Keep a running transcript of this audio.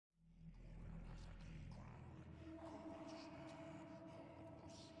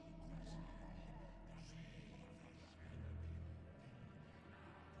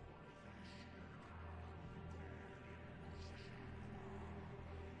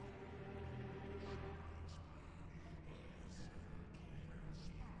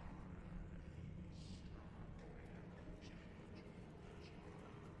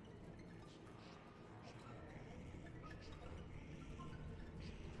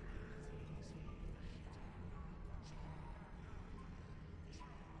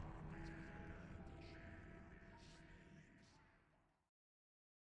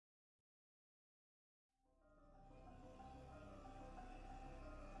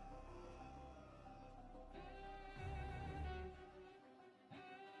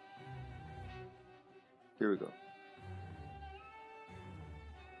Here we go.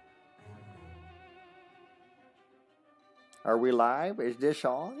 Are we live? Is this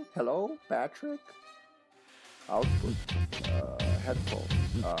on? Hello, Patrick? Output. Headphones.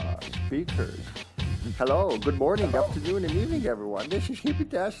 Speakers. Hello, good morning, afternoon, and evening, everyone. This is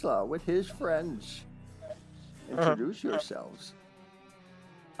HippyTesla with his friends. Introduce yourselves.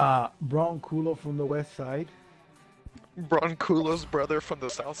 Braun from the west side. Braun brother from the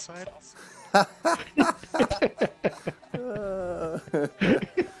south side.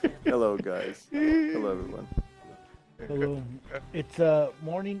 Hello, guys. Hello, everyone. Hello. It's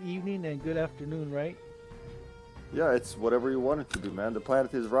morning, evening, and good afternoon, right? Yeah, it's whatever you want it to be, man. The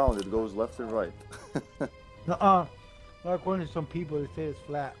planet is round. It goes left and right. Not according to some people, they say it's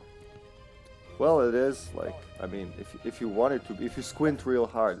flat. Well, it is. Like, I mean, if you want it to be, if you squint real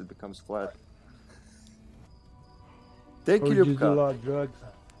hard, it becomes flat. Thank you, Just do a Lubka. lot of drugs.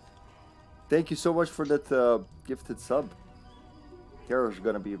 Thank you so much for that gifted sub. Karo's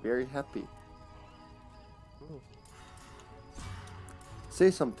gonna be very happy.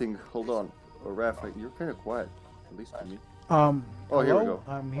 Say something. Hold on. Oh, Raph, you're kind of quiet, at least to me. Oh, hello? Here we go.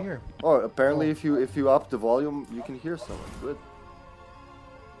 I'm here. Oh, apparently, if you up the volume, you can hear someone. Good.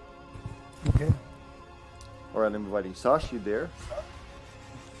 Okay. All right, I'm inviting Sashi there.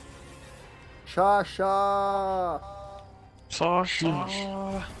 Sasha.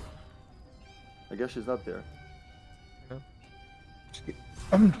 Sasha. I guess she's not there.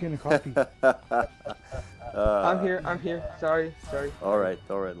 I'm just getting a coffee. I'm here. Sorry. All right,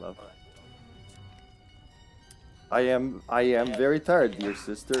 love. I am very tired, dear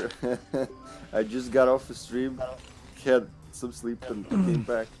sister. I just got off the stream, had some sleep, and came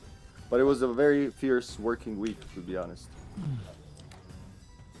back. But it was a very fierce working week, to be honest.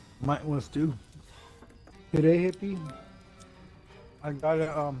 Might was too. Today, hippie, I got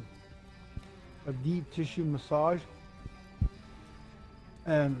a deep tissue massage,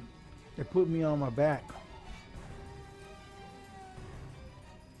 and it put me on my back.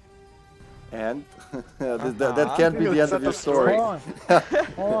 And that can't be the end of your story.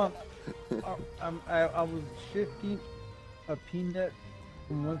 Hold on. I was shifting a peanut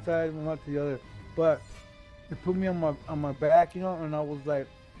from one side and one to the other, but it put me on my back, you know, and I was like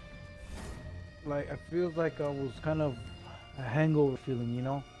I feel like I was kind of a hangover feeling, you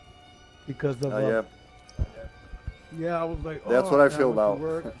know, because of yeah, I was like, that's what I feel went to now.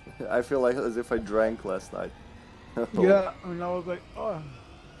 work. I feel like as if I drank last night. Yeah, and I was like, oh.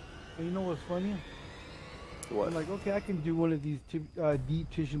 And you know what's funny? What? I'm like, okay, I can do one of these deep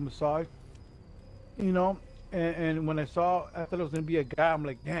tissue massage, you know. And when I thought it was gonna be a guy, I'm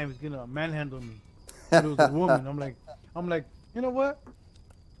like, damn, he's gonna manhandle me. But it was a woman. I'm like, you know what?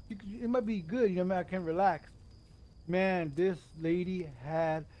 It might be good. You know, man, I can relax. Man, this lady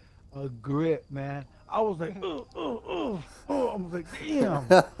had a grip, man. I was like, oh. I was like, damn.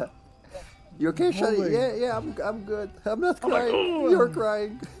 You okay, Shadi? Yeah, I'm good. I'm not crying. Like, you're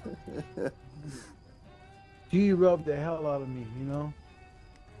crying. She rubbed the hell out of me, you know?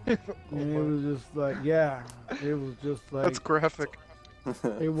 And it was just like, yeah, it was just like... That's graphic.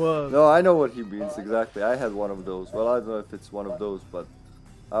 It was. No, I know what he means exactly. I had one of those. Well, I don't know if it's one of those, but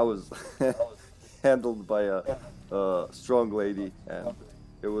I was handled by a strong lady, and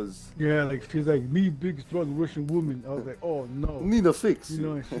it was... Yeah, like she's like, me, big, strong Russian woman. I was like, oh no. Need a fix. You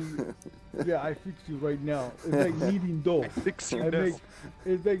know, and yeah, I fix you right now. It's like kneading dough. Fix you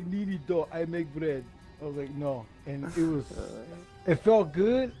It's like kneading dough. I make bread. I was like, no. And it was, it felt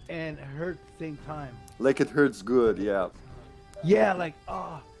good and hurt at the same time. Like it hurts good, yeah. Yeah, like,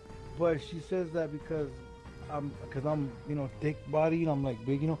 but she says that because I'm, you know, thick body and I'm like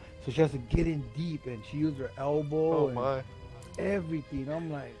big, you know, so she has to get in deep and she used her elbow and everything.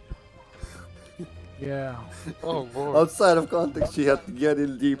 I'm like, yeah. Oh Lord. Outside of context, she had to get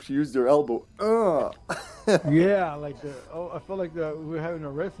in deep. She used her elbow. Yeah, like I felt like we were having a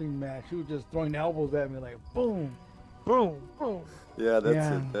wrestling match. She was just throwing elbows at me, like boom, boom, boom. Yeah,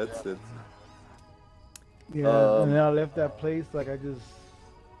 that's it. Yeah, and then I left that place like I just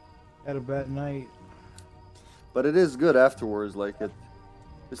had a bad night. But it is good afterwards. Like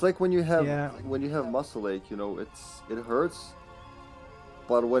it's like when you have muscle ache. You know, it hurts,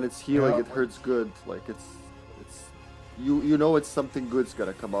 but when it's healing, it hurts good. Like it's you know it's something good's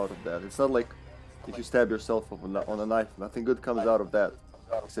gonna come out of that. It's not like if you stab yourself on a knife, nothing good comes out of that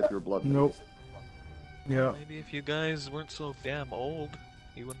except your blood. Nope. Yeah. Maybe if you guys weren't so damn old,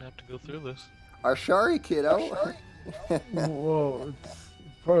 you wouldn't have to go through this. Sorry, kiddo. Whoa, it's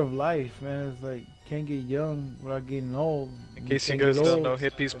part of life, man. It's like can't get young without getting old. In case you guys don't know,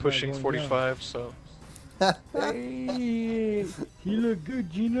 Hippie's pushing 45, so. Hey, he look good,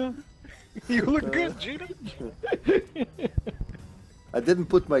 Gina. You look good, Gina. I didn't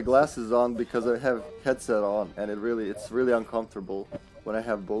put my glasses on because I have headset on, and it's really uncomfortable when I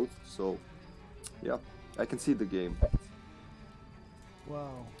have both. So, yeah, I can see the game.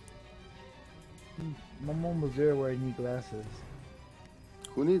 Wow. My mom was there where I need glasses.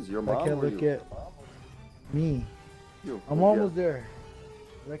 Who needs your mom? I can't or look you? at me. You. My mom was there.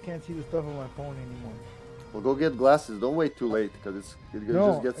 But I can't see the stuff on my phone anymore. Well, go get glasses. Don't wait too late because it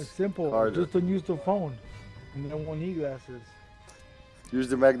No, just gets it's simple. harder. Just don't use the phone. And then I won't need glasses. Use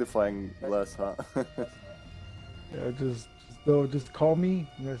the magnifying glass, huh? Yeah, just call me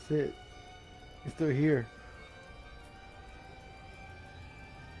and that's it. It's still here.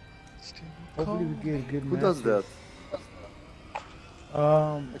 Hopefully we get a good Who does that?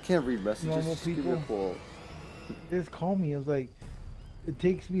 I can't read messages. Normal Just give me a people. call. Just call me. I was like, it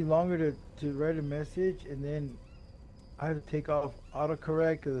takes me longer to write a message, and then I have to take off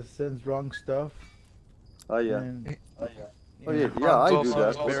autocorrect because it sends wrong stuff. Oh yeah. And, Oh yeah, Ron's I do also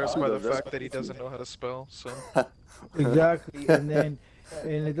that. embarrassed Who by the does that? fact that he doesn't know how to spell. So exactly. And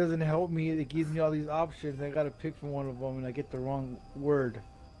it doesn't help me. It gives me all these options. I got to pick from one of them, and I get the wrong word.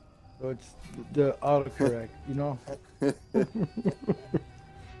 So it's the autocorrect, you know.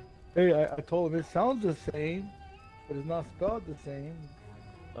 Hey, I told him it sounds the same, but it's not spelled the same.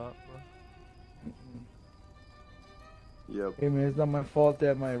 Yep. Hey man, it's not my fault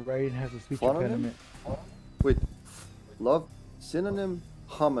that my writing has a speech Phononym? impediment. Wait. Love synonym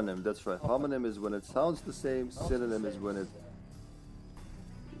homonym. That's right. Homonym is when it sounds the same. Synonym is when it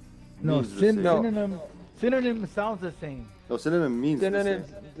No, means the same. synonym sounds the same. No, synonym means Synonyms,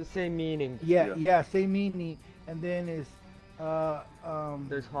 the same. the same meaning. Yeah, same meaning. And then is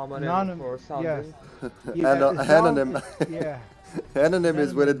There's homonym Anonym, for sounding. yes. Anonym. Yeah. Anonym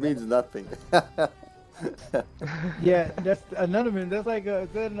is when it means nothing. Yeah, that's anonymous. That's like is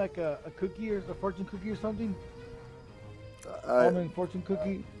that like a cookie or a fortune cookie or something? Almond fortune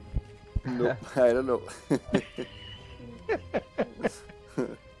cookie. Nope, I don't know.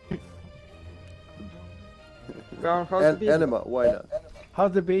 Braun, how's the baby? Enema, why not?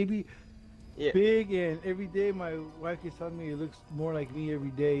 How's the baby? Yeah. Big, and every day my wife keeps telling me it looks more like me every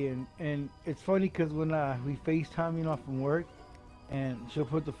day, and it's funny because when we FaceTime, you know, from work, and she'll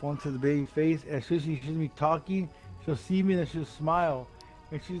put the phone to the baby's face, and as soon as she sees me talking, she'll see me and she'll smile,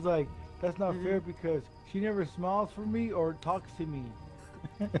 and she's like, "That's not fair because she never smiles for me or talks to me."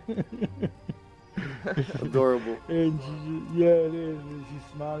 Adorable. And yeah, it is. And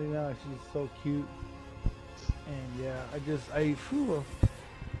she's smiling now. She's so cute. And yeah, and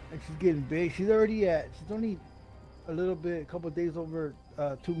she's getting big. She's only a couple of days over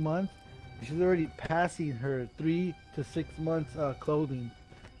 2 months. She's already passing her 3 to 6 months clothing.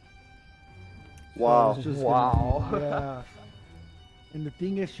 Wow. So it's just Wow. yeah. And the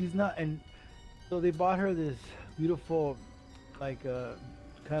thing is, she's not. And so they bought her this beautiful, like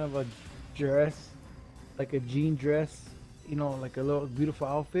kind of a dress, like a jean dress, you know, like a little beautiful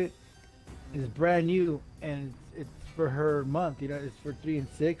outfit. It's brand new, and it's for her month, you know. It's for 3 and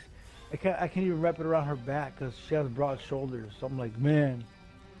 6. I can't even wrap it around her back because she has broad shoulders. So I'm like, man,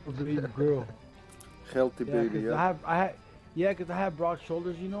 a baby girl. Healthy Yeah, baby, cause yeah. because I have broad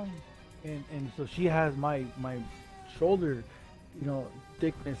shoulders, you know, and so she has my shoulder, you know,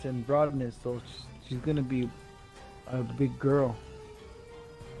 thickness and broadness. So she's gonna be a big girl.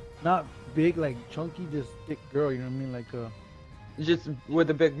 Not big like chunky, just thick girl. You know what I mean? Like Just with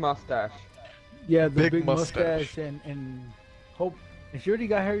a big mustache. yeah, the Big big mustache. mustache and hope. And she already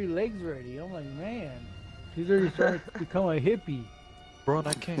got hairy legs already. I'm like, man, she's already starting to become a hippie. Braun,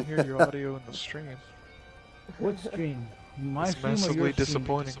 I can't hear your audio in the stream. What stream? My It's stream or massively your stream?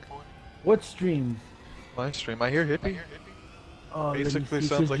 disappointing. What stream? My stream. I hear Hippie. Let me Basically see,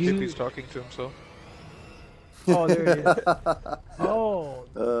 sounds 'cause like you- Hippie's talking to himself. Oh, there it is.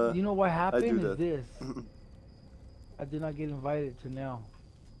 Oh, you know what I happened do is that. this. I did not get invited to now.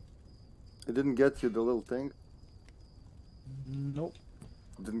 It didn't get you the little thing? Nope.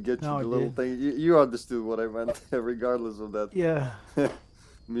 Didn't get you No, the it little did. thing? You understood what I meant, regardless of that. Yeah.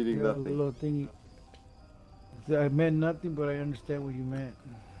 Meaning Yeah, nothing. the little thing. I meant nothing, but I understand what you meant.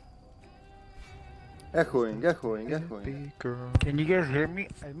 Echoing. Hippie girl. Can you guys hear me?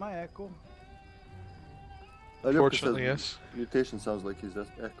 Is my echo? Alyosha Fortunately, says yes. Mutation sounds like he's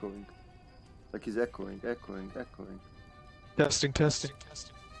just echoing. Like he's echoing. Testing.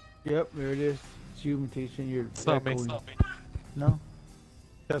 Yep, there it is. It's you, mutation. You're It's not me. echoing. No?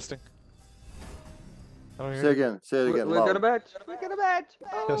 Testing. I don't hear Say it. again. Say it again. We got a Loud. match. We got a match.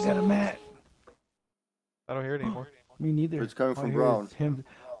 Oh. Testing. Got a mat. I don't hear it anymore. Me neither. It's coming All I from hear Braun. is him.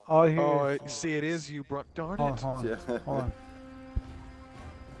 All I hear Oh, is... see, it is you, Braun. Darn Hold on, it. hold on. Yeah. Hold on.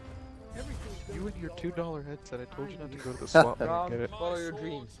 You and your $2 headset. I told you not to go to the swap meet and get it. Follow your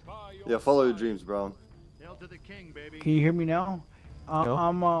dreams. Yeah, follow your dreams, Braun. Can you hear me now? No.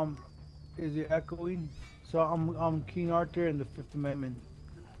 I'm is it echoing? So I'm King Arthur and the Fifth Amendment.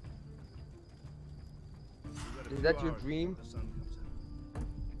 Is that your dream?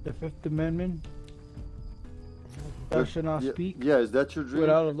 The Fifth Amendment. Thou shalt not speak Yeah, is that your dream?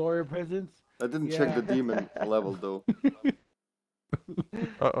 without a lawyer presence. I didn't check the demon level though.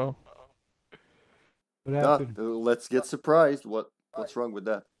 Uh-oh. What happened? Let's get surprised. What's wrong with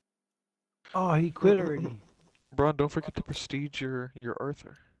that? Oh, he quit already. Braun, don't forget to prestige your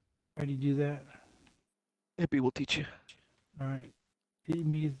Arthur. How do you do that? Hippie will teach you. All right. Teach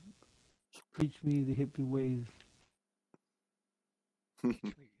me the hippie ways.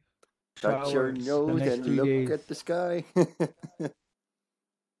 Touch your Showers nose the next and 3 look days. at the sky.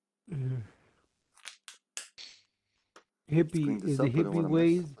 Hippie is up, the I don't hippie wanna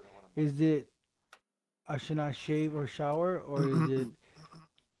ways. Is it I should not shave or shower, or is it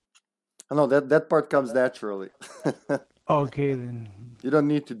No, that part comes naturally. okay then? You don't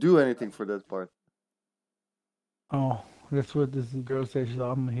need to do anything for that part. Oh, that's what this girl said. She's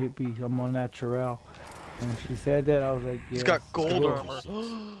like, I'm a hippie. I'm all natural. And when she said that, I was like, yeah. He's got gold armor.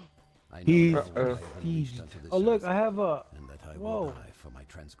 He's Uh-oh. prestige. Oh look, I have a. Whoa, For my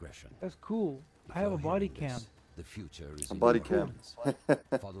transgression. that's cool. I have a body cam. The future is A body cam.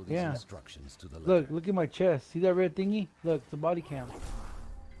 Follow these Yeah. instructions to the letter. Look at my chest. See that red thingy? Look, it's a body cam.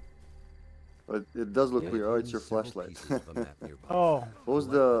 It does look weird. Oh, it's your Several flashlight. pieces of a map nearby. Oh, What was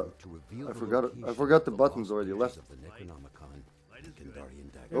the? To reveal I the forgot. I location forgot the of buttons already. archives Left. of the Necronomicon and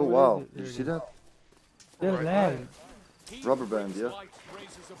Kandarian dagger. Oh what wow! is it? Did you There see it that? there's lag. Rubber band, yeah.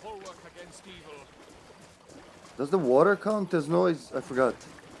 Does the water count as noise? I forgot.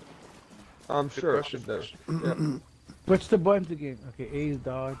 I'm Good sure it question. does. Yeah. Switch the buttons again. Okay, A is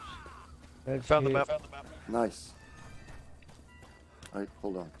dodge. That's Found the hit. map. Nice. Alright,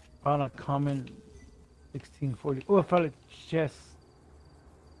 hold on. Found a common 1640. Oh, I found a chest.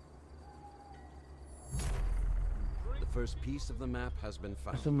 The first piece of the map has been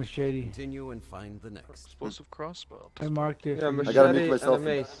found. That's a machete. Continue and find the next. Explosive crossbow. I marked it. Yeah, I machete gotta make and myself a in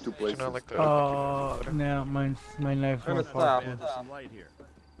mace. 2 Do places. not like that. No, my knife's I'm more a slap. powerful.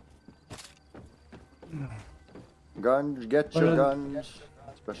 Guns, get your guns.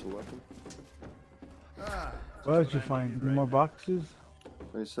 Special weapon. What did you find? Any more boxes?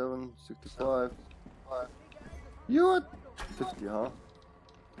 27, 65. You what? 50, huh?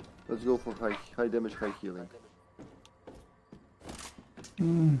 Let's go for high damage, high healing.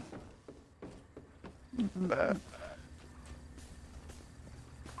 That.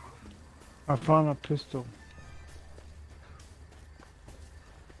 I found a pistol.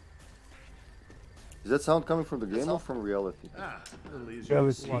 Is that sound coming from the game or from reality?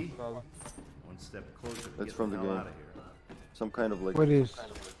 Reality. One step closer to That's get from the hell game. out of here. Some kind of like What is?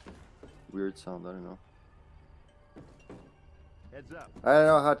 weird sound, I don't know. Heads up. I don't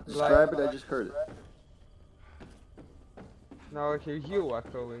know how to describe it, I just heard it. Now I hear you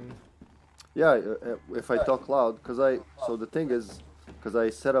echoing. Yeah, if I talk loud, so the thing is, because I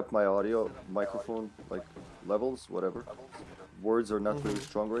set up my audio, microphone, like levels, whatever. Words are not really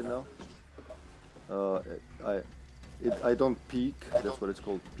strong right now. I don't peak, that's what it's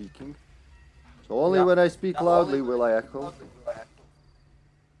called, peaking. So only when I speak loudly will I echo.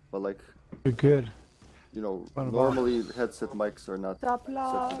 But like, You're good. you know, What about- normally headset mics are not set to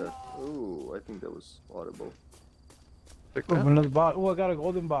that. Oh, I think that was audible. Big Oh, map. another box. Oh, I got a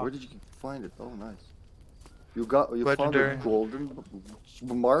golden box. Where did you find it? Oh, nice. You found Legendary. a golden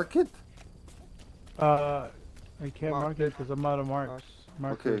market? I can't Mark mark it because I'm out of marks. Okay,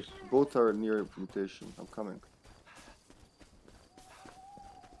 Markers. both are near implementation. I'm coming.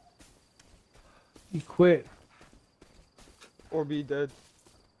 He quit. Or be dead.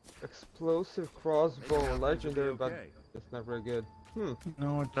 Explosive crossbow, legendary, but Okay. it's not very good.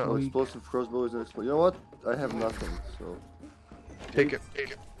 No, it's Oh, weak. explosive crossbow is an explosive. You know what? I have nothing, so. Take it.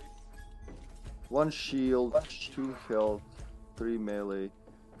 Take it. 1 shield, 2 health, 3 melee,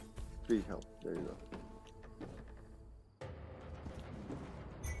 3 health. There you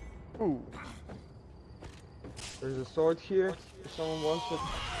go. Ooh. There's a sword here. If someone wants it.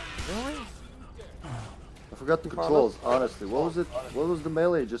 Really? I forgot the controls, honestly. What was it? What was the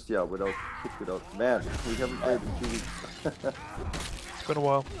melee? Just, yeah, without hit, without. Man, we haven't played in 2 weeks. It's been a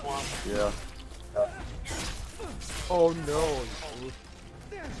while. Yeah. Oh no.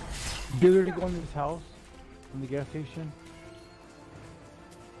 Did you already go into this house? In the gas station?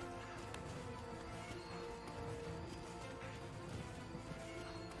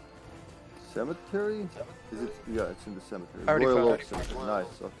 Cemetery? Is it? Yeah, it's in the cemetery. I already Royal found Oak it. Cemetery.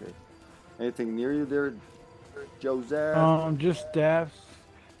 Nice, okay. Anything near you there, Joseph? Just staffs.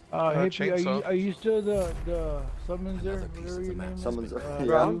 Hippie, chainsaw. are you still the summons there? Another piece Whatever of your the map. name is? Summons. Yeah.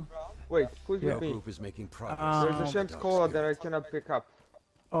 Brown? Wait, who's Yeah. with Your me? group is making progress. There's a against Shem's the dark cola that I spirits. cannot pick up.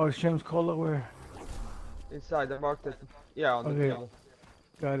 Oh, Shem's Cola, where? Inside, I marked it. Yeah, on the Okay. table.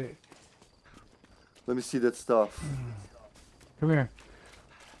 Got it. Let me see that stuff. Come here.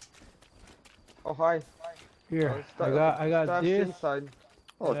 Oh, hi. Here. Oh, I got stuff's this. inside.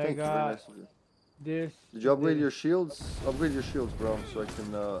 Oh, And I thank you. Very got nice of you. This. Did you upgrade this. your shields? Upgrade your shields, Braun, so I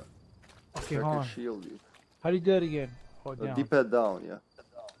can Okay, I hold can on. shield you. How do you do it again? Oh, down. D-pad down, yeah.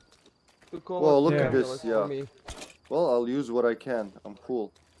 Two cola Well, look at Campbell, this, it's yeah. for me. Well, I'll use what I can. I'm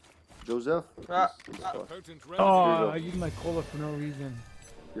cool. Joseph? Ah. Please start. Oh, go. I used my cola for no reason.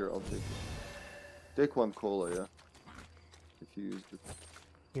 Here, I'll take it. Take one cola, yeah. If you used it.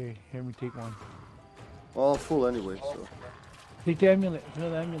 Here, let me take one. Well, I'm full anyway, so. Take the amulet.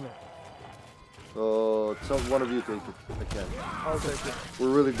 Another amulet. One of you take it. I can. I'll take it. We're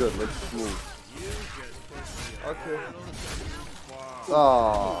really good. Let's move. Okay.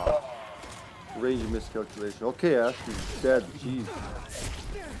 Ah. Range miscalculation. Okay, Ash, he's dead. Jeez.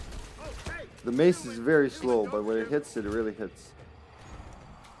 The mace is very slow, but when it hits, it really hits.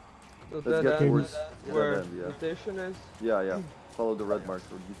 So Let's that get end towards where that end, yeah. mutation is? Yeah, yeah. Follow the red marker.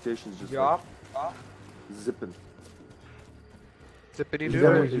 Mutation's just Yup. like zipping. Zippity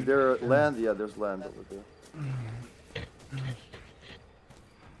Is there land? Yeah, there's land over there.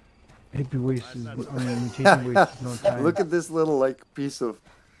 Hippie wastes, mutation wastes no time. Look at this little like piece of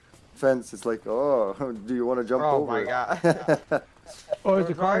fence. It's like, oh, do you want to jump Oh over my it? god. Oh, there's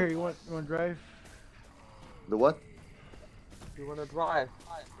a car drive? here. You want to drive? The what? You wanna drive?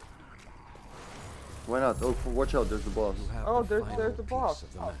 Why not? Oh, watch out! There's the boss. You have Oh, the there's final the piece boss.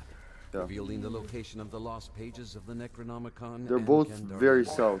 of the map, Yeah. revealing the location of the lost pages of the Necronomicon. They're and both Kandarian very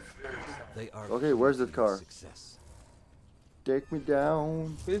Dagger. south. They are Okay, where's key that to car? Success. Take me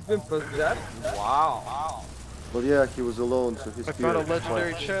down. He's been possessed? Wow. Well, yeah, he was alone, so he's I found a scared.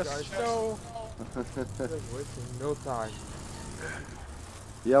 legendary chest. No. Wasting no time.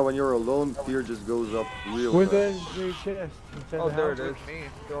 Yeah, when you're alone, fear just goes up real Where's fast. the chest? Inside Oh, the there house? it is. Me.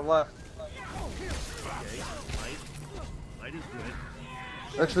 To the left.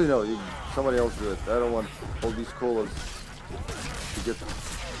 Actually, no. Somebody else do it. I don't want all these colas to get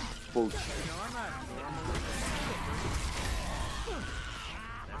poached.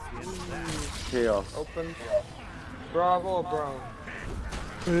 Chaos. Open. Bravo, Brown.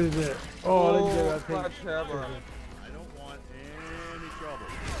 What is it? Oh, look at that. I'll take sledgehammer.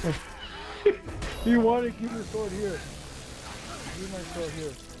 it. You want to keep the sword here. Keep my sword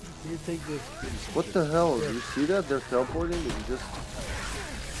here. You take this. What the hell? Do you see that? They're teleporting? Did you just...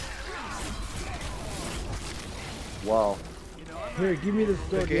 Wow. Here, give me the The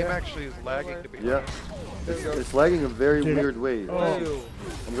sword. game Yeah. actually is lagging to be Yeah. honest. There you go. It's lagging a very Dude. weird way. Oh.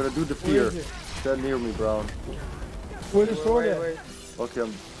 I'm gonna do the Where fear. is it? Stand near me, Braun. Where's the sword at? Wait. Okay,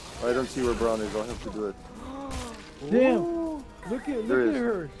 I don't see where Braun is. I'll have to do it. Damn. Look There at is.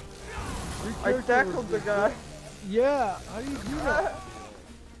 her. I tackled the guy. Yeah. How do you do that?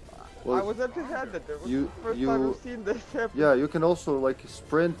 I Well, was empty-handed. It was you- the first you- time I've seen this happen. yeah, you can also like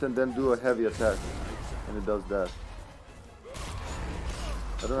sprint and then do a heavy attack, and it does that.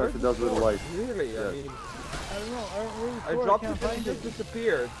 I don't know if it does with light. Really? Yeah. I mean, I don't know. Where's the I sword? dropped can't it and it find just it.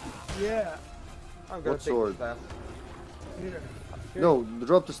 disappeared. Yeah. I'm gonna What take sword? the staff. Here. No,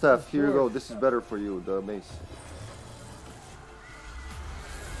 drop the staff. Here you Sword. go. This is better for you, the mace.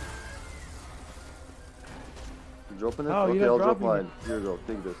 You dropping it? Oh, Okay, you're not I'll drop dropping it. mine. Here you go.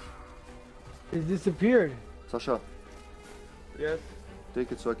 Take this. It disappeared. Sasha, Yes.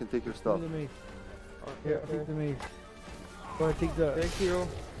 take it so I can take your stuff. Give me the mace. Okay. Here, I'll take the mace. Or I take the. Thank you.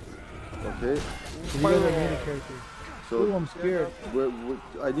 Okay. You guys are made a character. Ooh, So I'm scared.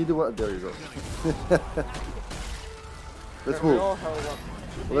 I need to. There you go. Let's Yeah, we move. all have one.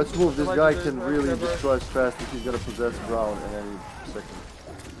 Well, let's move. This Like guy the can first really ever- destroy us fast if he's gonna possess Braun in any second.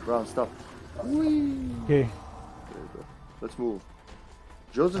 Braun, stop. Okay. There you go. Let's move.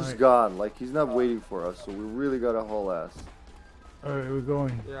 Joseph's Alright. gone. Like, he's not waiting for us, so we really gotta haul ass. Alright, we're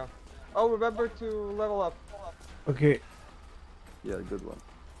going. Yeah. Oh, remember to level up. Okay. Yeah, good one.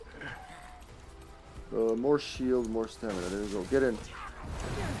 More shield, more stamina. There you go. Get in.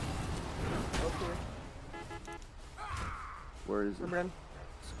 Okay. Where is it? Come in.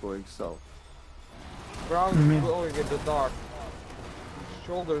 It's going south. Brown's Come in. glowing in the dark. His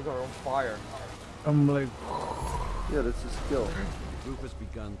shoulders are on fire. I'm like, Yeah, that's his skill. The group has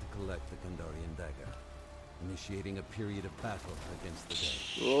begun to collect the Kandarian Dagger, initiating a period of battle against the dead.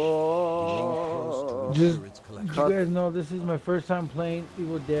 Being close to Oh. ensure just, its collection. cut. You guys know this is my first time playing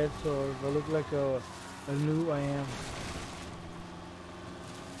Evil Dead, so if I look like a noob, I am.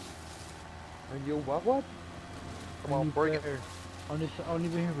 And you what? Come on, bring it. I've only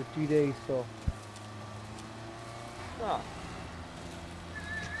been here for 3 days, so. Ah.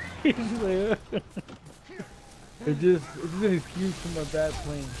 It's just an excuse for my bad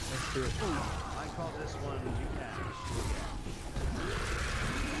playing. That's it. I call this one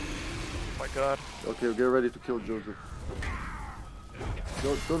Oh my god. Okay, get ready to kill Joseph.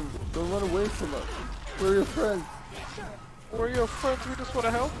 Don't run away from us. We're your friends. We're your friends, we just want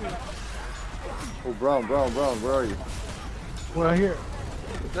to help you. Oh, Braun, where are you? Well, here.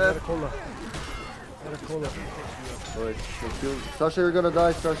 That Cola. Cola. Alright, Sasha, you're gonna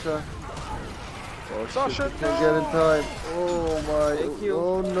die, Sasha. Oh, Sasha, shit, can't get in time. Oh my. Thank you.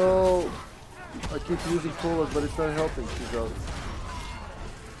 Oh no. I keep using colas, but it's not helping. She's out.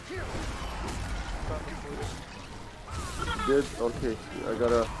 Did? Okay, I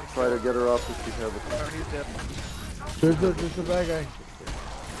gotta try to get her up if she has it. He's dead. There's the bad guy.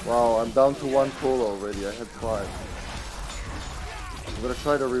 Wow, I'm down to 1 cola already. I had 5. I'm gonna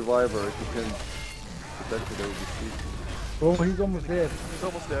try to revive her if you can protect her. That would be sweet. Oh, he's almost dead. He's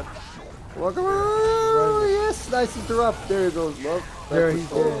almost dead. Welcome on! Yes, nice interrupt. There he goes, love. There he's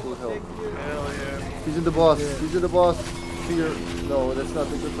dead. Hell yeah. He's in the boss. Yeah. He's in the boss. Fear. No, that's not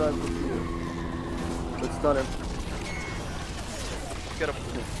a good time for fear. Let's stun him. Get him.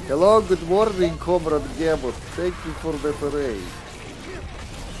 Hello, good morning, Comrade Campbell. Thank you for the parade.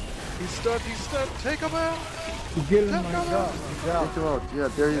 He's stunned, take him out! You get him, my God. Take him out. Yeah,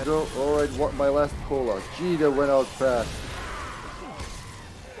 there you go. Alright, what my last cola. Gee, that went out fast.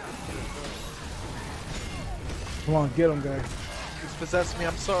 Come on, get him, guys. He's possessed me,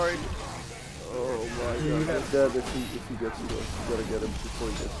 I'm sorry. Oh my god. He's dead if he gets you though. You gotta get him before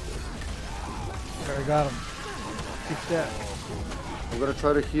he gets there. I got him. Fix that. I'm gonna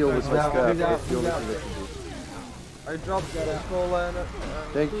try to heal with my staff. That's the only thing I can do. I dropped the cola and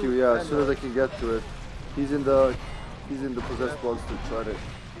Thank you, yeah, as soon as I can get to it. He's in the possessed box to try to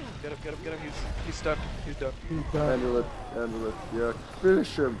Get him, he's stunned, he's done. amulet, yeah.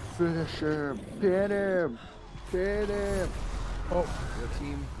 Finish him, pin him. Oh, Your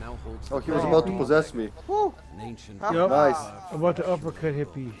team now holds Oh, he was about to possess me. woo! an ancient yep. Nice. About to uppercut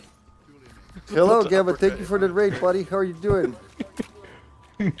hippie. Hello, Gavin, thank you for the raid, buddy. How are you doing?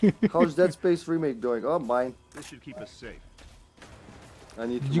 How's Dead Space remake going? Oh, mine. This should keep us safe. I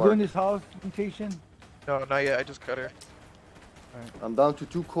need Did to you mark. go in this house, mutation? No, not yet, I just got her. I'm down to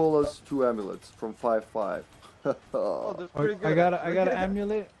 2 colas, 2 amulets from 5-5. Oh, that's pretty good. I got an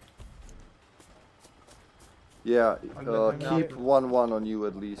amulet. Yeah, I'm keep 1-1 on you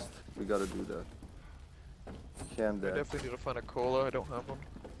at least. We gotta do that. Can I that. definitely need to find a cola, I don't have one.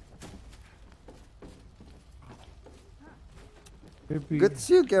 Hippie. Good to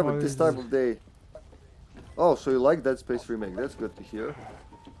see you, Gavin, Oh, this time of day. Oh, so you like Dead Space remake? That's good to hear.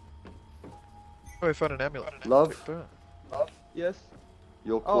 Oh, I found an amulet. Love? Take that. Yes.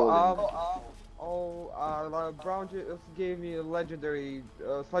 You're Oh, calling. Braun just gave me a legendary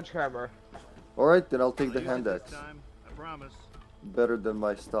sledgehammer. Alright, then I'll take the Use it hand this axe. time, I promise. Better than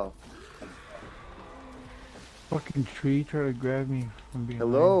my stuff. Fucking tree try to grab me from behind.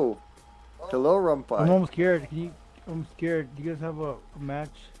 Hello. Hello, I'm Rumpai. almost scared. I'm scared. Do you guys have a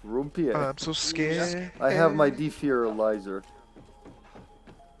match? Rumpie. I'm so scared. I have my defeorizer.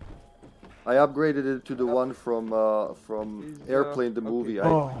 I upgraded it to the one from Airplane the movie.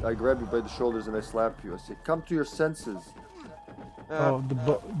 Oh. I grab you by the shoulders and I slap you. I say, "Come to your senses." Oh,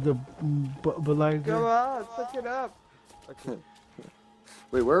 the belizer. Come on, suck it up. Okay.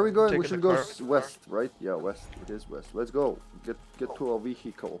 Wait, where are we going? We Taking should the go car. west, right? Yeah, west. It is west. Let's go. Get to our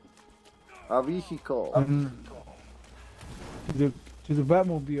vehicle. Our vehicle. To the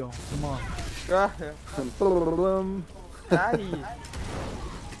Batmobile. Come on. Nice.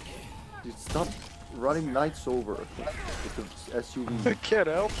 Dude, stop running knights over with the SUV. I can't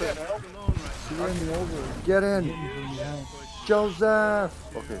help it. She ran me over. Get in, Hit me from behind.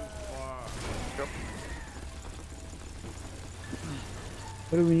 Joseph. Okay.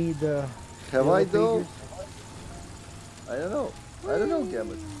 What do we need? Have yellow I though? pages? I don't know,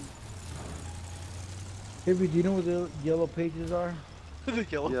 Gambit. Hippie, do you know what the yellow pages are? The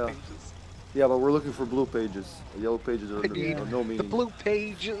yellow Yeah. pages. Yeah, but we're looking for blue pages. The yellow pages are I need no the meaning. blue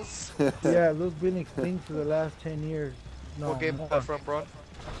pages. Yeah, those been extinct for the last 10 years. No, What game is more. that from, Braun?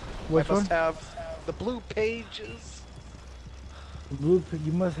 Which I one? must have the blue pages. The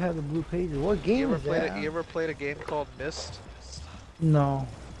you must have the blue pages. What game is that? You ever played a game called Myst? No.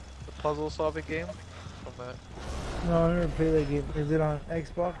 The puzzle solving game? From that. No, I never played that game. Is it on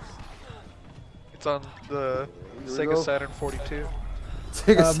Xbox? It's on the Sega Saturn 42.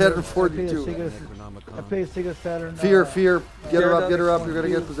 Sega Saturn 42. I play Sega Saturn. Fear. Get her up. You're gonna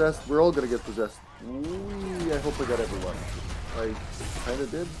get possessed. We're all gonna get possessed. Ooh, I hope I got everyone. I kinda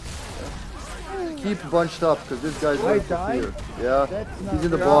did. Yeah. Keep bunched up, because this guy's ready for fear. Yeah, he's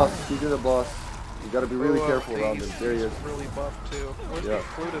in the boss. He's in the boss. You gotta be really careful around him. There he is. Really buff too. Where's the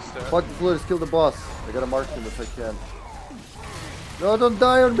flutist at? Fuck the flutist, kill the boss. I gotta mark him if I can. No, don't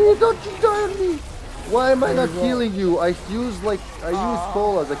die on me! Don't you die on me! Why am I not healing you? I use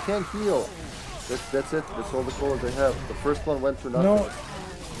colas. I can't heal. That's it. That's all the colas I have. The first one went for nothing. No.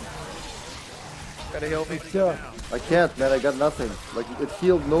 Gotta heal me. I can't, man. I got nothing. Like it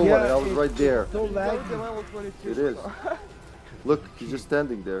healed no one, and I was right there. So laggy. It is. Look, he's just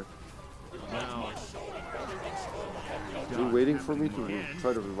standing there. Is he waiting for me to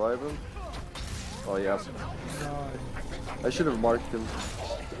try to revive him? Oh yeah. I should have marked him.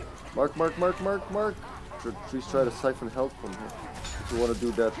 Mark. Please try to siphon health from him. If you want to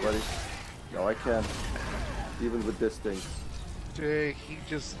do that, buddy. No, I can't. Even with this thing. Jay, he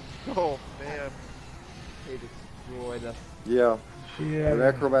just... Oh, man. He destroyed us. Yeah. Yeah.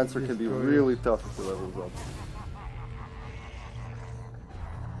 The Necromancer can be really tough if he levels up.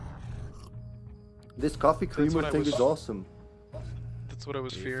 This coffee creamer thing is awesome. That's what I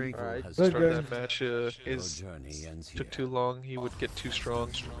was fearing. Alright. The start of that match took too long. He would get too strong.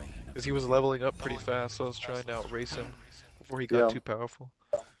 Because he was leveling up pretty fast, so I was trying to outrace him before he got too powerful.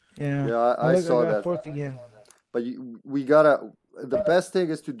 Yeah. Yeah, I saw that. Fourth again. But we gotta... The best thing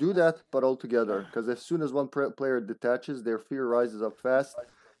is to do that, but all together. Because as soon as one player detaches, their fear rises up fast.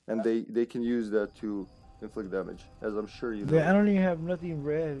 And they can use that to inflict damage. As I'm sure you know. Yeah, I don't even have nothing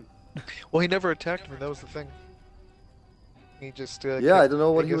red. Well, he never attacked me, that was the thing. He just... yeah, I don't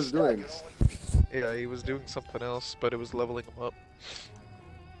know what he was doing. Yeah, he was doing something else, but it was leveling him up.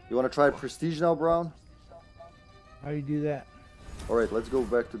 You want to try Prestige now, Braun? How do you do that? Alright, let's go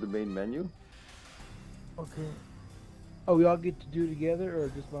back to the main menu. Okay. Oh, we all get to do it together, or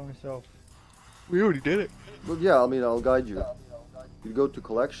just by myself? We already did it. Well, yeah, I mean, I'll guide you. You go to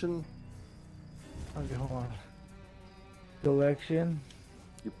Collection. Okay, hold on. Collection.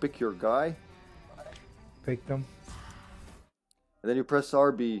 You pick your guy. Pick them. And then you press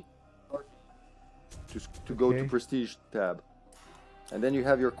RB to go to Okay. Prestige tab. And then you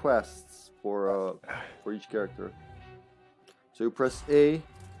have your quests for each character. So you press A,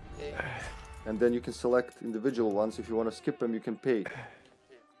 and then you can select individual ones. If you want to skip them, you can pay.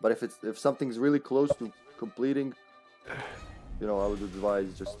 But if something's really close to completing, you know, I would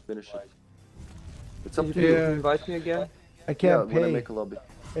advise just finish it. It's up to you. Invite me again? I can't when I pay. make a lobby.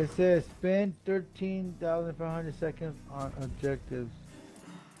 It says spend 13,500 seconds on objectives.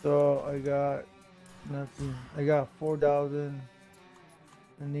 So I got nothing. I got 4,000.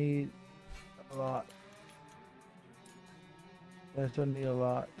 I need a lot. I still need a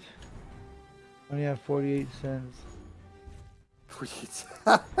lot. I only have 48 cents. 48.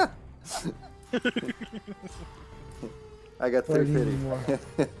 I got 350. More.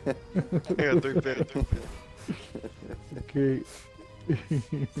 I got 350. Okay.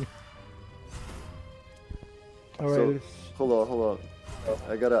 Alright, So, hold on.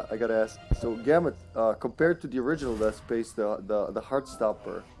 I gotta ask. So Gamut, compared to the original Dead Space, the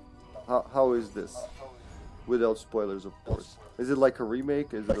Heartstopper, how is this? Without spoilers, of course. Is it like a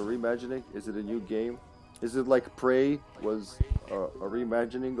remake? Is it a reimagining? Is it a new game? Is it like Prey was a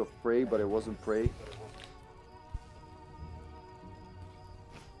reimagining of Prey, but it wasn't Prey?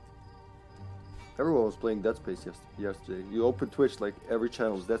 Everyone was playing Dead Space yesterday. You open Twitch, like every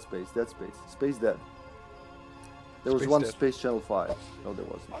channel is Dead Space, Space Dead. There was one Space Channel 5. No, there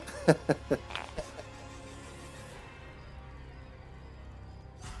wasn't.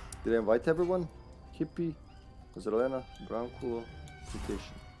 Did I invite everyone? Hippie, Zelena, Braun, Cool,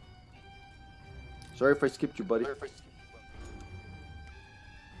 Mutation. Sorry if I skipped you, buddy.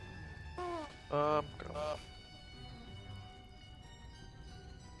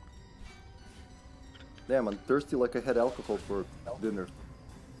 Damn, I'm thirsty like I had alcohol for dinner.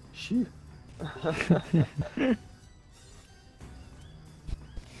 Shee.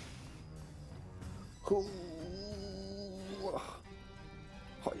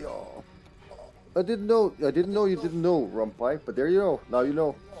 I didn't know you didn't know, Rumpai, but there you know. Now you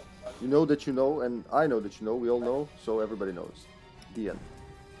know. You know that you know, and I know that you know. We all know, so everybody knows. The end.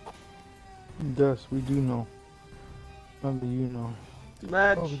 Yes, we do know. Remember, you know.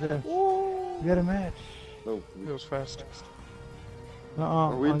 Match! We got a match. No. It was fast.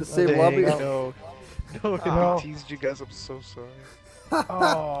 Are we in the same lobby? No. No, No. I teased you guys. I'm so sorry.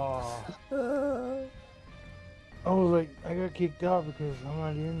 Oh. I was like, I got kicked out because I'm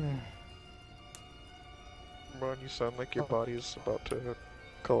not in there. Ron, you sound like your body is about to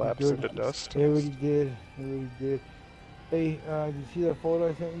collapse into dust. It already did. It already did. Hey, did you see that photo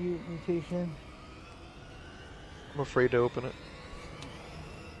I sent you, Mutation? I'm afraid to open it.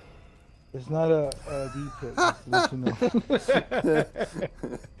 It's not a deep pic, just to let you know.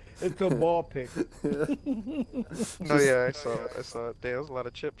 It's a ball pic. No, yeah, I saw it. I saw it. Damn, that was a lot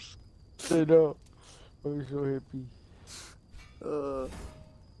of chips. I know. I'm so happy.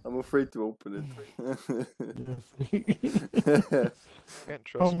 I'm afraid to open it. Can't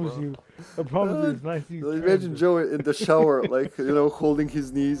trust you. I promise you, it's nice to you. Imagine Joe in the shower, like, you know, holding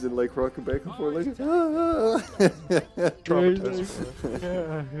his knees and like rocking back and forth, like. Yeah.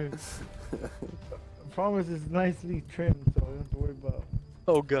 I promise it's nicely trimmed, so I don't have to worry about.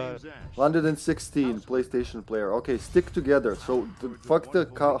 Oh god. 116 PlayStation player. Okay, stick together. So fuck the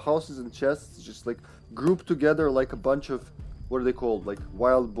houses and chests. Just like group together like a bunch of, what are they called? Like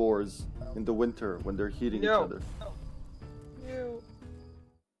wild boars in the winter when they're heating each other.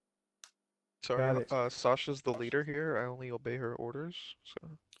 Sorry, Sasha's the leader here. I only obey her orders. So.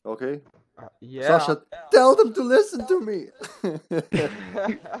 Okay. Yeah. Sasha, tell them to listen to me.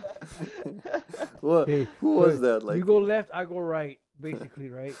 What? Hey, who was that? Like you go left, I go right. Basically,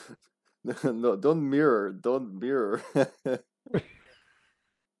 right? No, don't mirror. Don't mirror.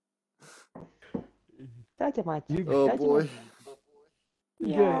 Oh boy.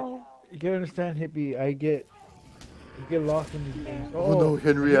 You gotta understand, Hippie. You get lost in these games. Oh no,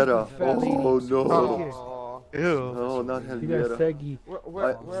 Henrietta. Oh no. Oh. Ew. Oh, not Henrietta. You got Seggy.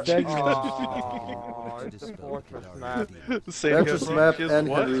 Where? Seggy. It's the fortress map. Fortress map and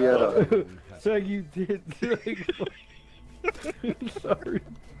Henrietta. Seggy did. Sorry.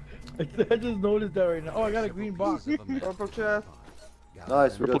 I just noticed that right now. Oh, I got a green box. Purple chest.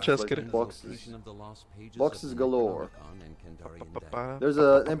 Nice, we Purple got chest, like, get it. boxes galore. There's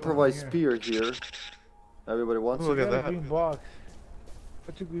an improvised spear here. Everybody wants Look it. at that. Green box.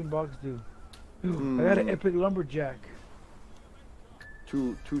 What's a green box do? I got an epic lumberjack.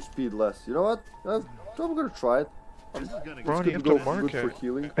 Two speed less. You know what? I'm gonna try it. Braun, you have go to mark good for it.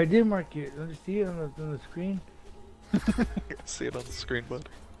 healing. I did mark it. Let me see it on the screen. See it on the screen, bud.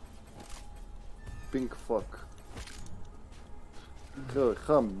 Pink fuck.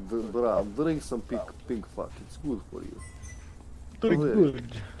 Come, Braun, drink some pink fuck. It's good for you.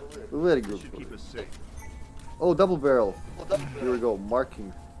 Good. Very good for you. Oh, double barrel. Here we go.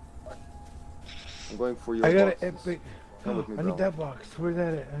 Marking. I'm going for your I got boxes. an epic. Come with me, I Braun. need that box. Where's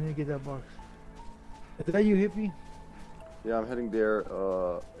that at? I need to get that box. Is that you, Hippie? Yeah, I'm heading there.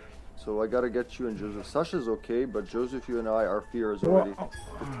 So I gotta get you and Joseph. Sasha's okay, but Joseph, you and I, our fear is already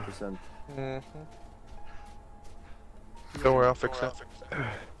 50%. Don't worry, I'll fix it.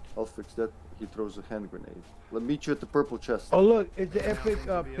 I'll fix that. He throws a hand grenade. Let me meet you at the purple chest. Oh look, it's the epic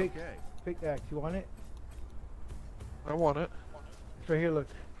pickaxe. You want it? I want it. It's right here. Look.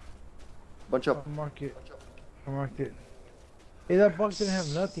 Bunch up. I marked it. Hey, that box didn't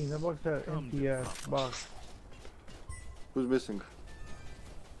have nothing. That box had an empty box. Who's missing?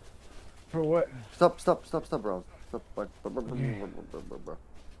 For what? Stop, Braun. Stop.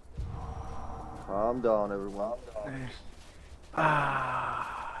 Calm down, everyone.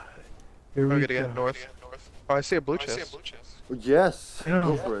 We're gonna get north. Oh, I see a blue chest. Oh, yes,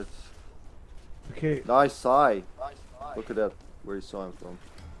 go for it. Okay. Nice eye. Look at that, where you saw him from.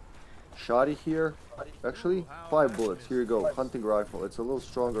 Shoddy here. Actually, 5 bullets. Here you go. Hunting rifle. It's a little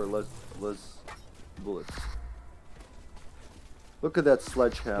stronger, less bullets. Look at that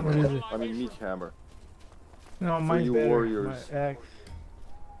sledgehammer. I mean, meat hammer. No, mine's you better. warriors. My axe.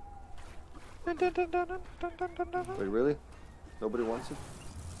 Wait, really? Nobody wants it?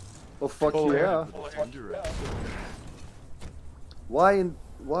 Oh fuck yeah! Why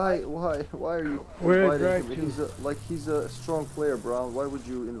are you inviting him? He's a strong player, Braun. Why would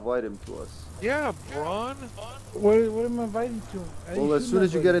you invite him to us? Yeah, Braun. What am I inviting to? Well, as soon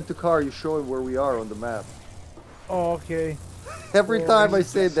as you get into car, you show him where we are on the map. Oh, okay. Every time I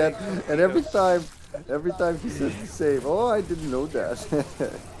say that, and every time he says the same. Oh, I didn't know that.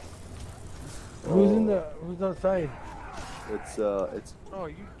 Who's outside? It's Oh,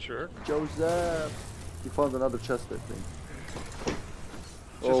 you jerk. Joseph. He found another chest, I think.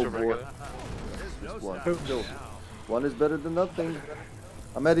 Just Oh boy. Just one. Still. One is better than nothing.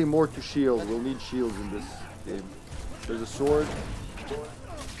 I'm adding more to shield. We'll need shields in this game. There's a sword.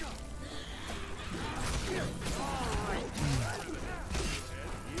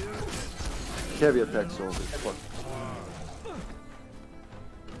 Heavy attacks only. Fuck.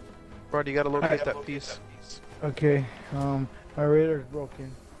 Braun, you gotta locate that piece. Okay. My radar's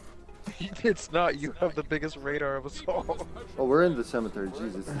broken. It's not. You have the biggest radar of us all. Oh, we're in the cemetery.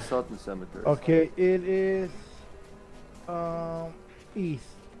 Jesus, the Southern Cemetery. Okay, it is east.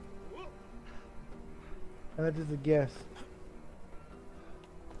 And that is a guess.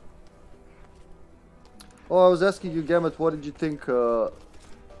 Oh, I was asking you, Gamut, what did you think,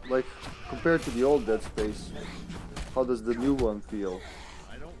 like, compared to the old Dead Space? How does the new one feel?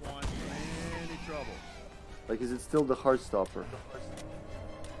 I don't want any trouble. Like, is it still the Heartstopper?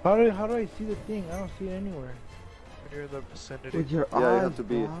 How do I see the thing? I don't see it anywhere. You're in the vicinity. With your Yeah, eyes, you have to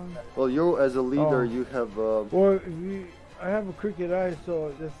be. Braun. Well, you as a leader, Oh. you have. Or if you, I have a crooked eye,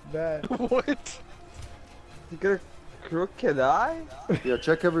 so that's bad. What? You got a crooked eye? Yeah,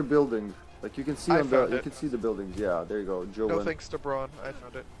 check every building. Like you can see I on the, found you it. can see the buildings. Yeah, there you go, Joe. No went. thanks to Braun. I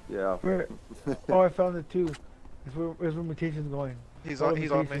found it. Yeah. Where? Oh, I found it too. Where's where mutation's going? He's Follow on.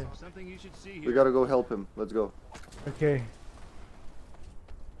 He's on me. mutation. Something you should see here. We gotta go help him. Let's go. Okay.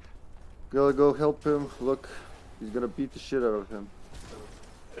 Gotta go help him. Look, he's gonna beat the shit out of him.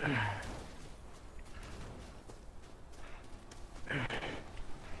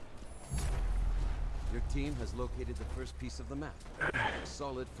 Your team has located the first piece of the map.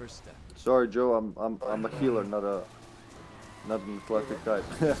 Solid first step. Sorry, Joe. I'm a healer, not an athletic type.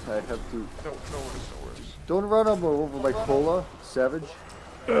 I have to. No worries. No worries. Don't run him over like Cola, Savage.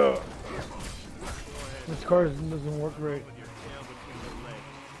 This car doesn't work right. With your tail between your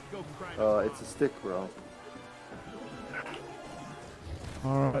legs. Go cry. It's a stick, bro.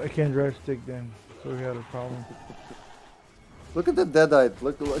 Alright, I can't drive stick then. So we had a problem. Look at the Deadite.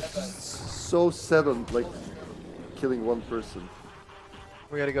 Look, like so set on like killing one person.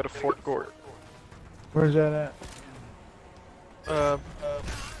 We gotta go to Fort Gort. Where's that at?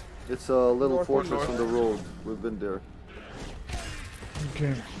 It's a little North, fortress north. on the road. We've been there.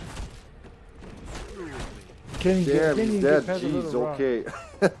 Okay. Can you Damn, can he's you dead. get past the Jeez, little rock? okay.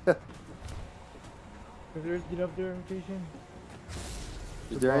 Is there get up there, mutation?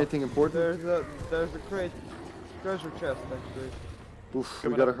 Is there anything important? There's a crate, treasure chest actually. Oof, we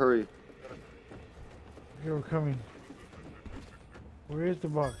Coming gotta up. hurry. Here we're coming. Where is the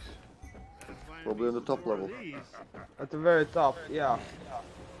box? Probably on the top level. At the very top, yeah.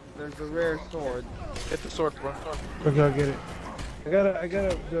 There's a rare sword. Hit the sword, Braun. Okay, I'll get it. I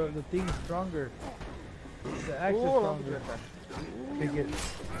gotta the thing's stronger. The axe is Ooh, stronger. Take it.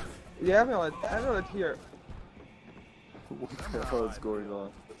 yeah, I know it here. What the hell is going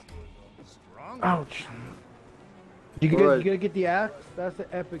on? Ouch. Alright. You gotta get the axe? That's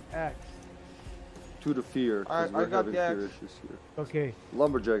the epic axe. To the fear, I because we're got having the fear axe. issues here. Okay.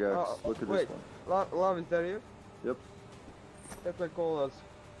 Lumberjack axe. Look at wait. this one. Love, is that you? Yep. That's my colas.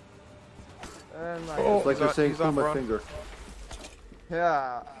 And my Oh. It's like he's you're on- saying he's through on my Braun. finger.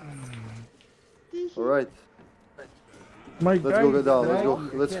 yeah. Alright, My let's guy go down. Let's died. go.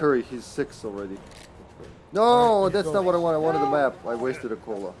 I Let's can't- hurry. He's 6 already. No, Alright, let's that's go. not what I wanted. I wanted the map. I wasted a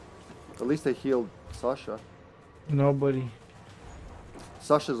cola. At least I healed Sasha. Nobody.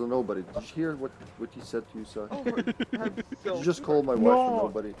 Sasha's a nobody. Did you hear what he said to you, Sasha? Oh, Did you just call my wife a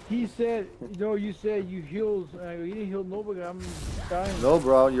nobody? He said, no, you said you healed. You didn't heal nobody. I'm dying. No,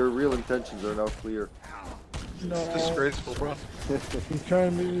 Braun, your real intentions are now clear. No. Disgraceful, Braun. He's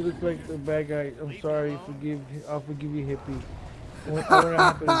trying to make me look like the bad guy. I'm sorry. I'll forgive you, hippie. It won't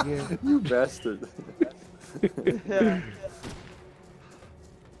happen again. You bastard. yeah.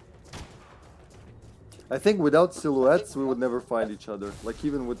 I think without silhouettes, we would never find each other. Like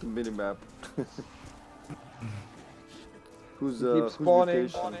even with the minimap. Who's spawning.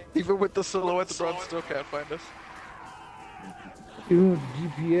 mutation? Even with the silhouettes, Braun still can't find us. Even with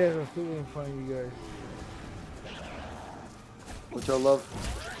GPS, I'm still gonna find you guys. Which I love.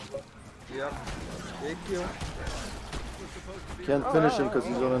 Yep. Thank you. Can't finish him because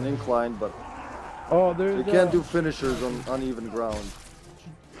he's on an incline, but Oh, there's you can't do finishers on uneven ground.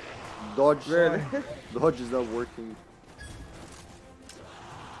 Dodge. Really? Dodge is not working.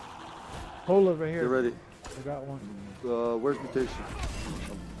 Hold it right here. Get ready. I got one. Where's mutation?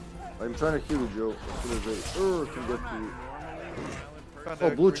 I'm trying to heal you, Joe. As soon as I can get to you. Found Oh, a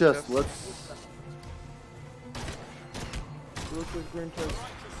blue green chest. Let's. Blue chest, green chest.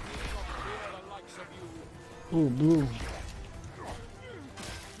 Ooh, blue.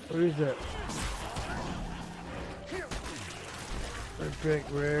 What is that? Perfect,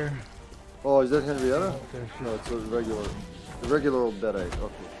 rare. Oh, is that Henrietta? Okay, No, sure. it's a regular old Deadite. Okay. I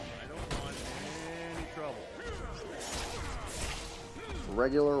don't want any trouble.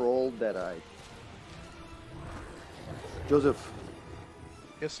 Regular old Deadite. Joseph,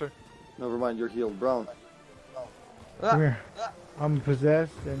 Yes, sir. never mind, you're healed. Braun. Ah, Where? I'm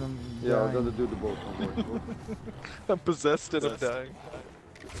possessed and I'm Yeah, I'm dying. gonna do the both. Don't worry. I'm possessed and I'm dying.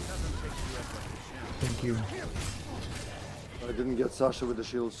 Thank you. I didn't get Sasha with the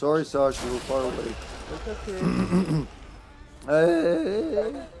shield. Sorry, Sasha, you were far away. It's okay.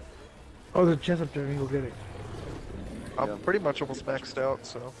 Hey. Oh, there's a chest up there. You go get it. I'm pretty much almost maxed out,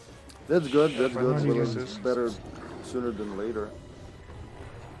 so. That's good. That's good. Fine. Well, it's better sooner than later.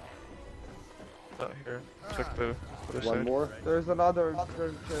 Not here. Check the other One side. more. There's another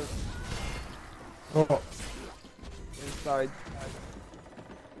chest Oh, inside.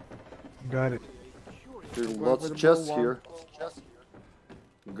 got it. There's lots of chests here.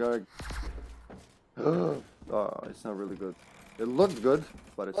 You gotta. Oh, it's not really good. It looked good,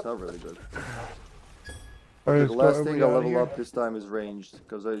 but it's not really good. Alright, The last thing I level up this time is ranged,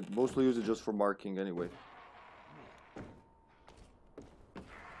 because I mostly use it just for marking anyway.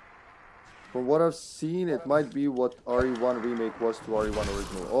 From what I've seen, it might be what RE1 remake was to RE1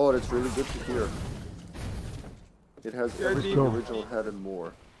 original. Oh, that's really good to hear. It has everything the original had and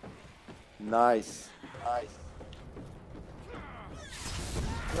more. Nice. Nice.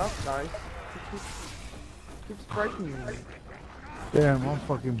 Not nice. Keep striking me. Damn, I'm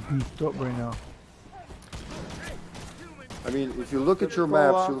fucking beefed up right now. I mean, if you look at your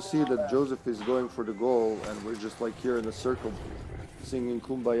maps, you'll see that Joseph is going for the goal, and we're just like here in a circle, singing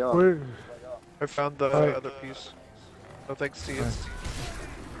Kumbaya. Where? I found the other piece. No thanks to you.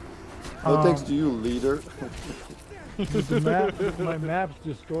 No thanks to you, leader. The map, my map's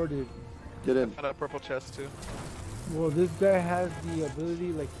distorted. Get in. Found a purple chest too. Well, this guy has the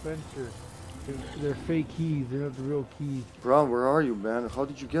ability like Spencer. They're fake keys. They're not the real keys. Braun, where are you, man? How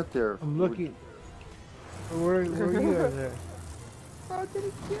did you get there? I'm looking. Where are you at there? How did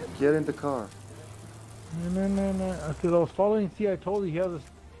he Get in the car. No. Because I was following. See, I told you he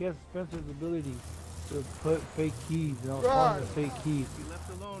has Spencer's ability to put fake keys. And I was following the fake keys. If you left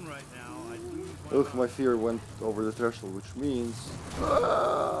alone right now, I'd lose my Ugh, my fear went over the threshold, which means...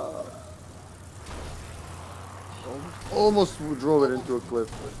 Almost drove it into a cliff.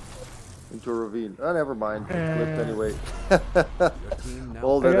 Into a ravine. Ah, never mind. It clipped anyway.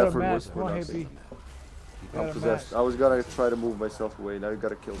 All that effort was for nothing. I'm possessed. I was gonna try to move myself away. Now you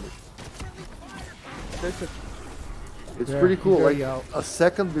gotta kill me. It's pretty cool. Like a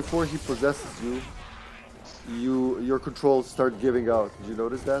second before he possesses you, your controls start giving out. Did you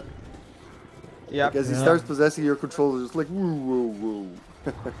notice that? Yeah. Like as he starts possessing, your controls are just like woo woo woo.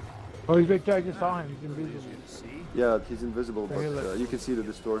 Oh, he's right there. I just saw him. He's invisible. Yeah, he's invisible, but you can see the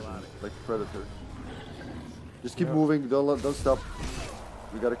distortion, like Predator. Just keep moving. Don't stop.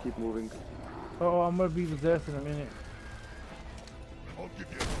 We gotta keep moving. Oh, I'm gonna be possessed in a minute.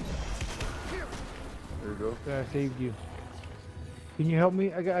 There you go. Yeah, I saved you. Can you help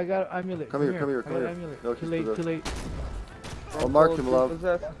me? I got amulet. Come here. Amulet. No, too late. I'll mark him,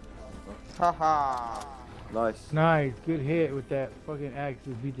 love. Haha. Nice. Good hit with that fucking axe.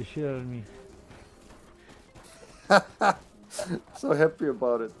 Just beat the shit out of me. So happy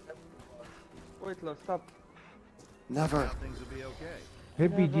about it. Wait, love, stop. Never. things will be okay.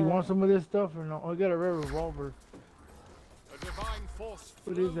 Hippie, do you want some of this stuff or no? Oh, I got a rare revolver. A divine force.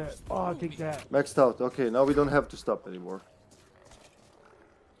 What is that? Oh, I'll take that. Maxed out. Okay, now we don't have to stop anymore.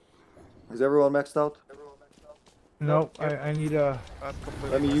 Is everyone maxed out? Nope, I need a...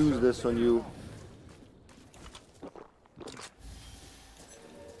 Let me use this on you.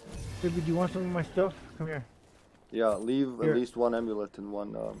 Hippie, do you want some of my stuff? Come here. Yeah, leave at least one amulet and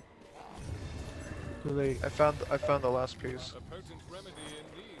one. Too late. I found the last piece.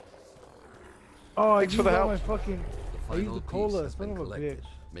 Oh, Thanks I for the used help. all my fucking... I used Final the piece cola, has son been of a collected,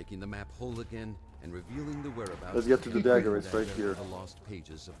 bitch. making the map whole again and revealing the whereabouts. Let's get to the dagger. It's right here. The lost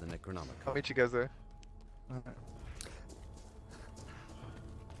pages of the Necronomicon. I'll meet you guys there. I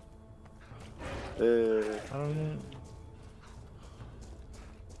don't know.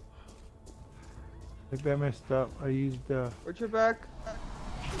 I think I messed up. I used Watch your back.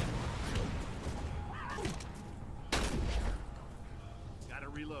 Gotta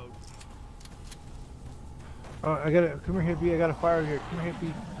reload. Oh, I gotta... Come here, Hippie. I got a fire here. Come here,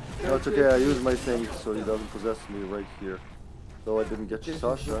 Hippie. No, it's okay. I use my thing so he doesn't possess me right here. Though I didn't get you,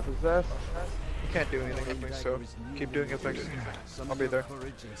 Sasha. Possessed. You can't do anything with me, so keep doing it. Thanks. I'll be there.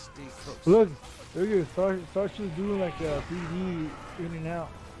 Look at it. Sasha's doing like a 3D in and out.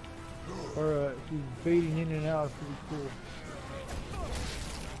 Or she's fading in and out. It's pretty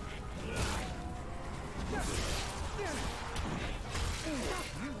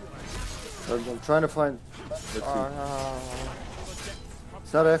cool. I'm trying to find. Let's see.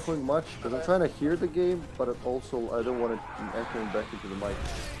 It's not echoing much because I'm trying to hear the game, but it also I don't want it echoing back into the mic.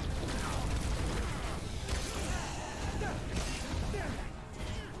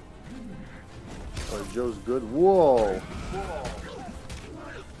 Oh, Joe's good. Whoa!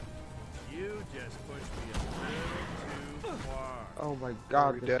 You just put Oh my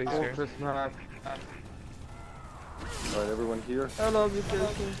god, this Daddy's here. fortress map. Alright, everyone here. Hello,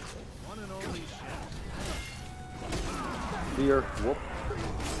 mutation. One and only Here. Whoop.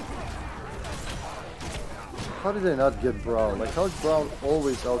 How did they not get Braun? Like, how's Braun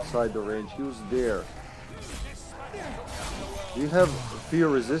always outside the range? He was there. Do you have fear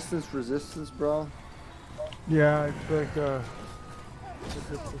resistance, Braun? Yeah, it's like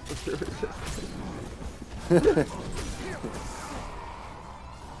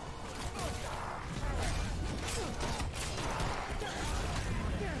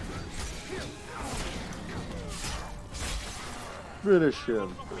Finish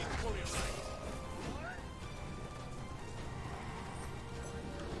him.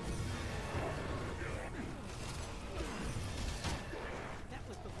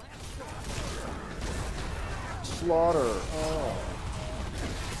 Slaughter. Oh.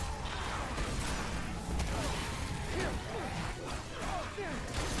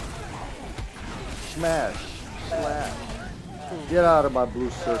 Smash. Slash. Get out of my blue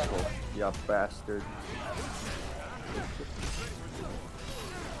circle, you bastard.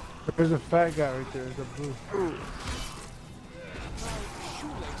 there's a fat guy right there. There's a blue.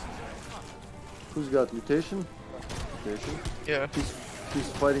 Who's got mutation? Mutation? Yeah. He's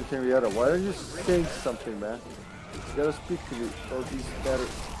fighting Henrietta. Why are you saying something, man? You gotta speak to me. Oh, he's better.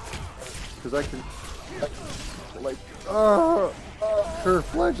 Because I can... Like... her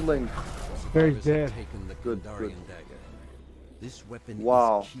fledgling. Very dead. Good. This weapon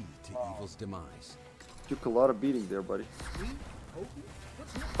Wow. is key to evil's demise. Took a lot of beating there, buddy.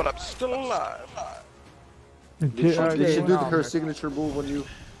 But I'm still alive. Did she do her signature move when you...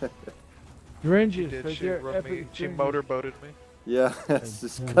 Ranges, Did right she there. rub me? Epic She ranges. motorboated me. Yeah, it's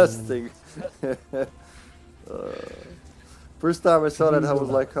disgusting. First time I saw that, I was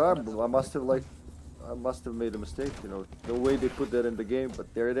like, I must have made a mistake, you know. No way they put that in the game,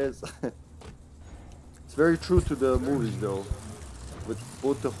 but there it is. It's very true to the movies, though, with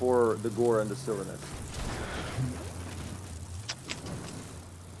both the horror, the gore, and the silliness.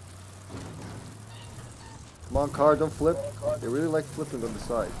 Come on, car, don't flip. They really like flipping on the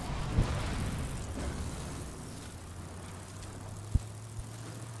side.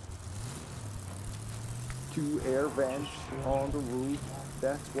 Two air vents on the roof.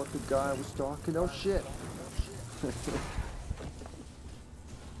 That's what the guy was talking. Oh shit.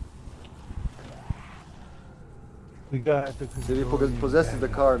 We got the If he possesses the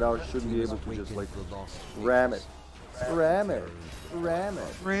car now, he shouldn't be able to just like ram it. Ram it. Ram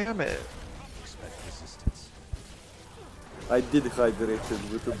it. Ram it. Expect resistance. I did hydrate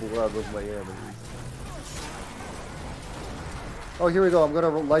him with the blood of my enemies. Oh, here we go. I'm gonna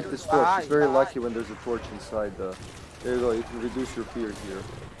light this torch. It's very lucky when there's a torch inside the... There you go. You can reduce your fear here.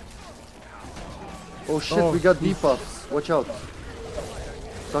 Oh shit, we got debuffs. Watch out.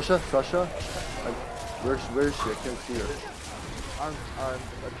 Sasha? Where is she? I can't see her.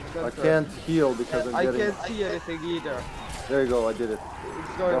 I can't heal because I'm getting... I can't see anything either. There you go, I did it.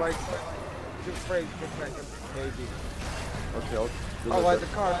 It's going like 2 frames per second, maybe. Okay, I'll do Oh, my why the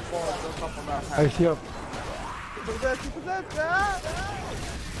best. car falls on top of that I see up.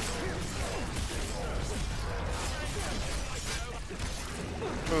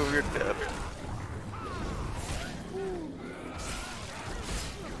 Oh, you're dead.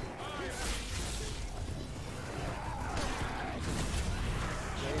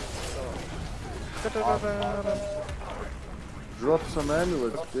 Drop some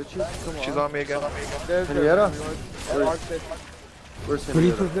amulets, bitches. Come on. She's on me again. Henrietta? Where's But he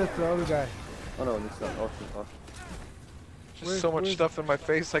Henrietta? possessed the other guy. Oh no, it's not. Okay. Just so much stuff in my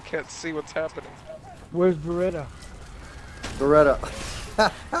face, I can't see what's happening. Where's Beretta? Beretta.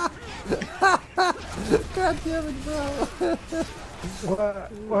 God damn it, bro. What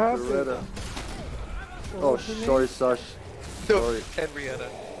happened? Beretta. Oh, sorry, Sash. No, Sorry. Henrietta.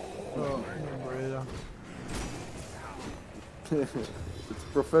 Oh, Beretta. It's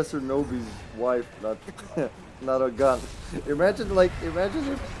Professor Nobi's wife, not a gun. Imagine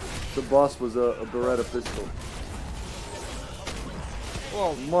if the boss was a Beretta pistol.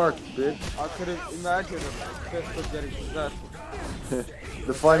 Well, Mark, bitch. I couldn't imagine a pistol getting possessed.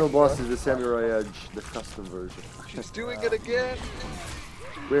 The final boss is the Samurai Edge, the custom version. She's doing it again.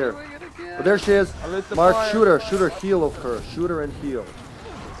 Where? Doing it again. Oh, there she is. I lit the Mark, fire. shoot her, heal of her. Shoot her and heal.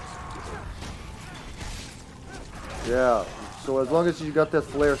 Yeah. So as long as you got that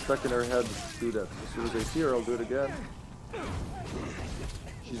flare stuck in her head, do that. As soon as I see her, I'll do it again.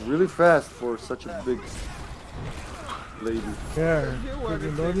 She's really fast for such a big lady. Yeah.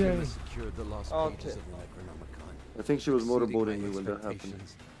 Secured the lost Okay. pages of the Necronomicon. I think she was Exceeding motorboating my me when that happened.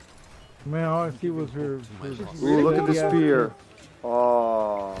 expectations. Man, all I see was her. Ooh, look at the spear.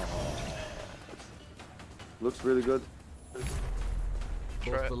 Oh. Looks really good.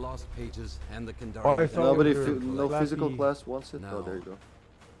 Both the lost pages and the Kandari. Oh, I saw Nobody, your no physical flappy. class wants it. No. Oh, there you go.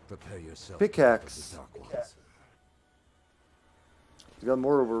 Prepare yourself. Pickaxe. for the Dark Ones. It's got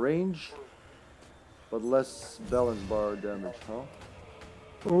more of a range, but less balance bar damage, huh?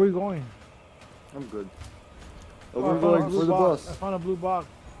 Where are we going? I'm good. Oh, Oh, we're I found a going blue for the box. boss. I found a blue box.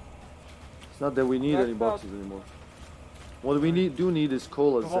 It's not that we need any boxes anymore. What we do need is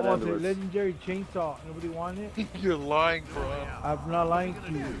colas and Oh, the amulets. legendary chainsaw. Nobody want it? You're lying, bro. I'm not lying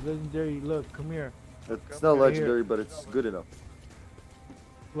to you. Legendary, look, come here. It's not Right legendary, here. but it's good enough.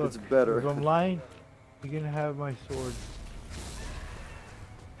 Look, It's better. If I'm lying, you're gonna have my sword.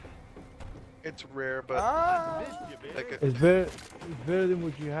 It's rare, but like It's better than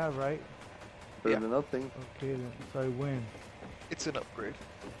what you have, right? Better Yeah. than nothing. Okay, then. So I win. it's an upgrade.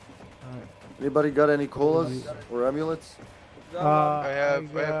 Alright. Anybody got any colas or amulets? I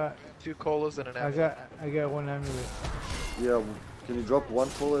have got, 2 colas and an I amulet. got one amulet. Yeah. Can you drop one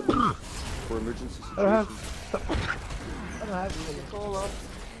cola at least for emergency I don't situations? I don't have Cola.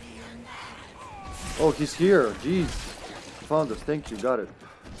 Oh, he's here. Jeez. Found us. Thank you. Got it.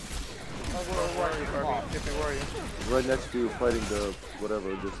 Where are you? He's right next to you fighting the whatever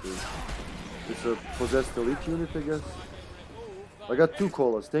this is. It's a possessed elite unit, I guess. I got 2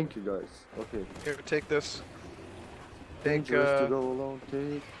 colas. Thank you, guys. Okay. Here, take this. Take Dangerous to go alone.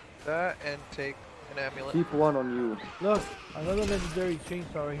 Take. that and take an amulet. Keep one on you. Look, another legendary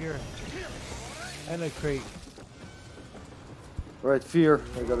chainsaw right here. And a crate. Alright, fear.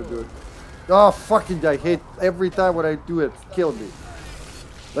 I gotta do it. Oh, fucking! I hate every time when I do it. Kill me.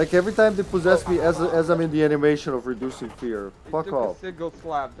 Like every time they possess me as I'm in the animation of reducing fear. Fuck Took off. a single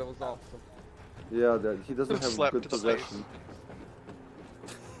slap. That was awesome. Yeah, that he doesn't have Slap good to the face. possession.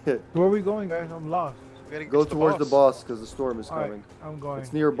 Where are we going, guys? I'm lost. We gotta Go get to towards the boss because the storm is Alright, coming. I'm going.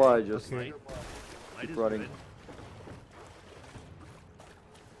 It's nearby. Just Okay. keep running.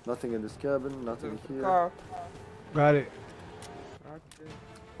 Nothing in this cabin. Nothing There's the here. car. Got it. Okay.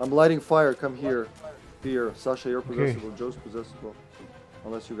 I'm lighting fire. Come here. Fear. Sasha, you're Okay. possessible. Joe's possessible.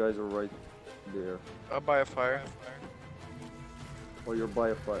 Unless you guys are right there. I'll buy a fire. Or you're by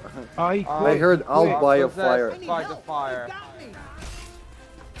a fire. I I heard I'll buy a fire. By the fire.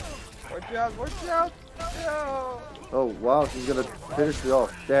 Watch out! Watch out! No! Oh wow, he's gonna finish me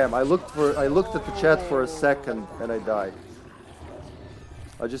off. Damn, I looked at the chat for a second and I died.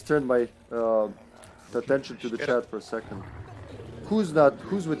 I just turned my attention to the chat for a second. Who's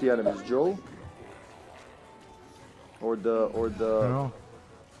with the enemies? Joe? Or the No.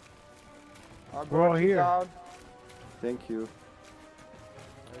 I We're all brought you here. down. Thank you.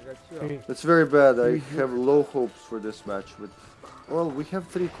 I got you. Okay. That's very bad. I have low hopes for this match with well, we have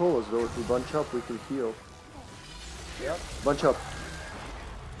 3 colas though. If we bunch up we can heal. Yep. Bunch up.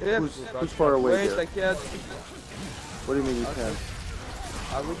 Yep. Who's far away Wait, there? I can't. What do you mean you can't?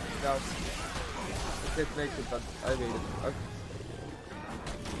 I look down. I can't make it, but I made it. Okay.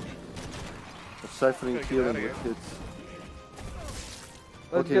 I'm siphoning Gotta get healing outta with here. hits.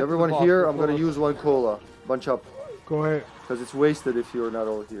 Let's Okay, get to everyone the boss. here, We're I'm gonna close. use 1 cola. Bunch up. Go ahead. Because it's wasted if you're not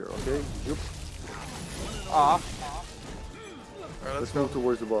all here, okay? Yep. Ah. Alright, Let's move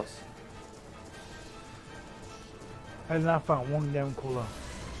towards the boss. I did not find one damn cola.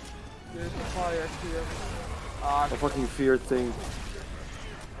 There's a fire here. Ah, A fucking fear thing.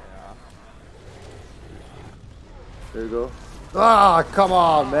 There you go. Ah, come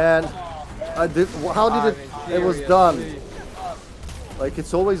on, man. I did. How did it? It was done. Like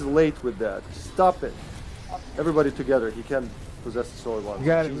it's always late with that. Stop it. Everybody together. He can possess the sword once. You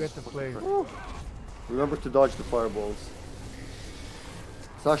got it. We Jesus. got to play. Remember to dodge the fireballs.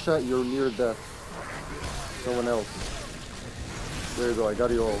 Sasha, you're near death. Someone else. There you go. I got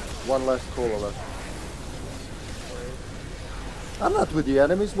you all. 1 last cola left. I'm not with the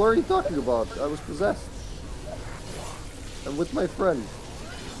enemies. What are you talking about? I was possessed. I'm with my friend.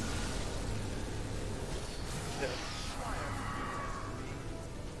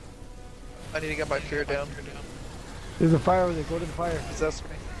 I need to get my fear down. There's a fire over there. Go to the fire. Possess me.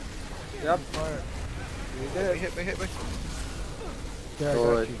 Yep. Fire. Hit me. Yeah, I got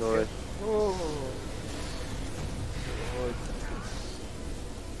Alright, you. alright. Oh.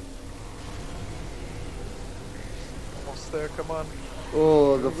 Almost there, come on.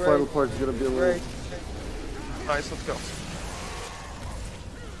 Oh, the Great. final part is gonna be a little. Great. Nice, let's go.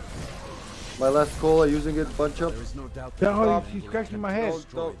 My last cola, using it, bunch up. There is no doubt Yeah, oh, Stop. she's scratching my head.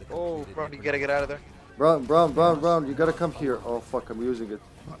 Oh. Braun, you gotta get out of there. Brown, you gotta come here. Oh fuck, I'm using it.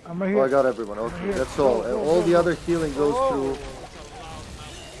 I'm right Oh, I here. got everyone. Okay, here. that's all. Go, All the go. other healing goes through.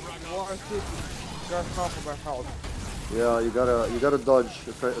 Got half of my health. Yeah, you gotta dodge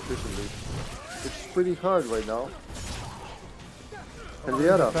efficiently, which is pretty hard right now.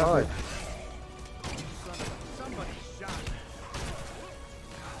 Henrietta, hi.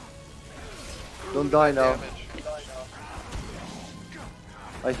 Don't die now.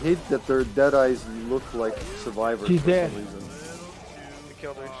 I hate that their Deadites look like survivors for some reason. We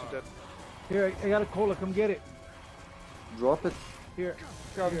killed her, she's dead. Here, I got a cola, come get it. Drop it. Here,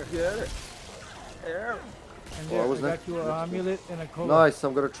 Come get it. Here. And there, I got you an amulet and a cola. Nice,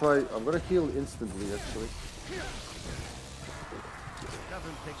 I'm gonna heal instantly actually.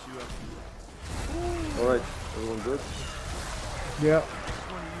 Nothing picks you up. Alright, everyone good? Yeah.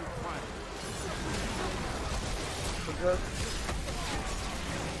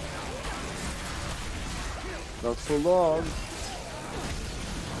 Not so long.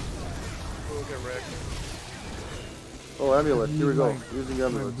 We'll get wrecked. Oh, amulet, here we go. Using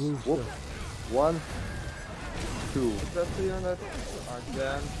amulets. Whoop. 1, 2. That's the unit.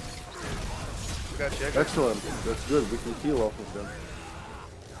 Again. We got you. Excellent, that's good, we can heal off of them.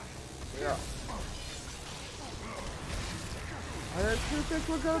 Yeah. I actually think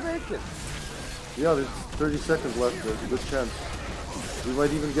we're gonna make it. Yeah, there's 30 seconds left, there's a good chance. We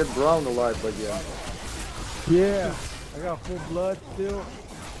might even get Braun alive by the end. Yeah, I got full blood still.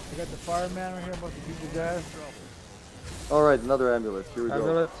 I got the fireman right here, about to beat his ass. Alright, another amulet, here we go.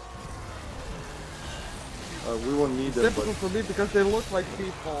 Amulet. We won't need them, Difficult for me because they look like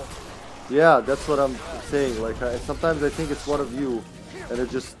people. yeah, that's what I'm saying. Like, sometimes I think it's one of you, and it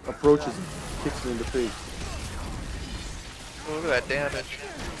just approaches and kicks me in the face. Oh, look at that damage.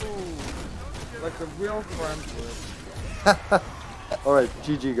 Ooh, like a real friend would. Alright,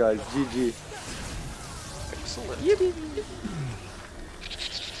 GG guys, GG. Excellent.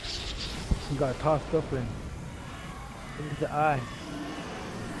 He got tossed up in. Look at the eye.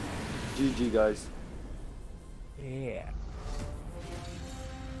 GG guys. Yeah.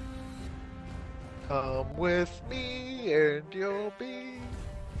 Come with me and you'll be...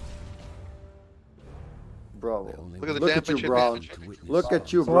 Bravo. Look at the Look at damage you, Braun. advantage. Look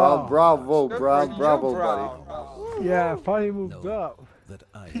at you, Braun. Bravo, Good Braun. for you, Bravo, Braun. buddy. Yeah, I finally moved up. That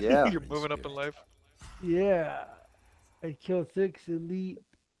I Yeah. You're moving up in life. Yeah. I killed 6 elite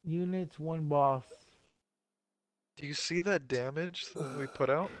units, 1 boss. Do you see that damage that we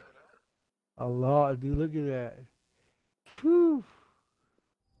put out? A lot, dude. Look at that. Whew.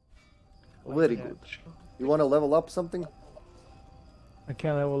 Very good. You want to level up something? I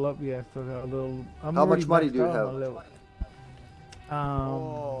can't level up yet, so I got a little. I'm How much already money maxed do you out on have? my level.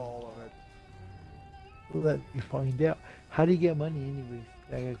 All of it. Let me find out. How do you get money, anyways?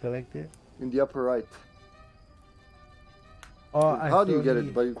 I gotta collect it. In the upper right. Oh, How do you still get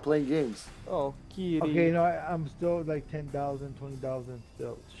need- it? By playing games. Oh, Kitty. Okay, no, I'm still like 10,000, 20,000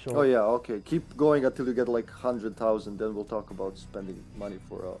 still short. Oh yeah, okay. Keep going until you get like 100,000. Then we'll talk about spending money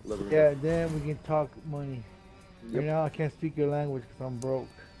for leveling Yeah, up. then we can talk money. Yep. Right now I can't speak your language because I'm broke.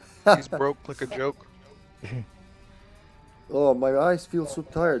 He's broke like a joke. Oh, my eyes feel so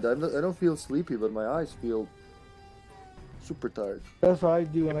tired. I don't feel sleepy, but my eyes feel super tired. That's what I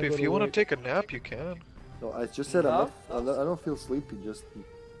do when I go If to you want to work. take a nap, you can. No, I just said Enough? I don't feel sleepy. Just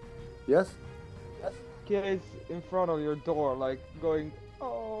yes. Kids in front of your door, like going,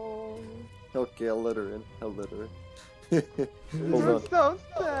 oh. Okay, I'll let her in. I'll let her in. Hold You're on. so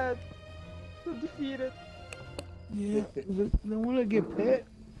sad. So defeated. Yeah, they want to get pet.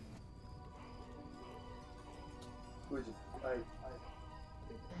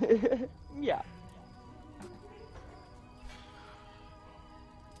 Yeah.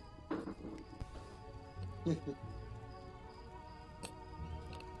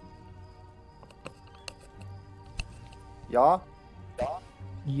 Yeah.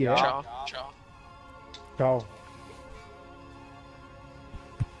 Yeah. Cha, cha. Ciao.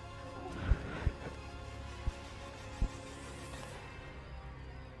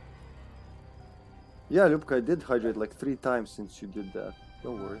 Yeah, Lubka, I did hydrate like 3 times since you did that.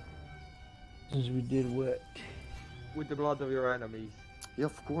 Don't worry. Since we did what? With the blood of your enemies. Yeah,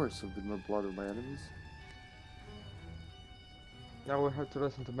 of course, with the blood of my enemies. Now we have to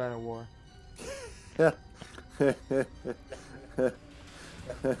listen to Man of War. Yeah,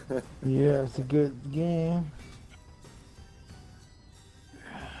 it's a good game.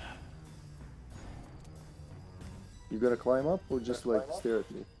 You gonna climb up or just like stare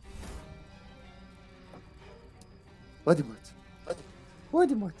at me? What?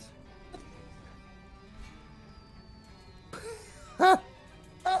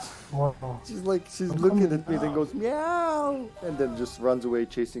 Wow. She's looking at me, then goes meow, and then just runs away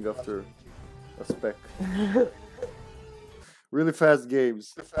chasing after a speck. Really fast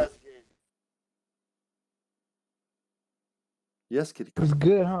games. Yes, kitty. It's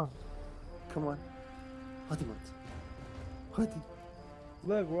good, huh? Come on. Hadi mat. Hadi.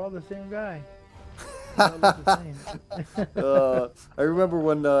 Look, we're all the same guy. We all look the same. I remember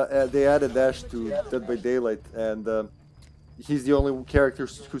when they added Ash to Dead by Daylight, and he's the only character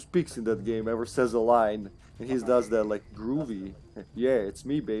who speaks in that game, ever says a line, and he does that like groovy. Yeah, it's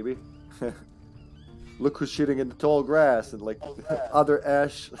me, baby. Look who's shitting in the tall grass, and like other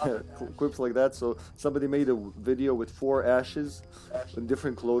Ash quips like that. So somebody made a video with 4 Ashes in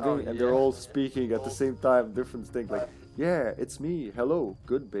different clothing, and they're all speaking at the same time, different things like, yeah, it's me. Hello,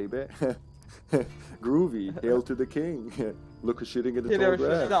 good baby. Groovy, hail to the king. Look who's shitting in the tall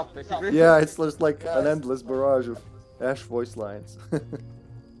grass. Yeah, it's just like an endless barrage of Ash voice lines.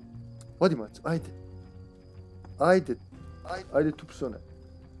 Hadi mat, haydi. Haydi. Haydi tupsana.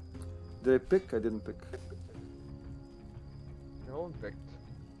 Did I pick? I didn't pick. No one picked.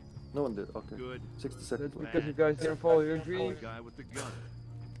 No one did. Okay. Good. 60 seconds. That's because you guys didn't follow your dream. Guy with the gun.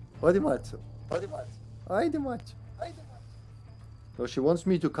 Hadi mat. Haydi mat. No, she wants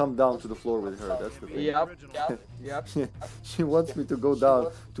me to come down to the floor with her. That's the thing. Yep. She wants me to go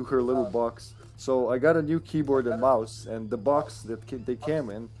down to her little box. So I got a new keyboard and mouse, and the box that they came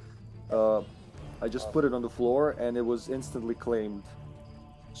in, I just put it on the floor, and it was instantly claimed.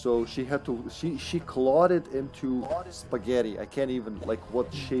 So she had to, she clawed it into spaghetti. I can't even, like,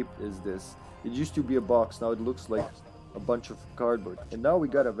 what shape is this? It used to be a box, now it looks like a bunch of cardboard. And now we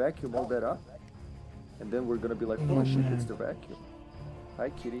gotta vacuum all that up. And then we're gonna be like, oh shit, it's the vacuum. Hi,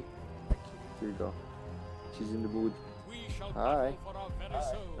 kitty. Here you go. She's in the mood. Hi.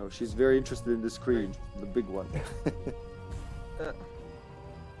 No, she's very interested in the screen, the big one.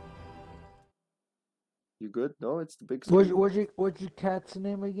 You good? No, it's the big screen. What's your cat's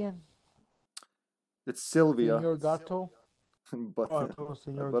name again? It's Sylvia. Senor Gato? but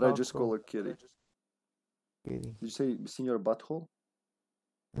Senor but I just Gato. call her Kitty. Kitty. Did you say Senor Butthole?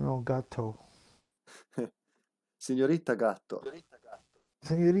 No, Gato. Senorita Gatto.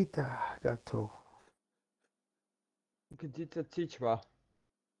 Senorita Gato. Kadita Tichma.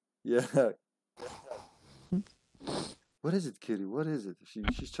 Yeah. What is it, Kitty? What is it?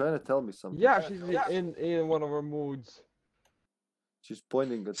 She's trying to tell me something. Yeah, she's in one of her moods. She's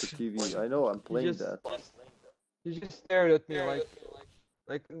pointing at the TV. I know, I'm playing that. She just stared at me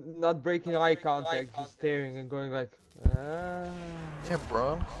like not breaking eye contact, just staring and going like, ah. Yeah,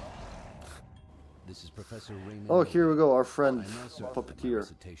 Braun. This is Professor Raymond. Oh, here we go, our friend Puppeteer.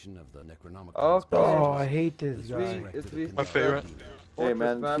 Oh, I hate this guy. It's My favorite. Hey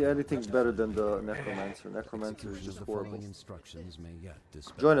man, anything's better than the Necromancer. Necromancer is just horrible.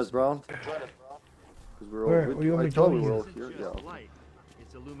 Join us, Braun. Because we're all. I thought we were all here. Yeah. Okay.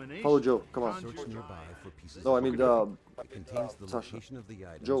 Follow Joe. Come on. No, I mean Sasha.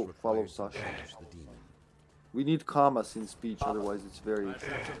 Joe, follow Sasha. We need commas in speech, otherwise it's very.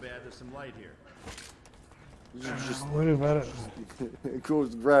 There's some light here. Just What about it?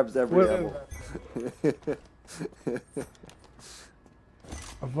 goes grabs every ammo.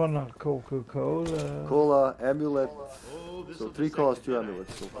 I found a Coca-Cola. Cola, amulet. So 3 colas, 2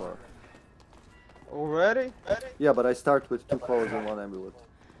 amulets so far. Already? Yeah, but I start with 2 colas and 1 amulet.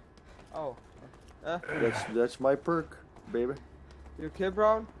 Oh. That's my perk, baby. You okay,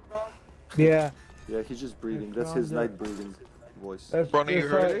 Braun? Yeah. Yeah, he's just breathing. That's his night breathing voice. That's Braun, are you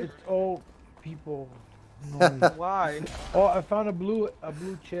ready? It's old people. Why? Oh, I found a blue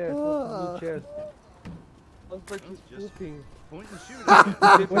chest. What's a blue chest? Looks like he's pooping. Point and shoot.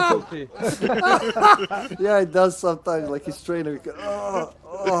 Yeah, it does sometimes. Like he's training.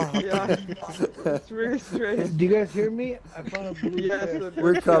 Yeah, it's really strange. Do you guys hear me? I found a blue chest.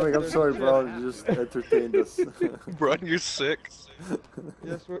 We're coming. I'm sorry, bro. You just entertained us. Braun, you're sick.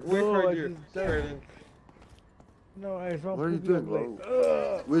 Yes, we No, heard I you. just said- No, I found What are you poopy, doing, I'm like,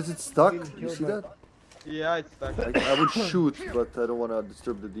 bro? Where is it stuck? You see that? Yeah, it's stuck. I would shoot, but I don't want to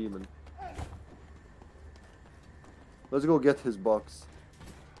disturb the demon. Let's go get his box.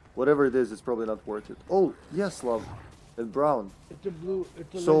 Whatever it is, it's probably not worth it. Oh, yes, love. And Braun. It's a blue,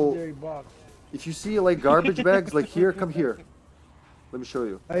 it's a So- legendary box. If you see like garbage bags, like here, come here. Let me show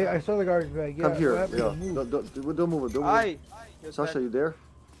you. I saw the garbage bag. Yeah, Come here. what happened Yeah. to move? Don't move it. Don't move Aye. it. Sasha, you there?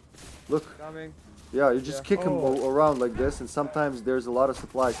 Look. Coming. Yeah, you just kick him Oh. around like this, and sometimes there's a lot of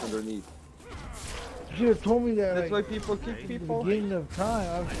supplies underneath. You should have told me that. That's why like, people kick at the people. beginning of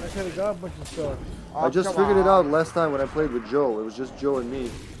time. I could have got a bunch of stuff. I just come figured it on. out last time when I played with Joe. It was just Joe and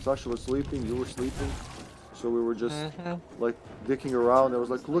me. Sasha was sleeping, you were sleeping. So we were just like dicking around. I was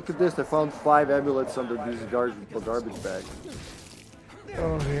like, look at this, I found 5 amulets under these garbage bags.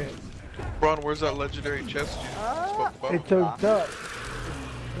 Oh, yeah. Braun, where's that legendary chest you spoke about? It's hooked up.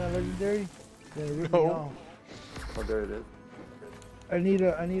 It's not legendary? Then it ripped me No. off. Oh, there it is. I need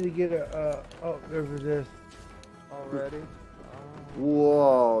to get a oh, there's this. Already?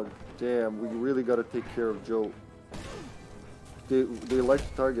 Whoa, damn, we really gotta take care of Joe. They like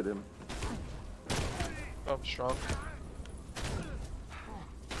to target him. I'm strong.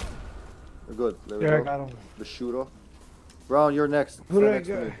 Good, there we Yeah, I go. got him. The shooter. Braun, you're next. Who Stand do I next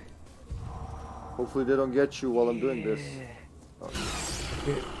to got? me. Hopefully they don't get you while I'm doing this.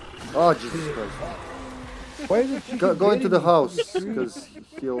 Oh, Jesus Christ. Why is it Go into the house, because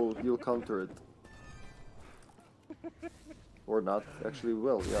he'll counter it. Or not. Actually,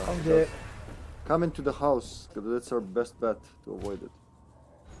 will, yeah. I'm dead. Come into the house, because that's our best bet to avoid it.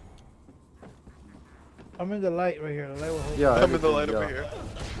 I'm in the light right here. The light will hold. Yeah, I'm in the everything, light yeah. over here.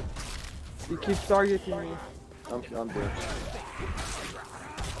 He keeps targeting me. I'm there.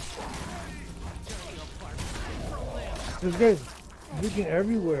 This guy's leaking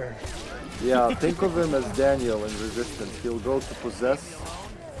everywhere. Yeah, think of him as Daniel in Resistance. He'll go to possess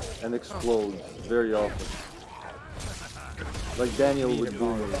and explode very often. Like Daniel would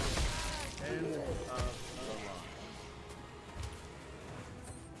do me.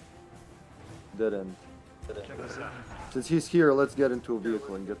 Dead end. Since he's here, let's get into a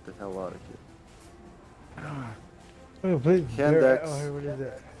vehicle and get the hell out of here. Oh, please. Candex. Oh, here, what is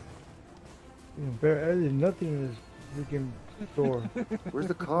that? There's nothing in this freaking store. Where's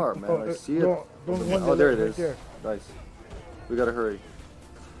the car, man? I see it. Don't Oh, there it right is. there. Nice. We gotta hurry.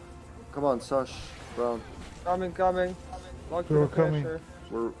 Come on, Sash, Braun. Coming. Lock We're the coming. pressure.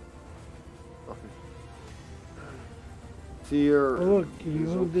 We're... Okay. Fear... Oh, look, if you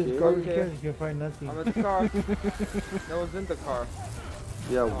is move this okay. garbage Okay. can, you can find nothing. I'm at the car. No one's in the car.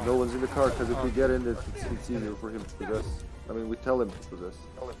 Yeah, no one's in the car, because if we get in it, it's easier for him to possess. I mean, we tell him to possess.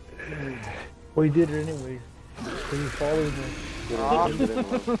 Well, he did it anyways. So he's following me.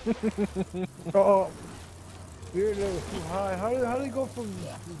 Oh, spirit level is too high. How do they go from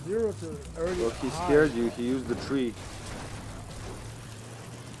 0 to already Look, he high? scared you. He used the tree.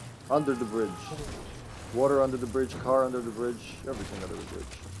 Under the bridge. Water under the bridge, car under the bridge, everything under the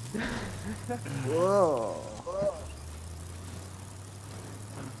bridge. Whoa.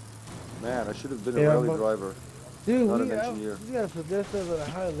 Man, I should have been a rally driver, Dude, not we an engineer. gotta possess us at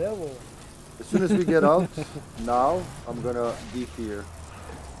a high level. As soon as we get out, now, I'm gonna de-fear.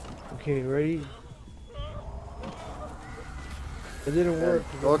 Okay, ready? It didn't work.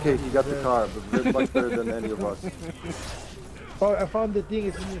 Okay, he got the car, but they're much better than any of us. Oh, I found the thing.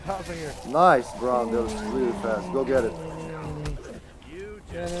 It's in this house right here. Nice, Braun. That was really fast. Go get it.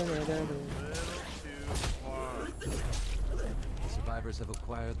 Survivors have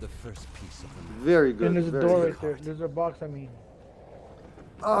acquired the first piece of the map. Very good. And there's a very door good. right there. There's a box, I mean.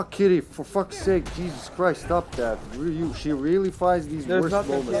 Oh, Kitty, for fuck's sake, Jesus Christ, stop that. She really finds these There's worst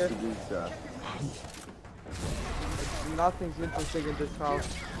nothing moments here. to do that. Nothing's interesting in this house.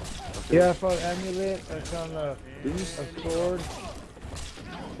 Okay. Yeah, I found an amulet. I found a Did you sword.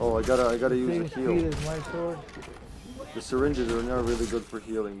 Oh, I gotta use Same a speed heal. as my sword. The syringes are not really good for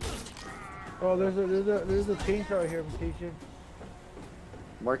healing. Oh, there's a chainsaw right here, Mutation.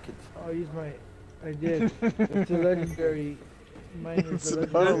 Mark it. I'll use my. I did. It's a legendary. Mine is a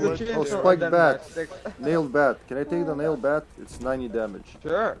There's legendary. the Oh, chainsaw spiked and then bat. matchstick. Nailed bat. Can I take the nailed bat? It's 90 damage.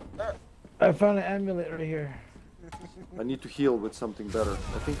 Sure. I found an amulet right here. I need to heal with something better.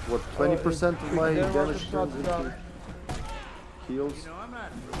 I think, what, 20% of my There was a damage turns into shotgun. heals?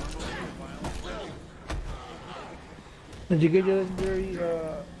 Did you get your legendary?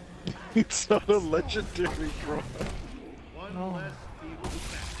 It's not a legendary, bro. No.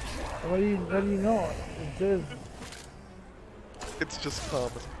 How do you know? It says. It's just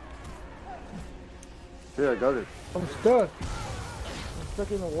common. Yeah, I got it. I'm stuck. I'm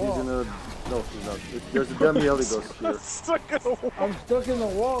stuck in the wall. He's in a... No, he's not. There's a Demi-Eligos here. Stuck in a wall. I'm stuck in the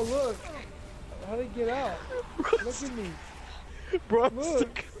wall. Look. How do I get out? Look at me. Bro, I'm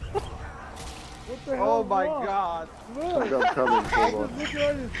Look. stuck. What the hell? Oh my wrong? god. Look. I'm coming, hold on. Look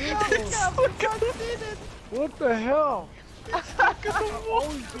at this What the hell?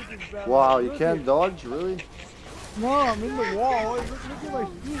 Wow, you can't dodge, really? No, I'm in the wall. Look at my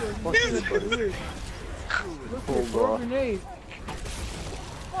feet. Fuck this, buddy. Look at Hold on. grenade.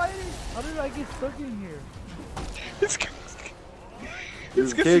 How did I get stuck in here? It's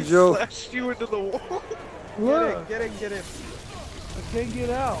This because kid, he Joe. slashed you into the wall. Look, Get it. I can't get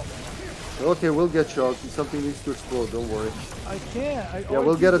out. Okay, we'll get you out. Something needs to explode, don't worry. I can't. Yeah,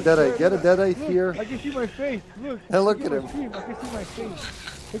 we'll get a Deadite. Get a Deadite Look, here. I can see my face. Look. Hey, look at at my him. Screen. I can see my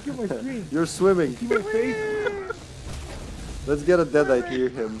face. Look at my screen. You're swimming. See my face? Let's get a Deadite near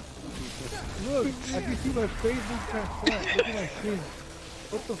him. Look, I can see my face being transformed. Look at my screen.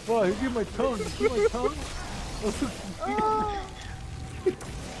 What the fuck? Look at my tongue. You see my tongue?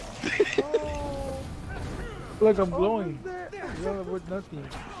 Look, I'm glowing. Yeah, with nothing.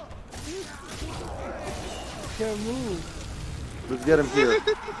 Can't move. Let's get him here.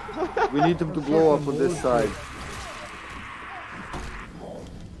 We need him to blow up on this side.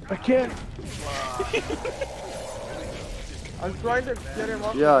 I can't. I'm trying to get him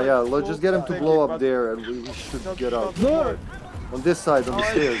up. Yeah, let's just get him to blow up there and we should get out. Look! On this side, on the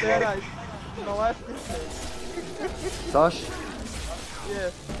stairs. Deadite. No, last Sash?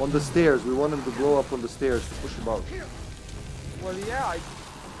 Yes. On the stairs, we want him to blow up on the stairs to push him out. Well, yeah, I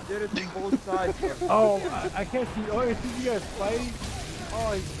did it from both sides. Oh, I can't see. Oh, I see you guys fighting.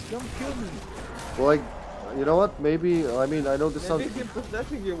 Oh, don't kill me. Well, like, you know what? Maybe, I mean, I know this sounds... Maybe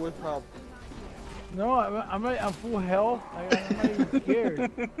possessing you would help. No, I'm full health. I'm not even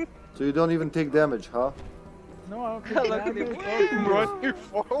scared. So you don't even take damage, huh? No, I don't take damage. Run, you're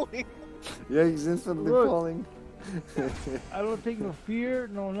falling. Yeah, he's instantly Look. falling. I don't take no fear,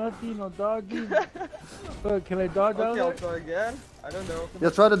 no nothing, no dodging. Look, can I dodge out Okay, of I'll it? try again. I don't know.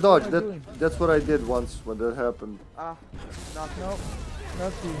 Yeah, try to dodge. What am I doing? That's what I did once when that happened. Ah, nothing. Nope,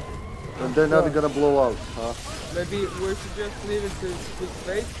 nothing. And then now they're gonna blow out, huh? Maybe we should just leave it to his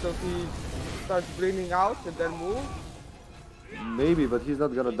face so he starts bleeding out and then move. Maybe, but he's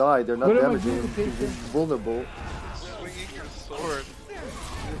not gonna die. They're not What am I damaging doing, him. He's Jason? vulnerable. Swinging your sword.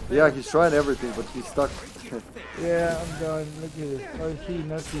 Yeah, he's trying everything, but he's stuck. Yeah, I'm done. Look at this. I see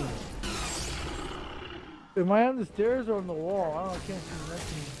nothing. Am I on the stairs or on the wall? I can't see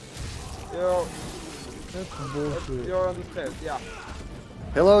nothing. That's some bullshit. You're on the stairs, yeah.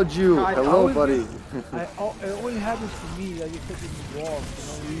 Hello, Jew. I Hello, always buddy. It only happens to me. I get stuck in the wall for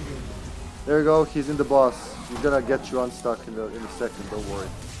no reason. There you go. He's in the boss. He's gonna get you unstuck in a second. Don't worry.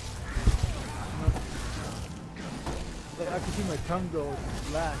 I can see my tongue go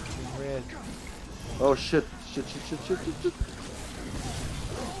black and red. Oh shit! Shit!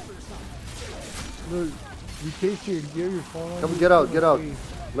 Look, you case your gear, your phone. Come, get out! Get out!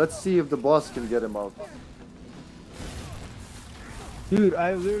 Let's see if the boss can get him out. Dude,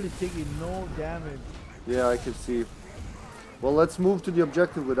 I literally taken no damage. Yeah, I can see. Well, let's move to the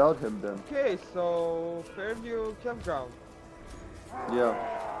objective without him then. Okay, so Fairview Campground. Yeah.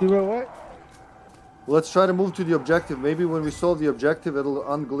 You know what? Let's try to move to the objective. Maybe when we solve the objective, it'll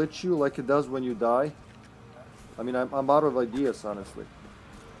unglitch you like it does when you die. I mean, I'm out of ideas, honestly.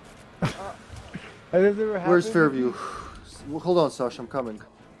 Has this ever happened? Where's Fairview? Hold on, Sash. I'm coming.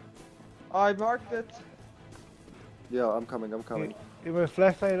 I marked it. Yeah, I'm coming. I'm coming. Is my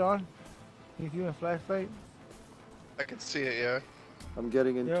flashlight on? Can you see my flashlight? I can see it, yeah. I'm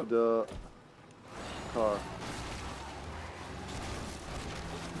getting into the car.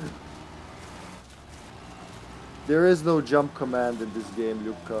 There is no jump command in this game,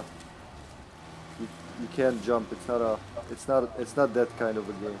 Luca. You can't jump. It's not that kind of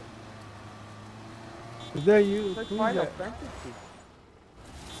a game. Is that you? It's like Who's Final that? Fantasy.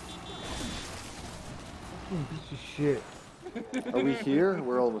 Fucking piece of shit. Are we here?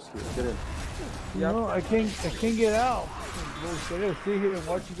 We're almost here. Get in. You know, I can't get out. Bullshit. I gotta sit here and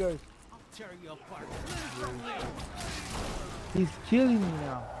watch you guys. He's killing me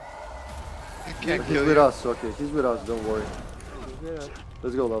now. He can't He's kill with you. us. Okay, he's with us. Don't worry. Yeah.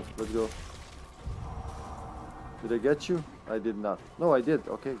 Let's go, love. Let's go. Did I get you? I did not. No, I did.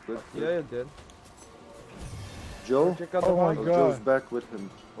 Okay, good. good. Yeah, you did. Joe? Check out Oh the my house. God. Joe's back with him.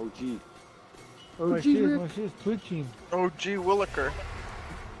 OG. My OG, shit, Rick. my shit's twitching. Oh, gee, Williker.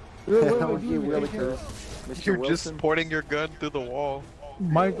 What am I OG doing, Willikers. Jason? Mr. You're Wilson. just pointing your gun through the wall.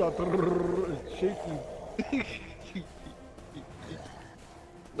 Mine's all it's shaking.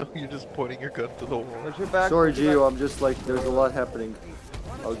 No, you're just pointing your gun through the wall. Watch your back. Sorry, watch your Gio. back. I'm just like, there's a lot happening.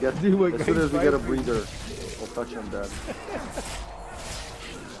 I'll get Dude, my as soon as we guy's get a vibrating. breather. I'll touch on that.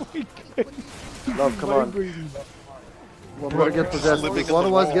 Love, come on. Vibrating. We're gonna get possessed. Living If in one the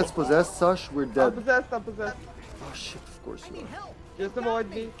of us wall. gets possessed, Sash, we're I'm dead. possessed, I'm possessed. Oh shit! Of course you are. Just avoid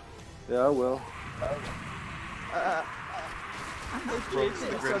me. Yeah, well. Bro's the Chasing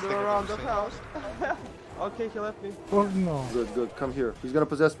each greatest other thing I've around ever the seen. house. Okay, he left me. Fuck no. Good, good. Come here. He's gonna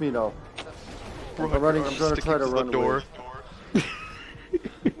possess me now. Bro, I'm running. I'm just trying to try to sticking run the door. away.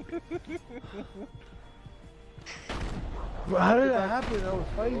 But how did that happen? I was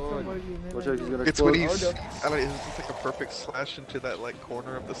fighting somebody and then Watch I out, he's gonna It's when explode. he's, I don't know, it's just like a perfect slash into that like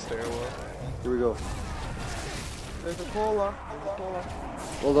corner of the stairwell. Here we go. There's a cola. There's a cola.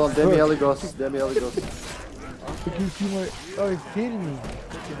 Hold on, Demi Eligos. Demi Eligos. you can see my. Oh, it's hitting me.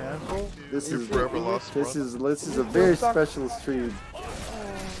 Fucking asshole. This You're is forever lost, bro. this is a very special stream.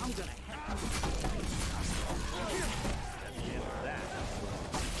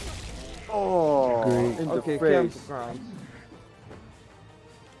 Oh, Great. in the Okay, face. campground.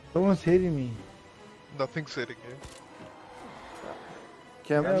 Someone's hitting me. Nothing's hitting you.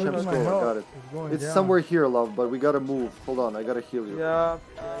 Campbell, I got it. It's somewhere here, love, but we gotta move. Hold on, I gotta heal you. Yeah.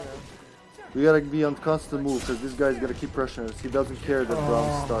 We gotta be on constant move because this guy's gonna keep pressuring us. He doesn't care that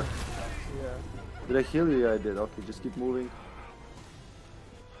Braun's stuck. Yeah. Did I heal you? Yeah, I did. Okay, just keep moving.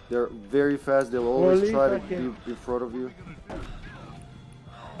 They're very fast. They'll always try to be in front of you.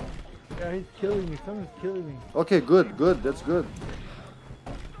 Yeah, he's killing me. Someone's killing me. Okay, good, good. That's good.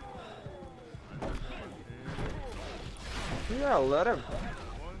 Yeah, let him.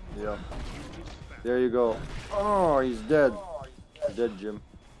 Yeah. There you go. Oh, he's dead. Dead, Jim.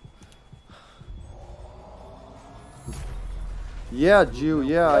 Yeah, Jew.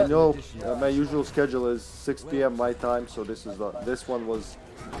 Yeah, I know. My usual schedule is 6 p.m. my time, so this one was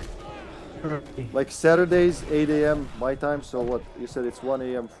like Saturdays 8 a.m. my time. So what? You said it's 1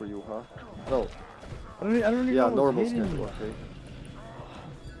 a.m. for you, huh? No. I don't even yeah, know normal schedule. Okay.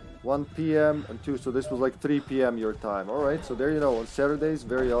 1 p.m. and 2, so this was like 3 p.m. your time. All right, so there you know. On Saturdays,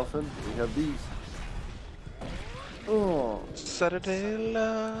 very often we have these. Oh. Saturday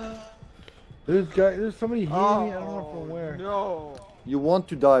love. There's somebody hitting me. I don't know from where. No. You want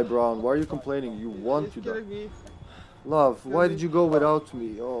to die, Braun. Why are you complaining? You want to die. Me. Love, why did you go without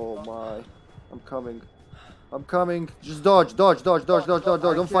me? Oh my. I'm coming. I'm coming. Just dodge, dodge, dodge, dodge, dodge, dodge,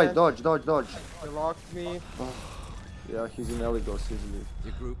 dodge. Don't fight. Dodge, dodge, dodge. He locked me. Oh. Yeah, he's in Eligos, isn't he?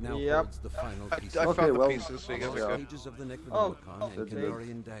 The group now holds the final pieces. I okay, found well, the pieces, so you guys are good. Pages of the Necronomicon and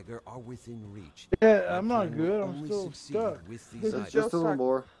Canarian Dagger are within reach. Yeah, I'm not good. I'm still stuck. It's just a little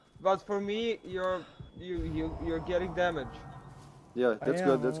more. But for me, you're getting damage. Yeah, that's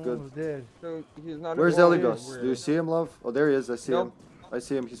good. That's good. Dead. So he's not. Where's Eligos? Do you see him, love? Oh, there he is. I see him. I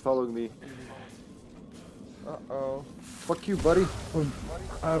see him. He's following me. Uh-oh. Fuck you, buddy.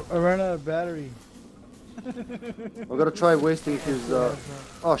 I ran out of battery. I'm gonna try wasting his.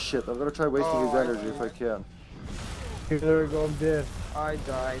 Oh shit! I'm gonna try wasting his energy if I can. There we go. I'm dead. I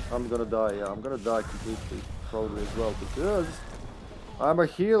died. I'm gonna die. Yeah, I'm gonna die completely, probably as well, because I'm a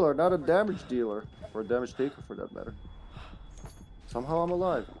healer, not a damage dealer, or a damage taker for that matter. Somehow I'm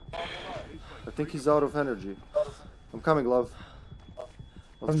alive. I think he's out of energy. I'm coming, love.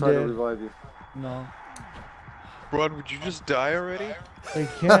 Let's try to revive you. No. Braun, would you just die already? I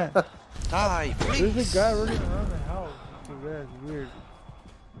can't. Die, please. There's a guy running around the house. That's weird.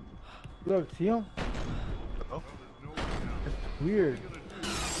 Look, see him? Oh. It's weird.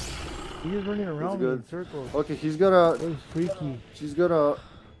 He's running around in circles. Okay, he's gonna. That was freaky. She's gonna.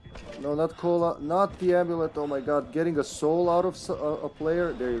 No, not cola, not the amulet. Oh my god, getting a soul out of a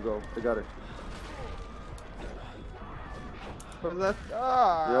player. There you go. I got it.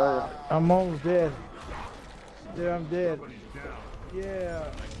 Yeah. I'm almost dead. Yeah, I'm dead. Yeah.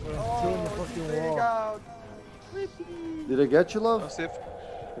 I'm the fucking wall. Did I get you, love? I'll see if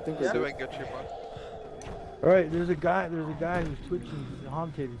I think I can get you, Braun. Alright, there's a guy who's twitching. He's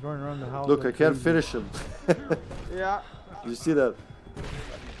haunted. He's running around the house. Look, like I can't crazy. finish him. Yeah. You see that?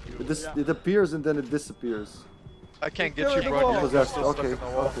 It appears and then it disappears. I can't get you, Braun. You're Possessed. still stuck Okay. in the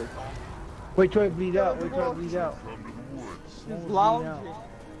wall. Okay. Wait till I bleed out. Wait till I bleed out. He's lounging.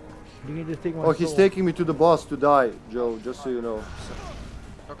 You can just take my Oh, he's soul. taking me to the boss to die, Joe. Just so you know.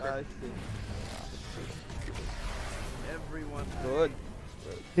 Okay. I see. Everyone good.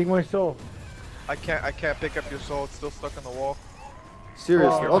 Take my soul. I can't pick up your soul. It's still stuck in the wall.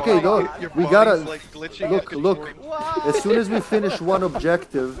 Seriously. Oh, okay, no, Your we body's, gotta like, glitching. look. As soon as we finish one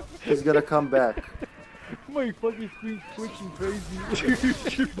objective, he's gonna come back. My fucking screen's twitching crazy.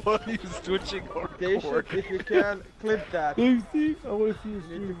 Dude, your body is twitching hardcore. If you can, clip that. You see? I want to see your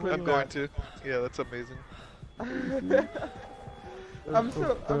screen. I'm going to. Yeah, that's amazing. I'm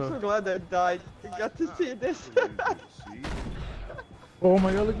so glad I died. I got to see this. Oh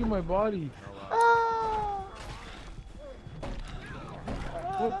my god, look at my body.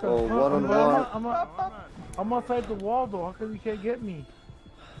 What the Oh, fuck? one-on-one. I'm outside the wall though. How come you can't get me?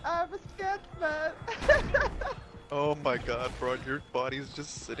 I'm a scared man. Oh my god, bro, your body's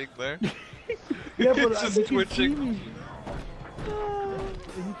just sitting there. Yeah, but It's just you can twitching. see me.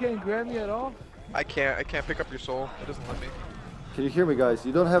 You can't grab me at all? I can't pick up your soul. It doesn't let me. Can you hear me, guys?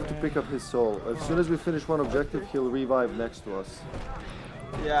 You don't have to pick up his soul. As soon as we finish one objective, he'll revive next to us.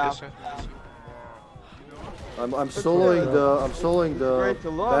 Yeah. Yes, sir. I'm soloing the Great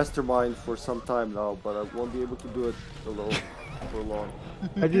to look. mastermind for some time now, but I won't be able to do it alone for long.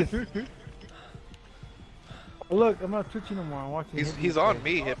 I just... Look, I'm not twitching no more. I'm watching. He's on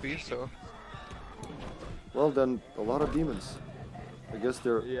me, hippie. So. Well then, a lot of demons. I guess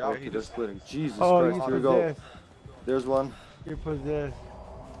they're okay, they're splitting. Jesus Christ, you're here we go. possessed. There's one. You're possessed.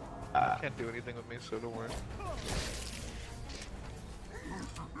 Can't do anything with me, so don't worry.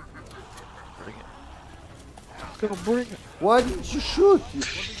 Bring it. Go bring it. Why didn't you shoot? You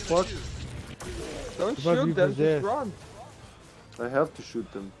fuck. Don't It's about to be shoot them, possessed. just run. I have to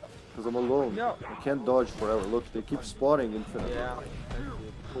shoot them. Because I'm alone. No. I can't dodge forever. Look, they keep spawning infinitely. Yeah.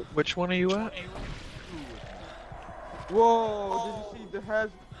 Which one are you at? Whoa, did you see the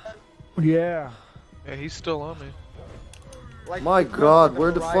head? Yeah. Yeah, he's still on me. Like, My the god, person where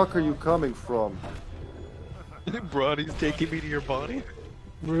on the right. fuck are you coming from? Braun, he's taking me to your body.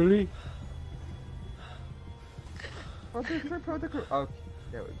 Really? Oh, the clip, oh, the clip. Okay,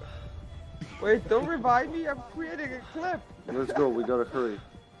 there we go. Wait, don't revive me, I'm creating a clip. Let's go, we gotta hurry.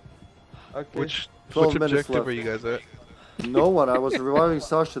 Okay. Which 12 minutes objective left. are you guys at? No one, I was reviving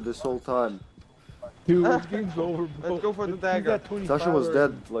Sasha this whole time. Dude, this game's over, bro. Let's go for the He's dagger. at 25 Sasha was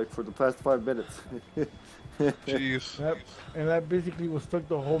already. dead, like, for the past 5 minutes. Jeez. And that basically was stuck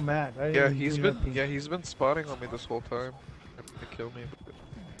the whole match. I didn't Yeah, even do nothing. he's been spotting on me this whole time. To kill me.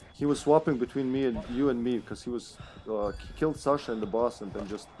 He was swapping between you and me, because he killed Sasha and the boss and then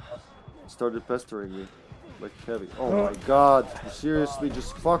just started pestering me. Like heavy. Oh my god, seriously,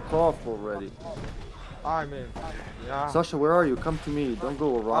 just fuck off already. I'm in. Yeah. Sasha, where are you? Come to me. Don't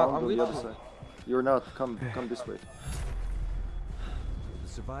go around I'm on the with other you. side. You're not. Come this way. The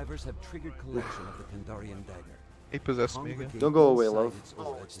survivors have triggered collection of the Kandarian dagger. He possessed me again. Congregate Don't go away, inside love. its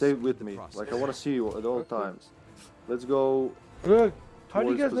aura to Stay speed with the me. process. Like, I want to see you at all times. Let's go. Look, how do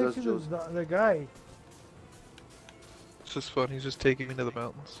you Towards guys like possessed to the guy? It's just fun. He's just taking me to the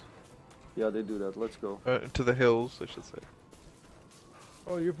mountains. Yeah, they do that. Let's go. To the hills, I should say.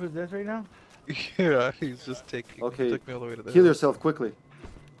 Oh, you're possessed right now? Yeah, he's just taking. Okay, He took me all the way to the Heal hills. yourself quickly.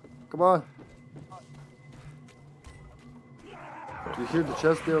 Come on. You hear the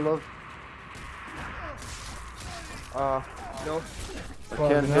chest there, love? No. I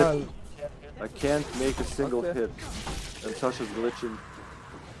can't now. hit. I can't make a single Okay. hit. And Sasha's glitching.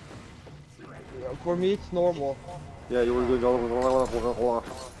 Yeah, for me, it's normal. Yeah, you were going.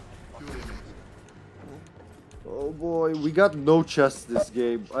 Oh boy, we got no chests this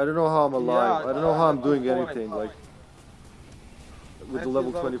game. I don't know how I'm alive. Yeah, I don't know how I'm doing that's the anything. point. Like with the This level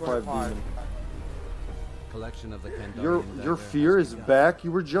is level 25 25. demon. Collection of the Kandarian Your dagger fear has is begun. back.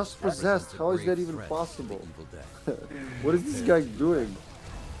 You were just Represents possessed. a How is grave that even threat to the possible? evil dead. What is this guy doing?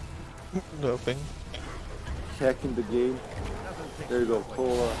 Nothing. Hacking the game. There you go,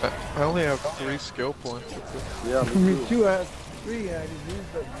 cola. I only have 3 skill points. That's it. Yeah, Me me too. too, I had 3, I just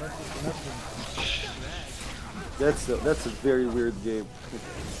used them. Nothing. That's a very weird game.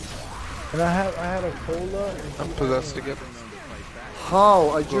 And I had a cola. And I'm possessed again. How?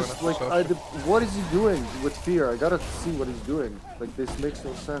 I just like what is he doing with fear? I gotta see what he's doing. Like this makes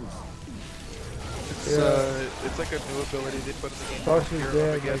no sense. It's like a new ability they put in the game. Sasha's Here,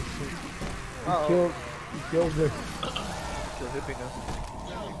 dead. again. Like, he killed her. Kill Hippie now.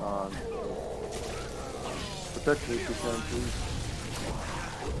 Protect me if you can, please.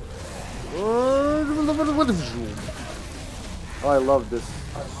 Oh, I love this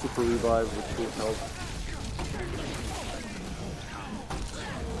super revive with full health.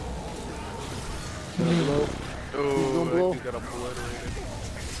 Oh, he got obliterated.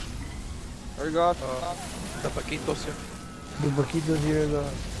 There we go. Tapaquitos, yeah. The Paquitos here, the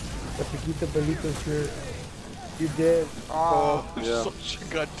Paquita Pelitos here. You're dead. Oh, Yeah. she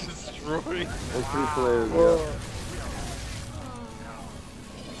got destroyed. All 3 players, yeah. Oh,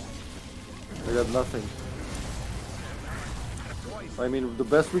 I got nothing. I mean, the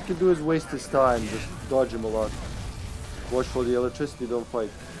best we can do is waste his time, just dodge him a lot. Watch for the electricity, don't fight.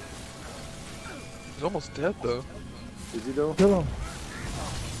 He's almost dead though. Is he though? kill him.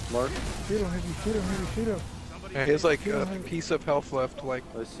 Smart? Shoot him, Hippy, shoot him, Hippy, shoot him. Yeah, he has like a piece of health left. Like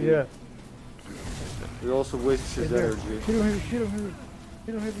I see. Yeah. It also wastes his Right there. energy. Shoot him, Hippy, shoot him, Hippy.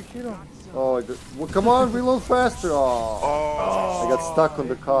 Shoot him, Hippy, shoot him. Oh, I got, well, come on, reload faster! Oh, I got stuck on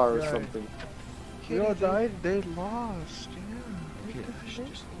the car or something. We all died? They lost. Yeah.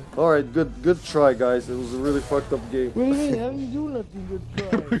 Alright, good try, guys. It was a really fucked up game. What do you mean? How didn't do nothing good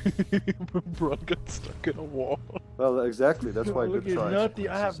try? Braun got stuck in a wall. Well, exactly. That's why Look good at try. nothing.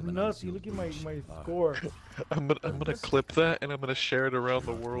 I have nothing. Look at my score. I'm gonna clip that and I'm gonna share it around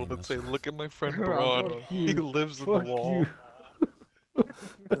the world and say, look at my friend Braun. Fuck He you. lives in Fuck the wall.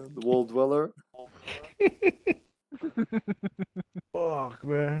 The wall dweller. Fuck,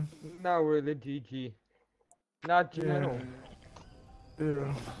 man. Now really GG. Not general.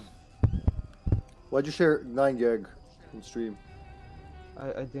 Yeah. Why'd you share 9 gag on stream?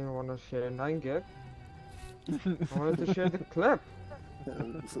 I didn't want to share 9 gig. I wanted to share the clip.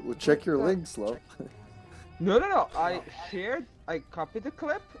 Well, check your links, love. No. I copied the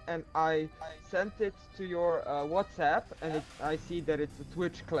clip and I sent it to your WhatsApp, and I see that it's a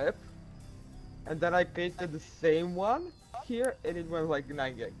Twitch clip. and then I pasted the same one here, and it went like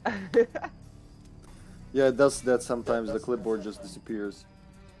 9 gig. Yeah, it does that sometimes. The clipboard just disappears.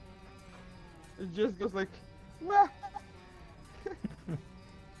 It just goes like, wah.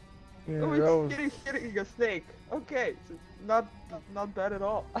 Yeah, Oh, it's hitting a snake. Okay, so not bad at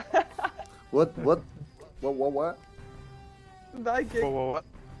all. What? 9 gig. What?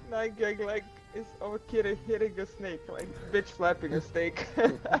 9 gig like is of a kid hitting a snake, like bitch slapping a snake.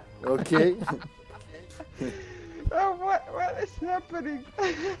 Okay. Oh, what is happening?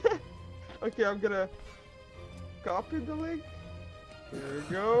 Okay, I'm gonna copy the link. Here we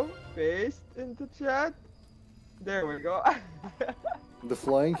go. Paste into chat. There we go. The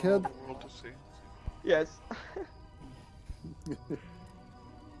flying head? World to see. Yes.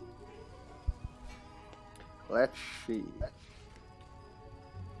 Let's see.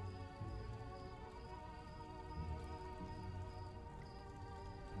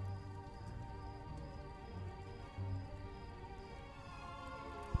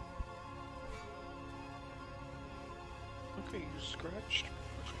 Okay, you scratched.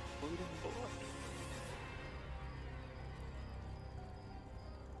 Bleeding blood.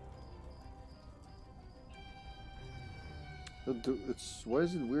 It's why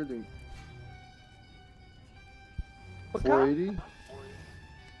is it weirding? 480?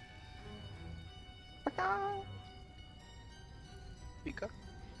 Pika?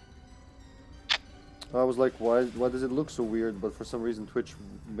 I was like, why does it look so weird? But for some reason Twitch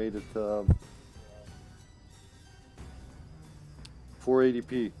made it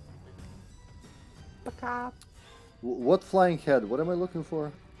 480p. What flying head? What am I looking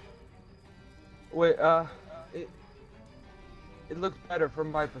for? Wait, it looks better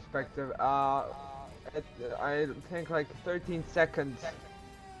from my perspective. I think like 13 seconds.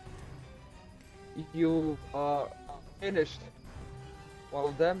 You finished one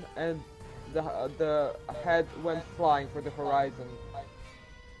of them, and the head went flying for the horizon.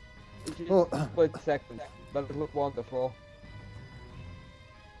 It just split seconds, but it looked wonderful.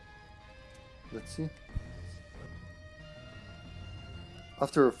 Let's see.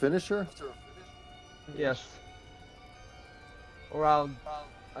 After a finisher? Yes. Around,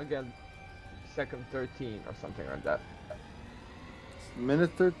 again, second 13 or something like that.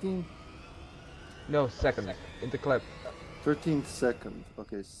 Minute 13? No, second, in the clip. 13 seconds.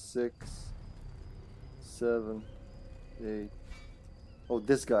 Okay, 6, 7, 8. Oh,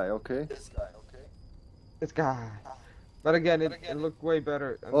 this guy, okay. This guy. But again, it looked way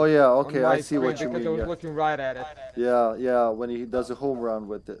better. Oh yeah, okay, I see what you mean. Because I was Yeah. looking right at it. Yeah, when he does a home run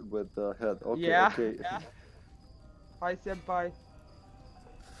with the head. Okay, Yeah. okay. Hi, senpai.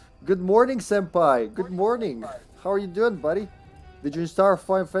 Good morning, senpai. Good morning. How are you doing, buddy? Did you install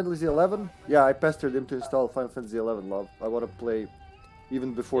Final Fantasy 11? Yeah, I pestered him to install Final Fantasy 11, love. I want to play,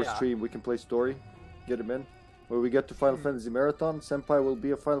 even before stream, we can play story. Get him in. When we get to Final Fantasy Marathon, senpai will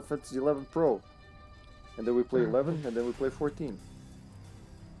be a Final Fantasy 11 Pro. And then we play 11, and then we play 14.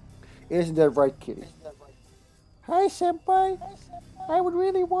 Isn't that right, Kitty? Hi, senpai. I would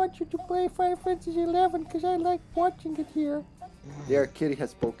really want you to play Final Fantasy 11 because I like watching it here. There, Kitty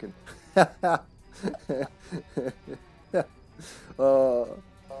has spoken.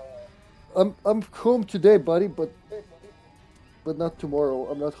 I'm home today, buddy, but not tomorrow.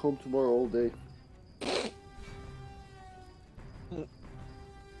 I'm not home tomorrow all day.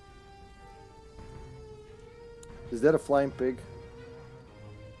 Is that a flying pig?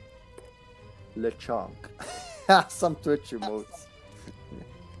 Lechonk. Some Twitch emotes.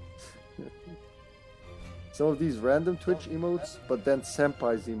 Some of these random Twitch emotes, but then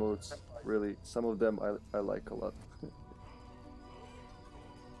senpai's emotes. Really, some of them I like a lot.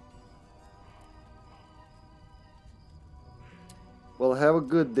 Well, have a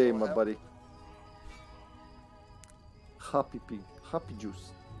good day, my buddy. Happy pig. Happy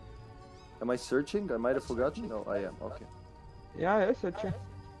juice. Am I searching? I might have forgotten. No, I am. Okay. Yeah, I searching.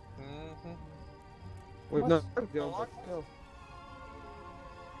 With no deal, but still.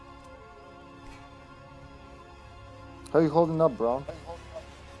 How are you holding up, Braun?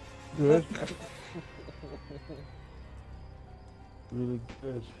 Good. Really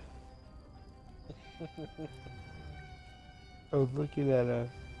good. I was looking at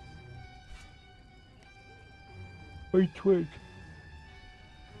my Twitch.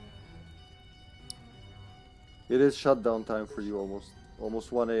 It is shutdown time for you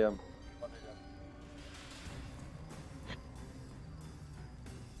almost 1 a.m.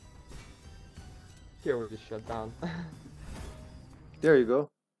 Here we just shut down. There you go.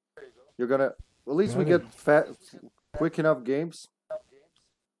 You're gonna. At least we get quick enough games.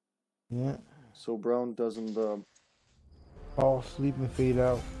 Yeah. So Braun doesn't. Fall asleep and fade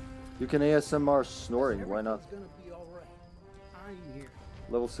out. You can ASMR snoring, why not?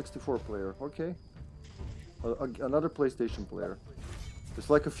 Level 64 player, okay. Another PlayStation player. It's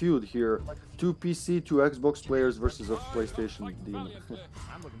like a feud here. 2 PC, 2 Xbox players versus a PlayStation demon.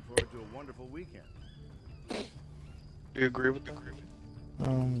 I'm looking forward to a wonderful weekend. Do you agree with the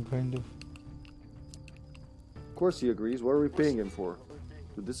Kind of. Of course he agrees. What are we paying him for?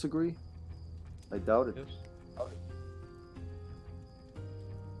 To disagree? I doubt it. Yes.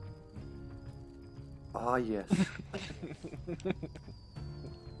 Ah, yes.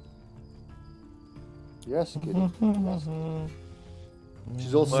 Yes, kitty.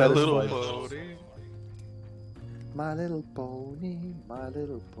 She's all My satisfied. little pony. My little pony, my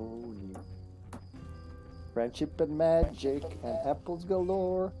little pony. Friendship and magic and apples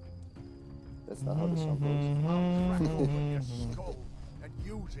galore. That's not how the song goes.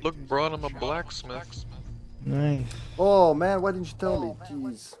 Look, Braun, I'm a blacksmith. Nice. Oh man, why didn't you tell me?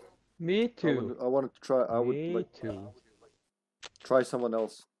 Jeez. Me too. I wanted to try. I would Me like too. try someone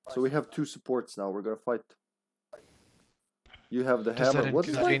else. So we have 2 supports now. We're gonna fight. You have the Does hammer. that What's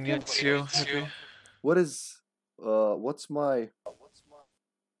inconvenience you? what is what's my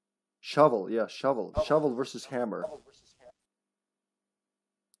shovel? Yeah, shovel. Shovel versus hammer.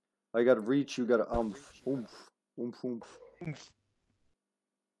 I got reach. You got oomph, oomph, oomph, oomph.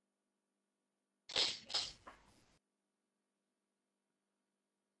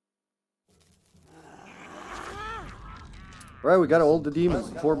 Right, we got all the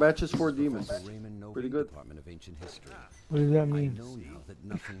demons. 4 matches, 4 demons. Pretty good. What does that mean?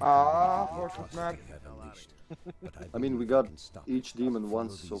 Fortress map. I mean, we got each demon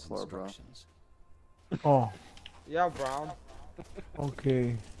once so far, bro. Oh, Yeah, Braun.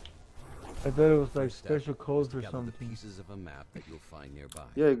 okay. I thought it was like special codes or something.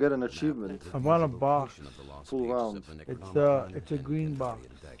 Yeah, you got an achievement. I want a box. Full round. It's a green box.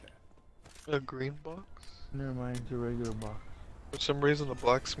 A green box? Never mind, it's a regular box. For some reason, the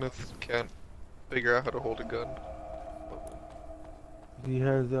blacksmith can't figure out how to hold a gun. He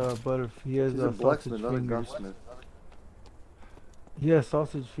has he has He's a sausage blacksmith, not a fingers. gunsmith. He has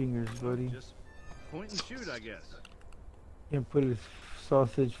sausage fingers, buddy. Just point and shoot, I guess. He can put his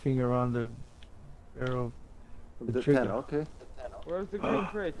sausage finger on the arrow. The The trigger. 10, okay. Where's the green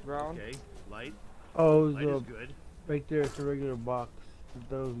crate, Braun? Okay, light. Oh, it Light was is good. right there. It's a regular box.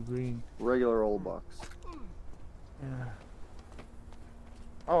 That was green. Regular old box. Yeah.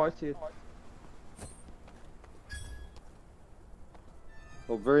 Oh, I see it.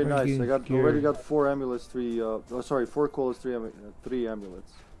 Oh, very We're nice. I getting already scared. got 4 amulets, 3. Oh, sorry, 4 colas, 3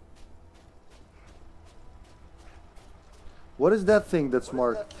 amulets. What is that thing that's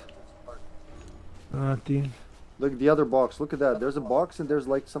marked? Nothing. Look, the other box. Look at that. There's a box and there's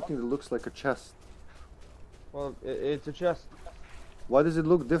like something that looks like a chest. Well, it's a chest. Why does it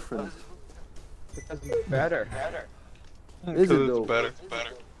look different? Because it's better. Is it It's though? better.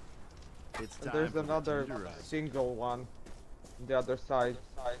 It's And time there's for the another ginger ale. single one on the other side.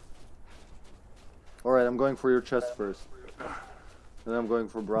 Alright, I'm going for your chest first. Then I'm going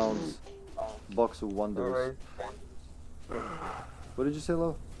for Braun's box of wonders. Alright. What did you say,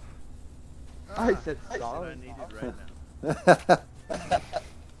 love? I said What I sorry. needed right now.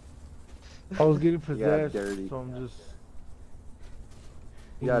 I was getting possessed, dirty. so I'm just.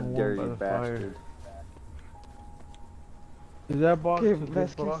 Yeah, getting warmed dirty by the fire. bastard. Is that box Okay, a good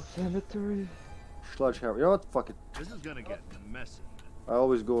Mexican box? cemetery. Sledgehammer. You know what? Fuck it. This is gonna get messy. I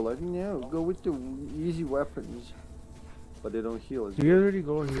always go like, no, go with the easy weapons. But they don't heal as Do you good. already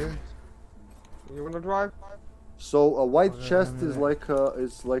go here? You wanna drive? So a white Okay, chest I'm is in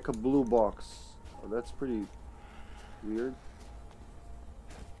like a blue box. Oh, that's pretty weird.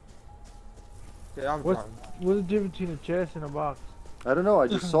 Okay, I'm What's driving. what's the difference between a chest and a box? I don't know. I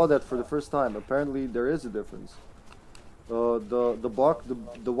just saw that for the first time. Apparently, there is a difference.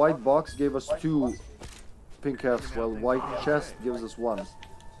 The white box gave us 2 pink Fs, while white chest gives us 1.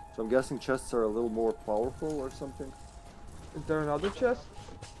 So I'm guessing chests are a little more powerful or something. Is there another chest?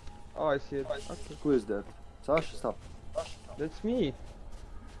 Oh, I see it. Okay, Who is that? Sasha, stop. that's me.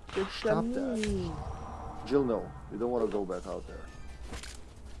 It's Stop me. Jill, no. You don't want to go back out there.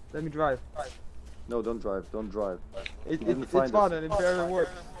 Let me drive. No, don't drive. Don't drive. It, He didn't it's find fun us. and it barely works.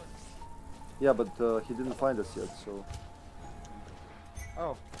 Yeah, but he didn't find us yet, so.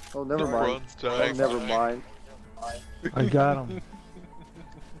 Oh, Oh, never mind. Braun's Oh, dying. never mind. I got him.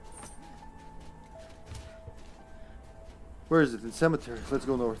 Where is it? In cemetery. Let's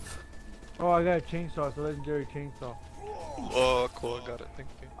go north. Oh, I got a chainsaw. It's a legendary chainsaw. Oh, cool, I got it, thank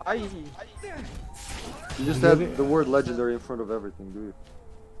you. I. You just You had get it? the word legendary in front of everything, do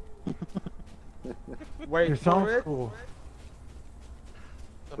you? Wait It for sounds it. cool.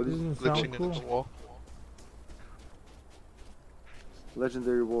 What is glitching into the wall.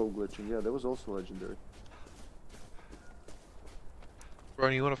 Legendary wall glitching? Yeah, that was also legendary.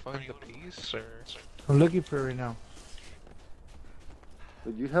 Braun, you want to find the piece, or? I'm looking for it right now.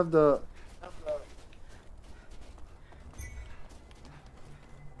 But you have the...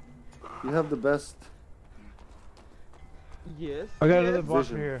 You have the best... Yes. I got another box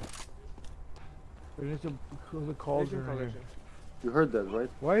Vision. here. There's a cauldron right here. You heard that, right?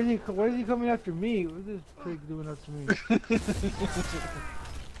 Why is he coming after me? What is this pig doing after me?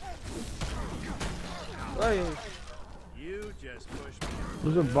 Hey. You just pushed me.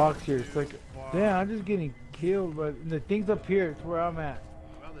 There's a box here. It's like, damn, I'm just getting killed, but the thing's up here. It's where I'm at.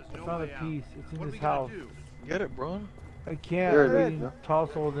 Well, there's I no found a way out. piece. It's in What are this we gonna house. do? Get it, Braun. I can't. There I'm it is, getting yeah.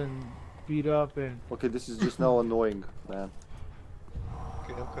 tousled and beat up and. Okay, this is just now annoying, man.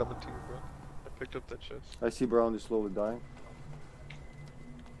 Okay, I'm coming to you, bro. I picked up that chest. I see Braun is slowly dying.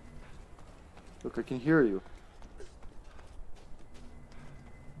 Look, I can hear you.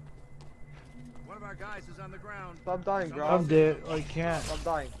 One of our guys is on the ground. Stop dying, bro. I'm dead. I can't. Stop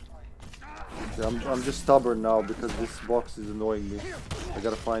dying. Okay, I'm just stubborn now because this box is annoying me. I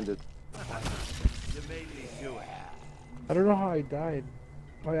gotta find it. You made me do it. I don't know how I died.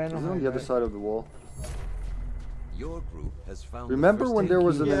 Oh, yeah, I know It's how on I the other died. side of the wall. Your group has found the Remember first when aid there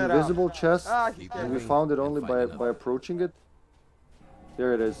was kit. an Get out. invisible chest Ah, he's and we dead. found it only And find by another. approaching it?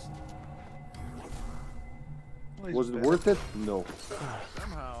 There it is. Was it worth it? No.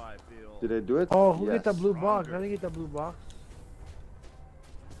 Somehow I feel. Did I do it? Oh, who Yes. get that blue box? I didn't get that blue box.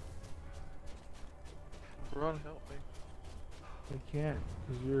 Braun, help me. I can't,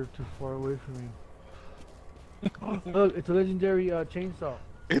 because you're too far away from me. Look, it's a legendary chainsaw.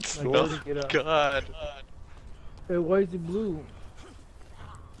 It's Like, not. where to get up. God. Hey, why is it blue?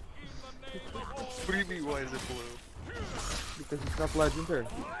 What do you mean, why is it blue? Because it's not legendary.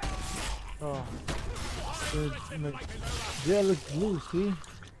 Oh. Yeah, it looks blue, see?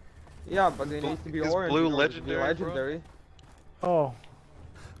 Yeah, but it needs to be Is orange. blue in order to be legendary, bro? legendary. Oh.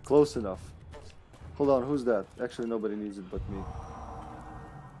 Close enough. Hold on, who's that? Actually, nobody needs it but me.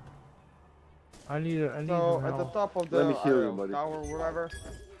 I need So some at the help. top of the Let me heal I you, don't know, buddy. tower, whatever,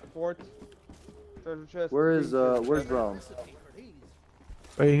 fort, treasure chest. Where is, green chest, where's treasure. Braun?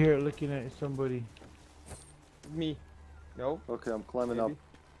 Right here, looking at somebody. Me. No. Okay, I'm climbing up. Maybe.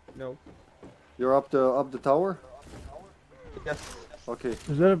 No. You're up the tower? Yes. Okay,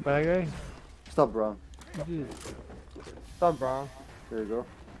 Is that a bad guy? stop, Braun. What is it? Stop, bro. There you go.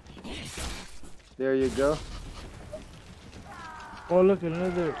 There you go. Oh, look,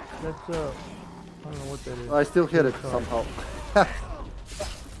 another. That's I don't know what that is. I still hit it somehow. That's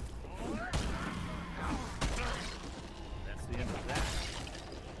the end of that.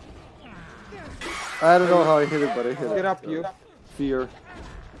 I don't know how I hit it, but I hit it. Get up, you. Fear.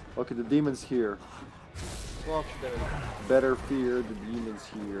 Okay, the demon's here. Walk there. Better fear the demons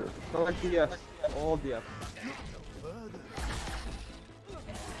here. Collect the F. All the F.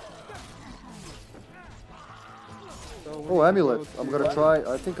 So we Oh, need to amulet. go I'm to gonna left.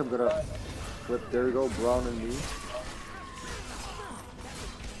 try. I think I'm gonna flip. There you go, Braun and me.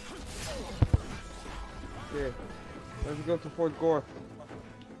 Okay. Let's go to Fort Gore.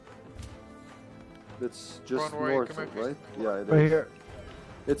 It's just Braun, where are you? north, Come here. right? Yeah, it Right is. here.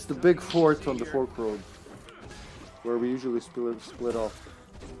 It's the big fort on the Fork Road, where we usually split off.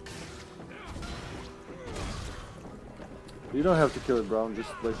 You don't have to kill it, Braun.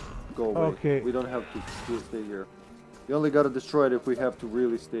 Just like go away. Okay. We don't have to still stay here. You only gotta destroy it if we have to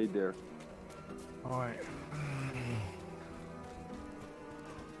really stay there. Alright.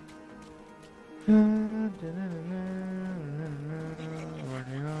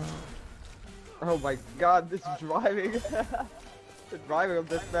 Oh my god, this driving. The driving of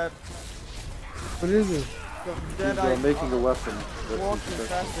this map. What is this? The He's Deadite making a weapon. That's walking his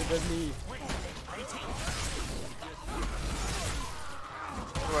special. faster than me.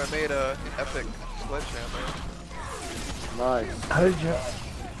 Oh, I made a epic sledgehammer. Nice. How did you?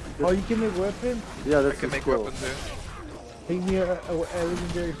 Oh, you can make weapons? Yeah, I that's can his make skill. weapons too. Take me a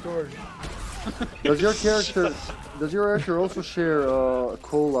legendary sword. Does your character also share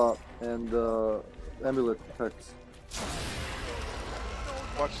cola and amulet effects?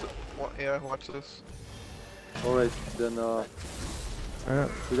 Watch yeah, watch this. Alright, then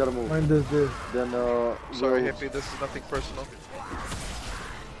we gotta move. Mine does this. Then Sorry, we'll- Hippie, this is nothing personal.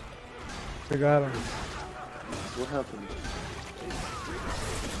 I got him. What happened?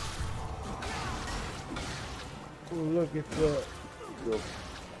 Oh, look, it's Go.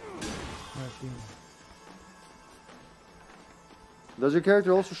 nothing. Does your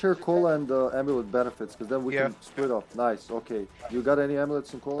character also share cola and amulet benefits? Because then we can split up. Nice. Okay. You got any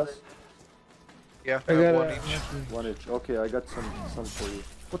amulets and colas? Yeah, I got one each. One each. Okay, I got some for you.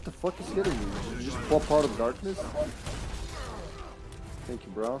 What the fuck is hitting me? Did you just pop out of darkness? Thank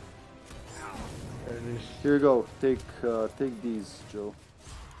you, Braun. Here you go. Take these, Joe.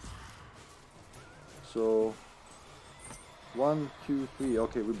 So 1, 2, 3.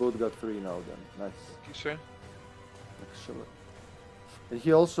 Okay, we both got 3 now. Then nice. You sure? Excellent. And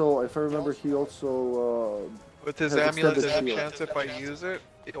he also, if I remember, he also with his amulet, there's a chance if I use it,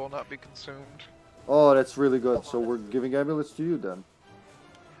 it will not be consumed. Oh, that's really good. So we're giving amulets to you then.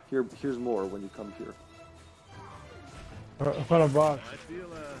 Here's more when you come here. I found a box.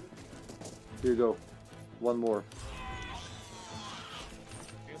 Here you go. One more.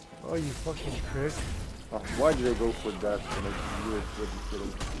 Oh, you fucking prick. Oh, why did I go for that when I knew it wouldn't kill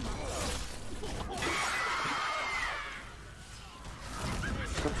him?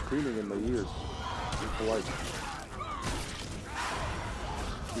 Stop screaming in my ears. Be polite.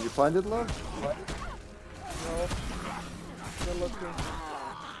 Did you find it, love? No. Still looking.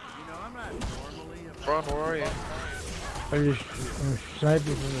 You know, I'm not normally a Braun, where are you? I'm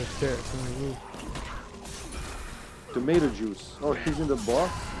sniping from the stairs, from the roof. Tomato juice. Oh, he's in the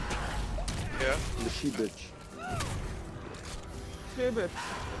boss? Yeah. The she-bitch. She-bitch.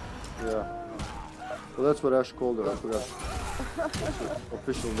 Yeah. Well, that's what Ash called her. I forgot. What's her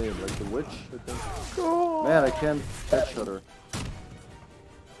official name? Like the witch, I think. Cool. Man, I can't headshot her.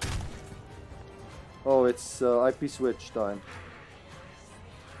 Oh, it's IP switch time.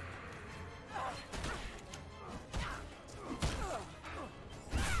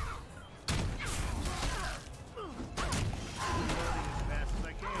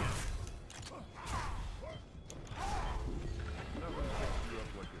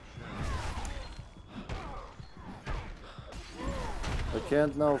 I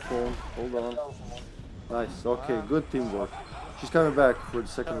can't now, phone. Hold on. Nice. Okay, good teamwork. She's coming back for the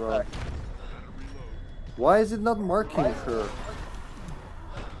second round. Why is it not marking her?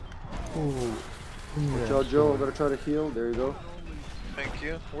 Ooh. Watch out, Joe. I'm gonna try to heal. There you go. Thank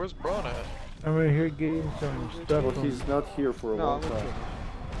you. Where's Braun at? I'm right here getting some stuff. Well, he's not here for a long time.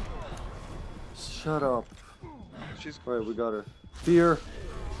 Shut up. She's Alright, we got her. Fear.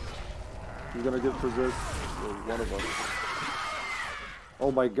 He's gonna get possessed. Or one of us.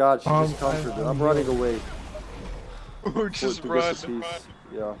 Oh my god, she just countered it. I'm running away. Or just run.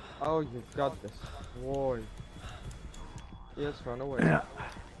 Yeah. Oh, you got this. Boy. Yes, run away. Yeah.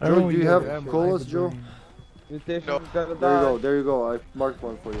 Joe, do you have colas, Joe? Mutation No. gonna There you die. go, there you go. I marked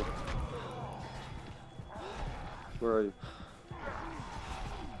one for you. Where are you?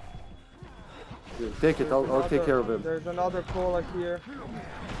 Here, take it, I'll take care of him. There's another cola here.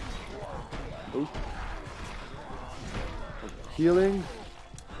 Ooh. Healing.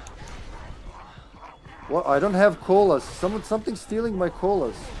 What? I don't have colas. Something's stealing my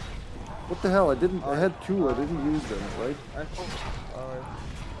colas. What the hell? I had 2. I didn't use them, right?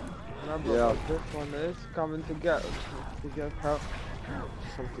 Remember Yeah. what this one is coming to get help.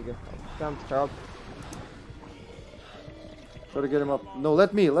 Come to get help. Can't help. Try to get him up. No,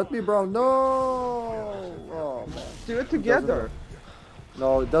 let me, Braun. No! Oh man. Do it together.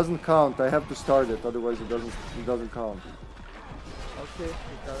 No, it doesn't count. I have to start it, otherwise it doesn't count. Okay,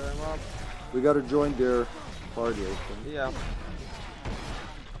 we got him up. We gotta join their party, I think. Yeah.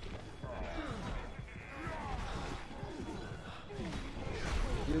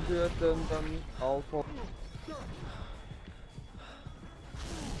 You do it, then I'll follow.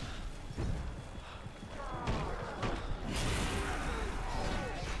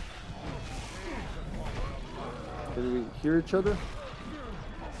 Can we hear each other?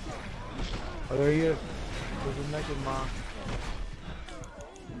 Oh, there he is. There's a naked mom.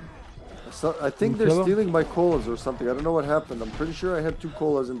 So, I think they're stealing my colas or something. I don't know what happened. I'm pretty sure I had 2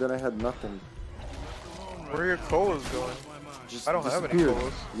 colas and then I had nothing. Where are your colas going? Just I don't have any disappeared.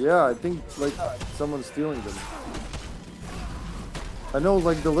 colas. Yeah, I think like someone's stealing them. I know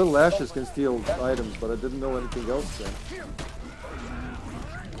like the little ashes can steal items, but I didn't know anything else can.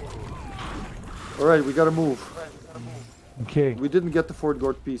 Alright, we gotta move. Okay. We didn't get the Fort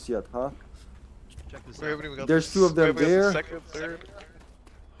Gort piece yet, huh? We haven't even got There's the, 2 of them we haven't got there. the second, third.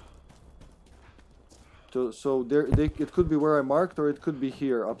 So there, it could be where I marked, or it could be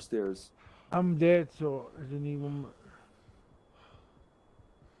here upstairs. I'm dead, so I didn't even.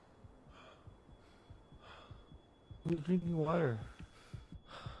 Who's drinking water?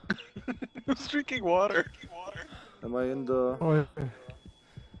 Who's drinking water? Am I in the? Oh, yeah.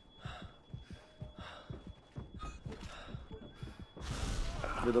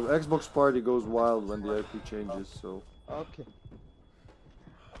 The Xbox party goes wild when the IP changes, so. Okay.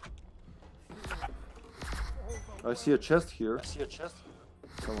 I see a chest here.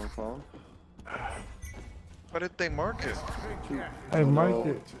 Someone found. Why did they mark it? I marked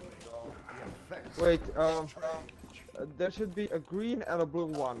it. Wait, there should be a green and a blue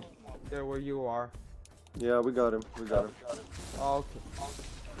one. There where you are. Yeah, we got him. We got him. Oh, okay.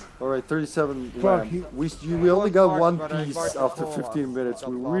 Alright, 37 Fuck, lamb. We only got one piece after 15 minutes.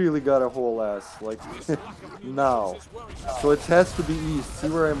 We really got a whole ass. Like, now. So it has to be east. See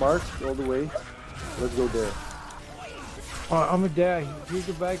where I marked all the way? Let's go there. I'm a dad. Here's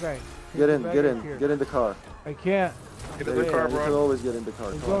the bad guy. Get in the car. I can't. Get in the car, You can bro. always get in the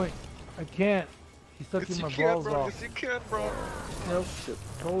car. I'm going. I can't. He's sucking my balls off. Yes, you can, bro. Nope. Shit.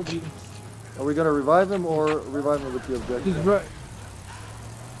 Told you. Are we gonna revive him or revive him with the He's objective? right.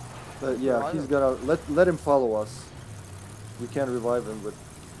 Yeah, he's gonna let him follow us. We can't revive him with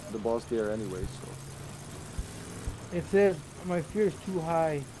the boss there anyway. So It says my fear is too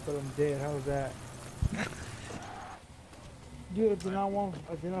high, but I'm dead. How's that? Dude, I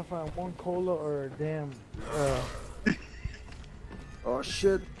did not find one cola or a damn. oh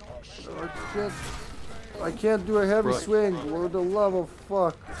shit! Oh shit! I can't do a heavy swing. For the love of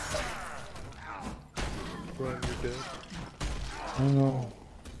fuck! Braun, you're dead. I know.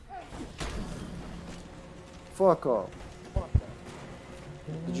 Fuck off!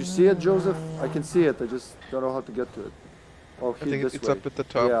 Did you see it, Joseph? I can see it. I just don't know how to get to it. Oh, I think this it's way. up at the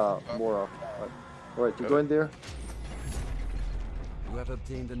top. Yeah, more up. Alright, you going there? You have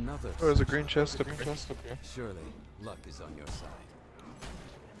obtained another. Oh, there's a green chest up here. Surely, luck is on your side.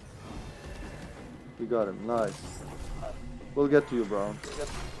 We got him. Nice. We'll get to you, Braun.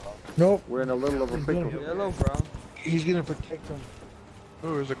 Nope. We're in a little of a pickle. Yellow, Braun. He's gonna protect them.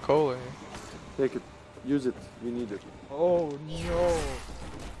 Oh, there's a cola here. Take it. Use it. We need it. Oh no.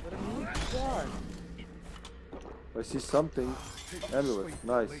 What a shot. I see something. Amulet.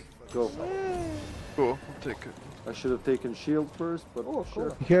 Nice. Go. Cool, I'll take it. I should have taken shield first, but sure.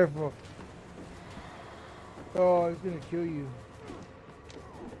 Be careful. Oh, he's gonna kill you.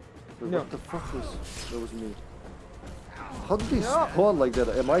 But No. what the fuck was... That was me. How did they spawn like that?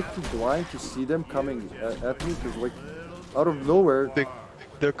 Am I too blind to see them coming at me? Because like, out of nowhere...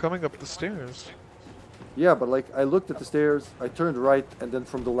 They're coming up the stairs. Yeah, but like, I looked at the stairs, I turned right, and then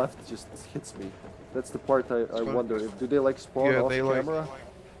from the left it just hits me. That's the part I wonder. Do they like spawn off camera?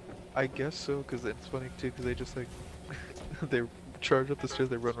 I guess so, because it's funny too, because they just like... they charge up the stairs,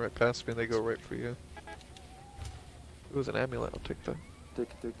 they run right past me, and they go right for you. It was an amulet, I'll take that. Take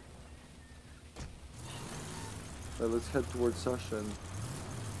it. Let's head towards Sasha and...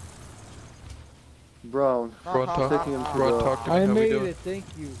 Braun. Braun, taking him to talk to me. I How we made doing? it, thank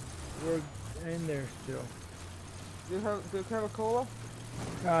you. We're in there still. Do you have a cola?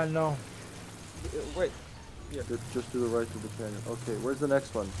 No. Wait. Just to the right of the canyon. Okay, where's the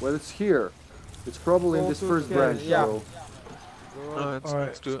next one? Well, it's here. It's probably in this first branch, yeah. so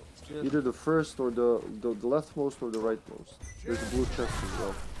Let's do it. either the first or the leftmost or the rightmost. There's a blue chest as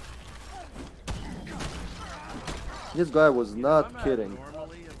well. This guy was not kidding.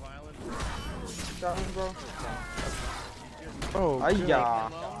 Got him, bro. Oh, Yeah.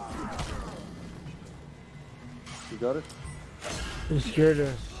 You got it? He scared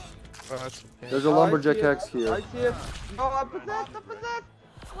us. There's a lumberjack axe here. I see it. No, I'm possessed.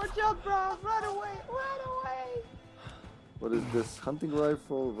 Watch out, bro. Run away. What is this? Hunting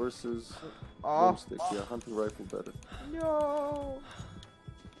rifle versus Oh. boomstick. Yeah, hunting rifle better. No.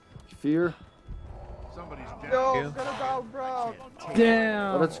 Fear? Somebody's dead. No, Yeah. gonna go, bro.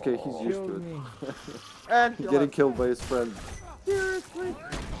 Damn. Oh, that's okay. He's used to Killed it. me. And He's getting killed by his friend. seriously.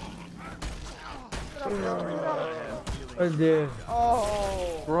 I did.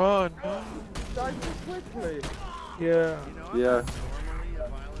 Oh. Run! Died too quickly. Yeah. Yeah.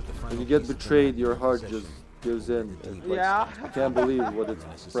 When you get betrayed, your heart just gives in. And, like, Yeah. I can't believe what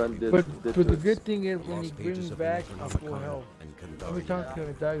its friend did. But to the it. good thing is when he brings back a full health. Every time he's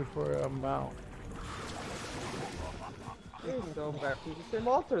gonna die before I'm out. So back to the same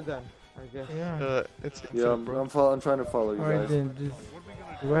altar then, I guess. Yeah. It's Yeah, bro. I'm trying to follow you Alright guys. then, just,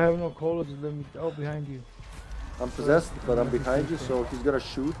 if I have no cola, just let me, behind you. I'm possessed, but I'm behind you, so he's gonna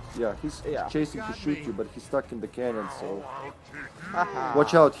shoot. Yeah, he's Yeah. chasing to shoot you, but he's stuck in the canyon, so... Haha.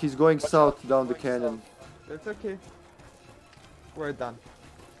 Watch out, he's going south down the canyon. That's okay. We're done.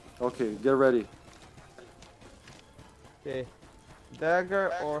 Okay, get ready. Okay.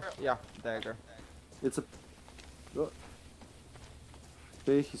 Dagger or... Yeah, dagger. It's a...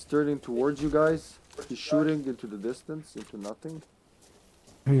 Okay, he's turning towards you guys. He's shooting into the distance, into nothing.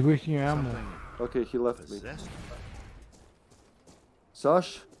 He's wasting your ammo. Okay, he left me. Possessed?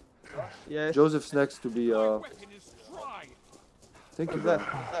 Sash, Yes. Joseph's next to be, think of that.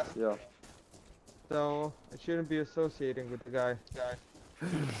 Yeah. So I shouldn't be associating with the guy.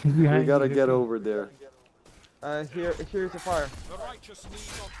 We gotta get over there. Here's the fire.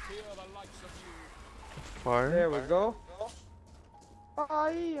 Fire? There we go.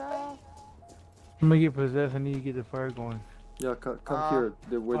 Fire. I'm gonna get possessed. I need to get the fire going. Yeah, come here,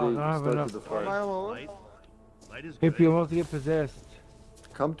 where they started the fire. Light is Hippie, I'm about to get possessed.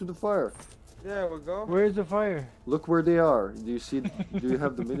 Come to the fire. There we go. Where's the fire? Look where they are. Do you see? Do you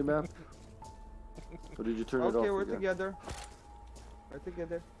have the minimap? Or did you turn it off? Okay, we're again? together. We're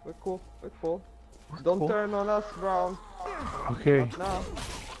together. We're cool. We're cool. Don't turn on us, Braun. Okay. No.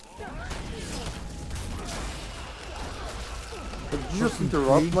 Did you just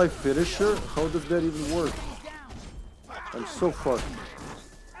interrupt my finisher? How does that even work? I'm so fucked.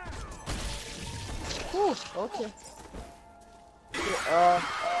 Whew, okay.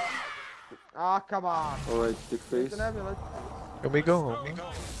 Come on. Alright, dick face. It's an ambulance. Can we go home?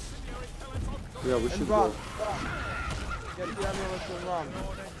 Yeah, we should And go. run. Get the ambulance and run.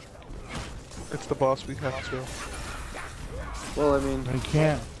 It's the boss, we have to. Well, I mean, I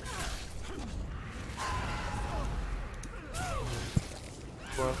can't.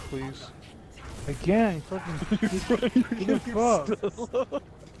 Well, please. I can't. Fucking. What the fuck?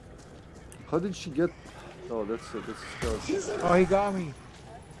 how did she get? Oh, that's it. That's skeleton. Oh, he got me.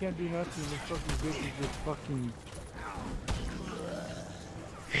 Can't do nothing. This fucking bitch is just fucking.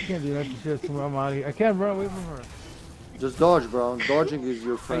 I can't do nothing. She's come out of here. I can't run away from her. Just dodge, Braun. Dodging is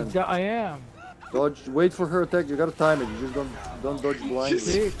your friend. I am. Dodge. Wait for her attack. You gotta time it. You just don't dodge blindly.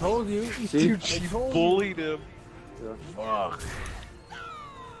 See, told you. See? Dude, she bullied him. Yeah. Fuck.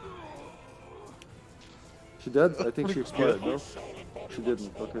 She dead? I think she expired. No, she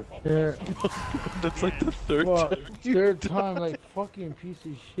didn't. Okay. Yeah. That's like the third Fuck. time. Third time, like fucking piece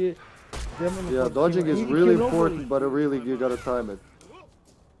of shit. Yeah, dodging is really important, but really you gotta time it.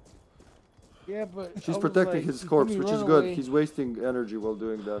 Yeah, but She's I was protecting like, his she corpse, told me which is run good. away. He's wasting energy while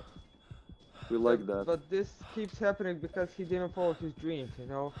doing that. We like that. But this keeps happening because he didn't follow his dreams, you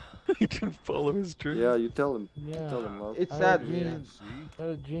know? He didn't follow his dream. Yeah, you tell him. Yeah. You tell him, love. It's I sad. had a dream. I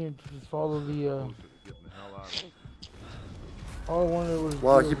had a dream to just follow the. Getting the hell out of here. All I wanted was.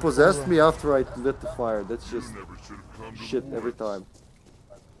 Wow, he possessed me after I lit the fire. That's just shit every time.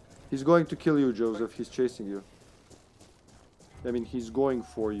 He's going to kill you, Joseph. He's chasing you. I mean, he's going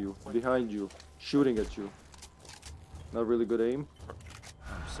for you, behind you, shooting at you. Not really good aim.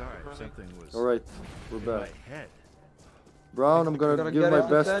 I'm sorry, something was Alright, we're in my back. head. Brown, I'm gonna give get my his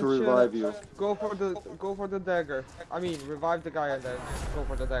best to attention. revive you. Go for the dagger. I mean, revive the guy and then go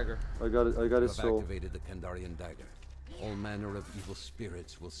for the dagger. I got his You have soul. activated the Kandarian dagger. All manner of evil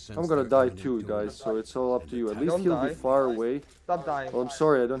spirits will sense I'm gonna their die imminent too, doom. guys, so it's all up to you. At least Don't he'll be die. far away. Stop dying. Oh, I'm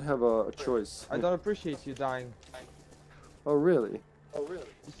sorry, I don't have a choice. I don't appreciate you dying. Oh, really?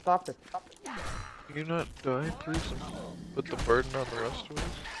 Just stop it. Can you not die, please? And put the burden on the rest of us?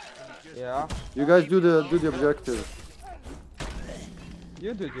 Yeah. You guys do the objective.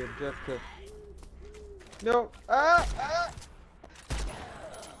 You do the objective. No. Ah!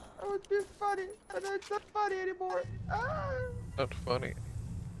 That would be funny, and it's not funny anymore. Ah! Not funny.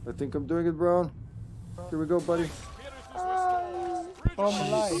 I think I'm doing it, Brown. Here we go, buddy. Ah! All my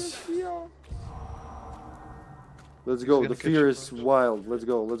life. Yeah. Let's go. gonna The catch fear you is first. wild. Let's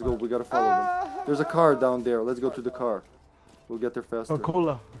go. Let's go. We gotta follow them. There's a car down there. Let's go to the car. We'll get there faster. Oh,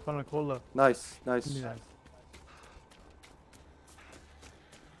 cola. I found a cola. Nice, nice. Give me that.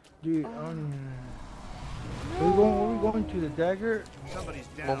 Dude, I don't even. Where we going to? The dagger? Somebody's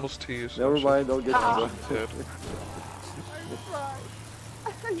I'm down. almost to you. So Never I'm mind. Don't get dead. dead.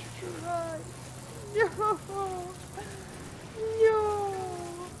 I tried. No. No.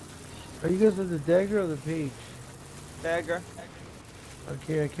 Are you guys at the dagger or the page? Dagger.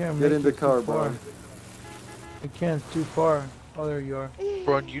 Okay, I can't Get make in the it too car, far. Brown. I can't, it's too far. Oh, there you are.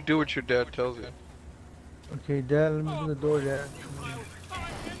 Braun, you do what your dad tells you. Okay, Dad, let me open the door, Dad.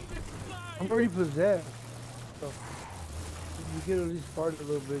 I'm already possessed. So, if you could at least fart a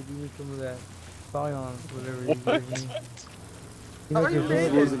little bit, give me some of that Scion, whatever you give me. You know, Oh, you the made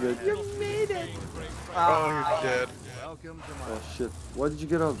thing- Losing it. You made it. Oh, you're dead. Welcome to my Oh shit. Why did you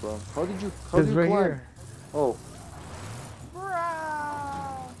get out, Brown? How did you It's right climb? here. Oh,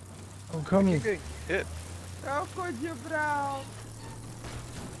 Brown. I'm coming. You're getting hit. How could you, Brown?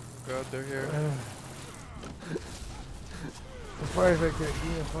 God, they're here. The fire's right there. Give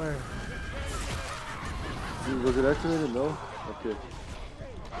me a fire. was it activated? No? Okay.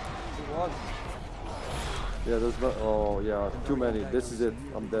 What? Yeah, there's not. Oh, yeah, too many. This is it.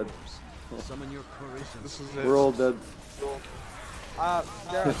 I'm dead. Summon your courage and This is it. We're all dead. There are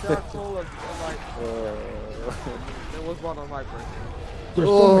colas on my. Uh, There was one on my person. There's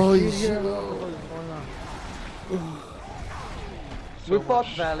so much shit here. I don't know what's going on. We fought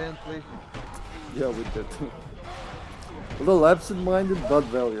valiantly. Yeah, we did. A little absent-minded, but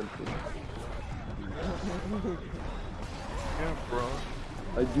valiantly. Yeah, bro.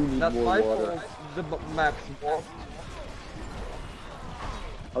 I do need That's more my water. fault. The map's warped.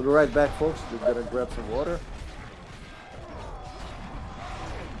 I'll be right back, folks. We're gonna grab some water.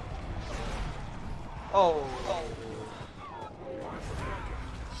 Oh.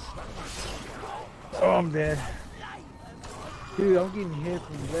 Oh, I'm dead. Dude, I'm getting hit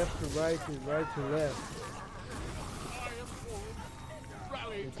from left to right to left.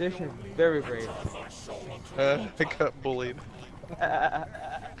 This is very brave. I got bullied. I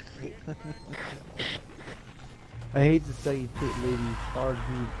hate to say it, ladies. Hard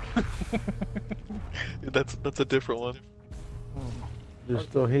dude. That's a different one. They're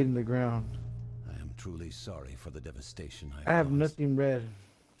still hitting the ground. I am truly sorry for the devastation I have caused. nothing red.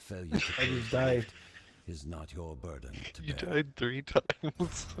 Failure to I just died. is not your burden to You bear. died 3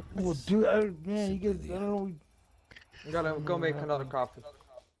 times. Well, dude, man, you guys, I don't know. I'm gonna go make another coffee.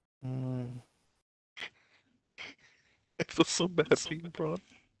 I feel so bad for you, Braun.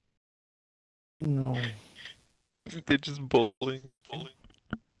 No. They're just bullying.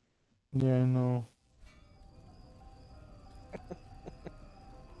 Yeah, I know.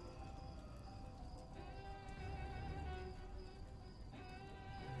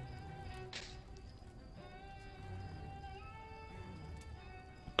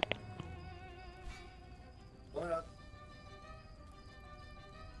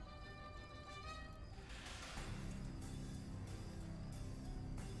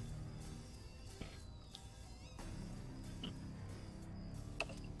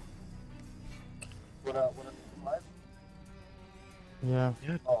 Yeah.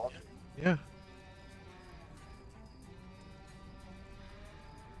 Yeah. Yeah.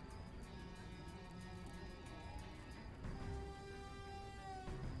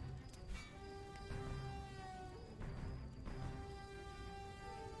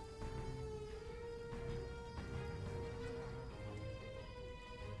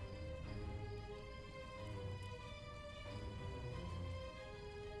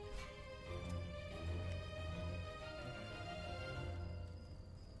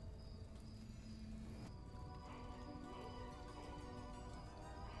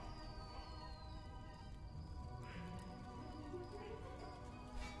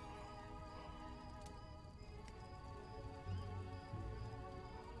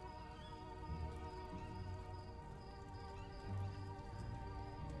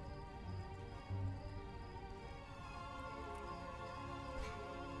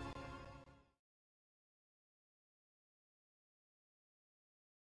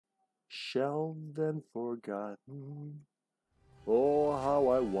 Shelved and forgotten. Oh, how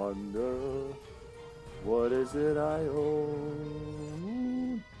I wonder, what is it I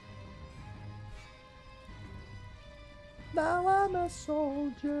own? Now I'm a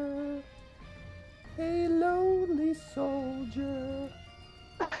soldier, a lonely soldier,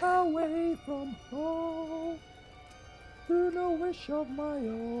 away from home, through no wish of my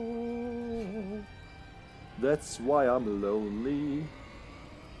own. That's why I'm lonely.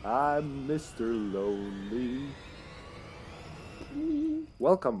 I'm Mr. Lonely.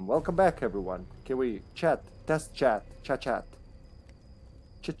 Welcome back, everyone. Can we chat? Test chat. Chat.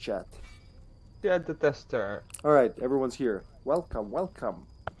 Chit chat. Yeah, the tester. Alright, everyone's here. Welcome.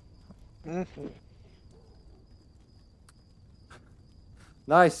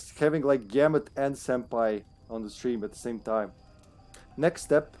 Nice, having like Gamut and Senpai on the stream at the same time. Next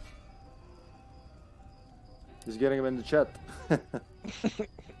step is getting him in the chat.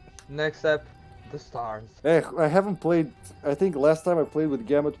 Next step, the stars. Hey, I haven't played. I think last time I played with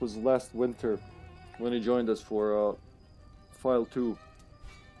Gamut was last winter when he joined us for File 2.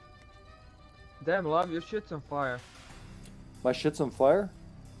 Damn, love, your shit's on fire. My shit's on fire?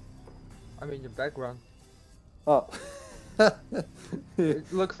 I mean, your background. Oh.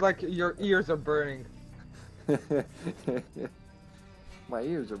 It looks like your ears are burning. My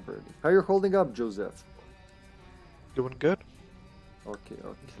ears are burning. How you holding up, Joseph? Doing good. Okay.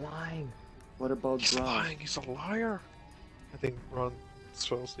 He's lying. What about He's Braun? lying. He's a liar. I think Braun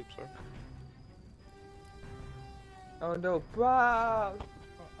fell asleep, sorry. Oh no, Braun!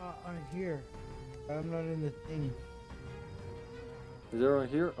 I'm here. I'm not in the thing. Is there one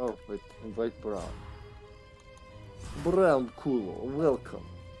here? Oh, wait. Invite Braun. Braun Kulo, welcome.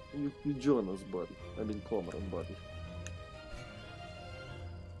 You join us, buddy. I mean, comrade, buddy.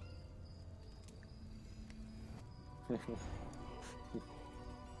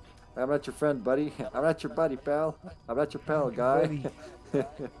 I'm not your friend, buddy. I'm not your buddy, pal. I'm not your pal, guy.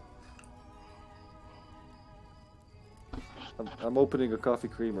 I'm opening a coffee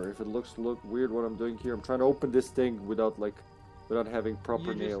creamer. If it looks weird what I'm doing here, I'm trying to open this thing without having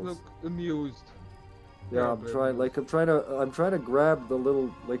proper nails. You just look amused. Yeah, I'm trying to grab the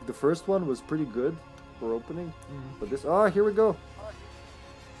little, like the first one was pretty good for opening, but this, here we go.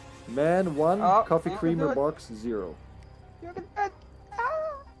 Man 1, coffee creamer box 0. You can do it.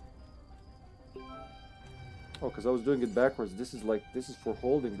 Oh, because I was doing it backwards. This is for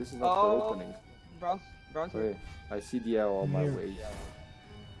holding. This is not for opening. Braun's Okay, I see the arrow on my way.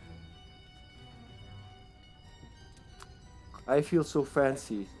 I feel so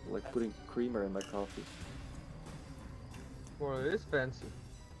fancy, like putting creamer in my coffee. Well, it is fancy.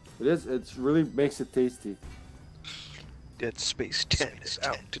 It is. It really makes it tasty. Dead Space 10 is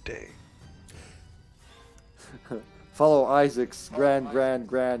out today. Follow Isaac's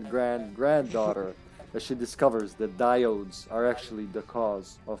granddaughter as she discovers that diodes are actually the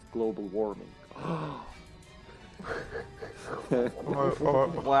cause of global warming.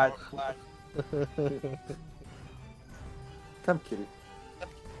 What? Come, kitty.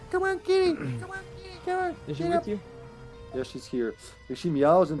 Come on, kitty. Come on, kitty. Come on. Is she with you? Yeah, she's here. And she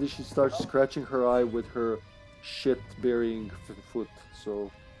meows and then she starts scratching her eye with her shit-bearing foot.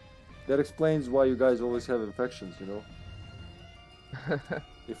 So that explains why you guys always have infections, you know?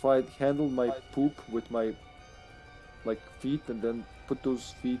 If I handled my poop with my feet and then put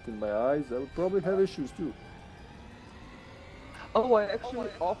those feet in my eyes, I would probably have issues too. Oh, I actually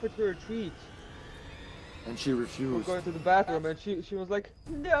offered her a treat. And she We're refused. going to the bathroom and she was like,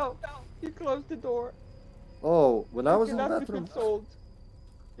 no, you closed the door. Oh, when I was in the Cannot be bathroom. consoled.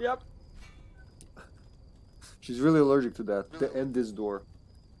 Yep. She's really allergic to that. And this door.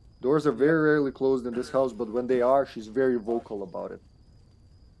 Doors are very rarely closed in this house, but when they are, she's very vocal about it.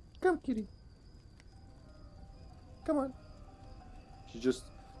 Come, kitty. Come on. She's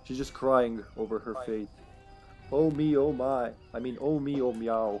just crying over her fate. Oh me, oh my. I mean, oh me, oh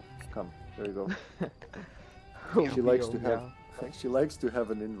meow. Come, there you go. She likes to have. She likes to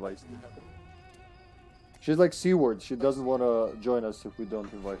have an invite. She's like Seaward. She doesn't want to join us if we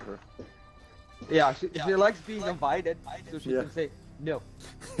don't invite her. Yeah, she likes being invited, so she can say no.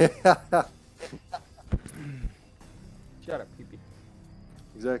 Shut up, Hippie.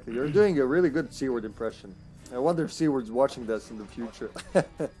 Exactly. You're doing a really good Seaward impression. I wonder if Seaward's watching this in the future.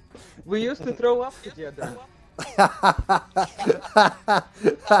 We used to throw up together.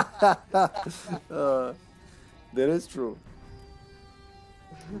 That is true.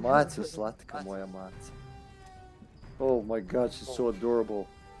 Matя, сладкая моя мать. Oh my god, she's so adorable.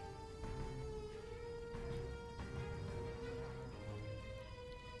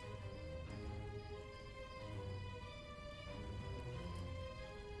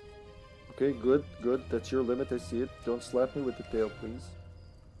 Okay, good, good. That's your limit, I see it. Don't slap me with the tail, please.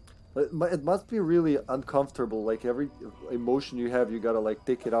 It must be really uncomfortable, like every emotion you have, you gotta like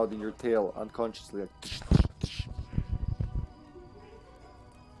take it out in your tail unconsciously. Like,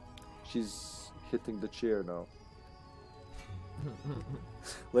 she's hitting the chair now.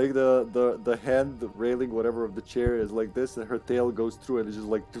 Like the hand, the railing, whatever of the chair is like this, and her tail goes through and it's just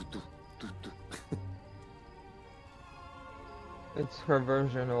like doo, doo, doo, doo. It's her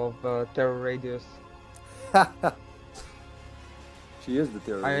version of Terror Radius. She is the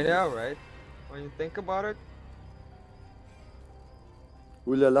terror. I know, right? When you think about it.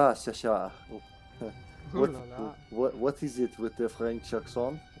 Ooh la la, Sasha. Ooh la la. What is it with the French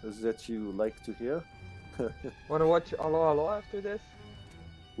accent that you like to hear? Wanna watch Allo Allo after this?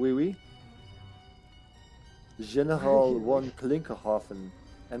 Oui, oui. General von Klinkerhoffen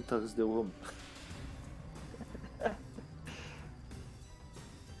enters the room.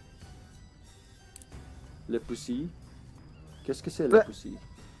 Le Pussy. Qu'est-ce que c'est le Pussy?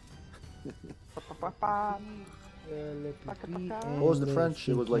 What was the French?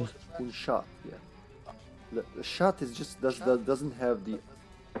 It was like un chat, yeah. The chat is just doesn't have the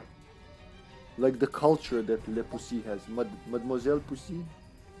like the culture that Le Pussy has. Mademoiselle Pussy.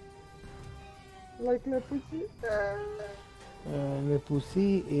 Like Le Pussy? Le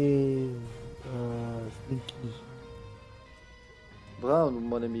Pussy is stinky. Braun,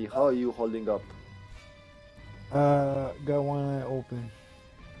 mon ami, how are you holding up? Got one eye open.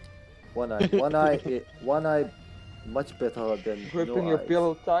 One eye, one eye, much better than Gripping no your eyes.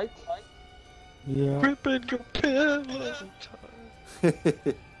 pillow tight? Yeah. Gripping your pillow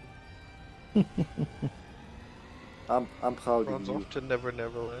tight. I'm proud of Braun's you. off to Never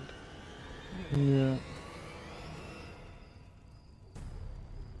Neverland. Yeah.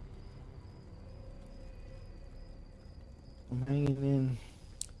 I'm hanging in.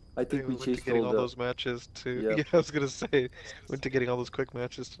 I think we went to chased getting all the... those matches too. Yep. Yeah, I was gonna say, went to getting all those quick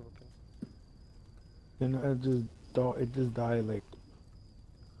matches too. Then I just don't. It just died like.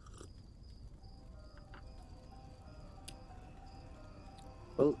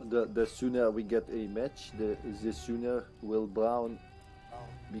 Well, the sooner we get a match, the sooner will Braun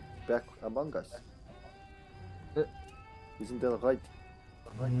be back among us. Isn't that right?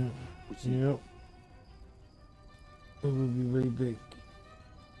 Yep. It would be very big.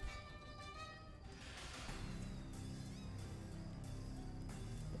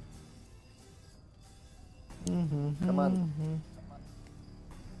 Come on.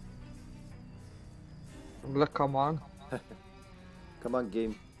 Look, come on. Come on,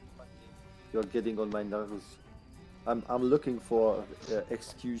 game. You're getting on my nerves. I'm looking for an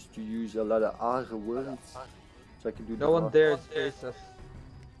excuse to use a lot of R words so I can do. No one dares face us.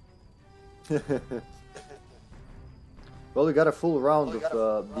 Well, we got a full round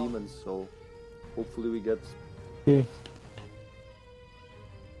of demons, so hopefully we get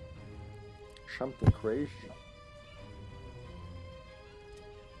something crazy.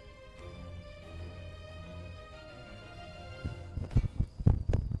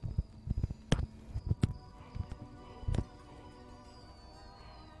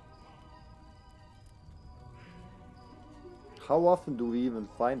 How often do we even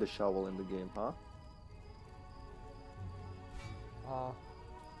find a shovel in the game, huh?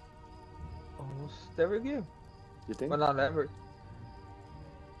 Almost every game. You think? But not ever.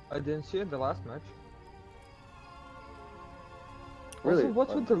 I didn't see it in the last match. Really? Also,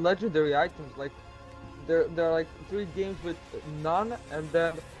 what's with the legendary items? Like, there are like 3 games with none, and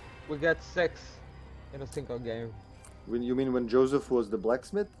then we get 6 in a single game. You mean when Joseph was the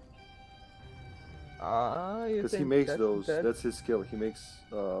blacksmith? Because he makes those. That's his skill. He makes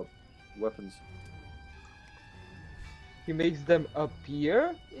weapons. He makes them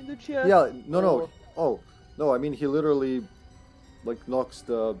appear in the chest? Yeah, no. Oh, no, I mean he literally like knocks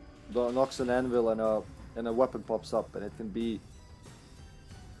an anvil and a weapon pops up, and it can be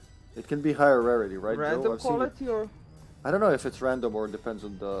higher rarity, right, random Joe? quality or? I don't know if it's random or depends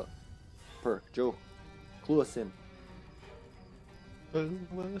on the perk. Joe, clue us in.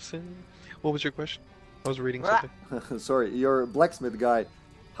 What was your question? I was reading something. Sorry, your blacksmith guy.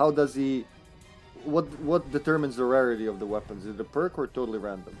 How does he? What determines the rarity of the weapons? Is it a perk or totally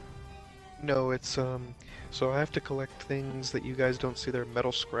random? No, it's so I have to collect things that you guys don't see. They're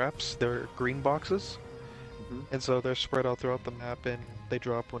metal scraps. They're green boxes, and so they're spread out throughout the map, and they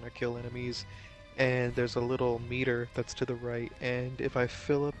drop when I kill enemies. And there's a little meter that's to the right, and if I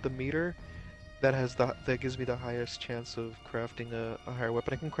fill up the meter, that gives me the highest chance of crafting a higher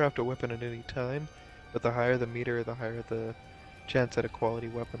weapon. I can craft a weapon at any time, but the higher the meter, the higher the chance at a quality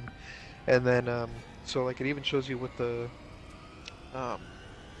weapon. And then, so like it even shows you what the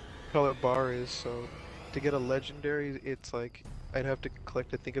color bar is. So to get a legendary, it's like I'd have to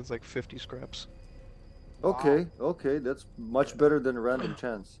collect. I think it's like 50 scraps. Okay, okay, that's much better than a random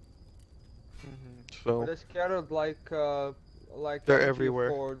chance. So they're scattered like they're everywhere.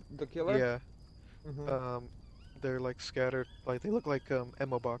 For the killer. Yeah. They're like scattered. Like they look like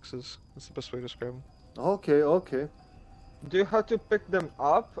ammo boxes. That's the best way to describe them. Okay, okay. Do you have to pick them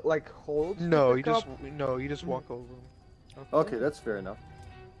up, like hold? No, you just walk over them. Okay, that's fair enough.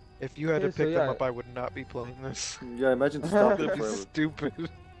 If you had to pick them up, I would not be playing this. Yeah, imagine stopping That'd be forever. stupid.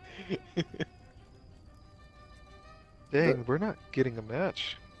 Dang, we're not getting a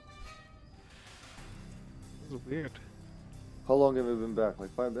match. This is weird. How long have we been back? Like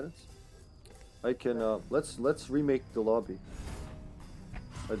 5 minutes? I can let's remake the lobby.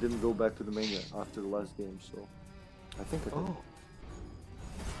 I didn't go back to the main yet after the last game, so I think I can.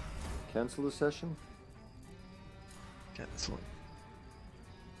 Cancel the session? Canceling.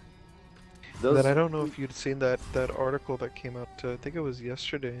 Then I don't know if you'd seen that article that came out, I think it was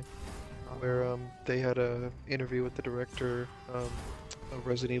yesterday, where they had a interview with the director of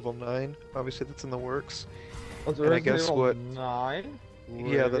Resident Evil 9. Obviously that's in the works. And I guess what? 9?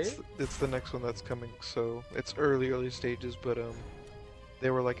 Yeah, it's the next one that's coming. So it's early stages, but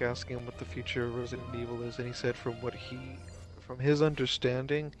they were like asking him what the future of Resident Evil is, and he said from his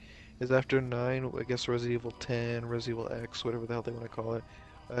understanding, is after 9, I guess Resident Evil 10, Resident Evil X, whatever the hell they want to call it.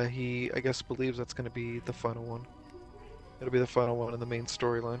 He, I guess, believes that's going to be the final one. It'll be the final one in the main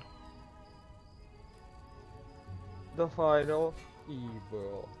storyline. The final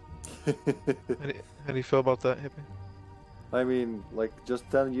evil. How do you feel about that, Hippie? I mean, like, just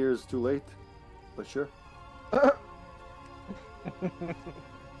 10 years too late, but sure.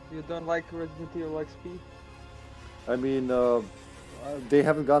 You don't like Resident Evil XP? I mean, they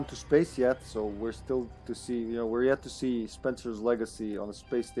haven't gone to space yet, so we're still to see. You know, we're yet to see Spencer's legacy on a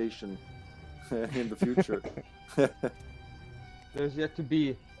space station in the future. There's yet to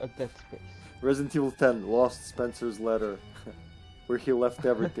be a Dead Space. Resident Evil 10 lost Spencer's letter, where he left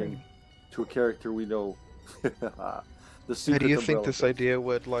everything to a character we know. The secret How do you umbrella think this test. idea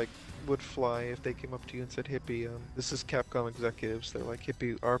would fly if they came up to you and said, Hippie, this is Capcom executives. They're like,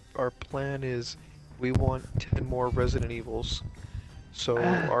 Hippie, our plan is we want 10 more Resident Evils. So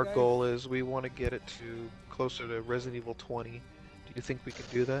our goal is we want to get it to closer to Resident Evil 20. Do you think we can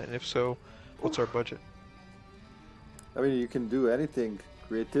do that? And if so, what's our budget? I mean, you can do anything.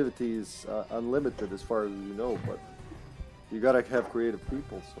 Creativity is unlimited as far as you know, but you gotta have creative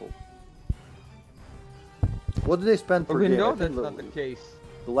people, so... What do they spend per But we game? know I that's think not the case.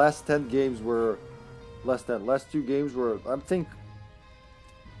 the last 10 games were... Last 2 games were, I think...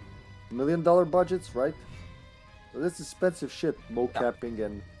 $1 million budgets, right? Well, that's expensive shit, mocapping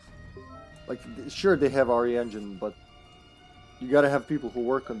and... Like, sure, they have RE Engine, but... You gotta have people who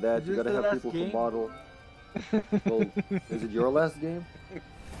work on that, you gotta have people who model... Well, is it your last game?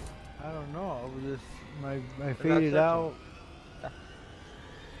 I don't know. I was just my faded out.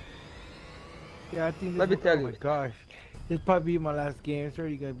 Yeah, I think. Let me tell oh my you. gosh, this probably be my last game. It's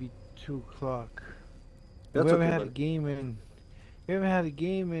already gonna be 2 o'clock. That's We haven't okay, had buddy. a game in. We haven't had a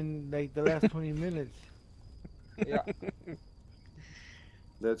game in like the last 20 minutes. Yeah.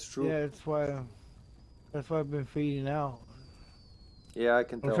 That's true. Yeah, that's why. That's why I've been fading out. Yeah, I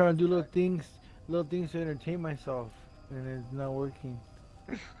can I'm tell. trying to do little things to entertain myself, and it's not working.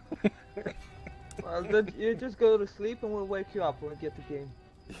 Well, then you just go to sleep and we'll wake you up when we get the game.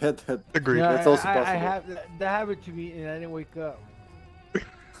 Yeah, that, Agreed. Yeah, that's also I possible. have that happened to me, and I didn't wake up.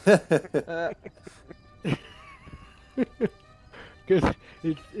 Cause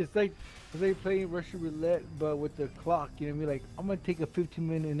it's like playing Russian roulette, but with the clock. You know what I mean? Like I'm gonna take a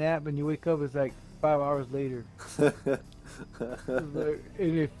 15-minute nap, and you wake up, it's like 5 hours later. And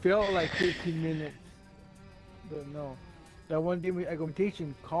it felt like 15 minutes. But no, that one day I go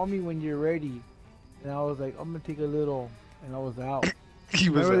meditation. Call me when you're ready, and I was like, I'm gonna take a little, and I was out. He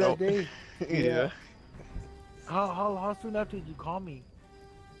was Remember out. that day? Yeah. How soon after did you call me?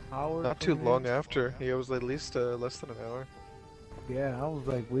 Hour? Not too 20 long minutes? after. Yeah, it was at least less than an hour. Yeah, I was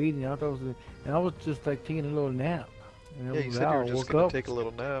like waiting. I thought it was, and I was just like taking a little nap. And I Yeah, you was said you out. were I just woke gonna up. take a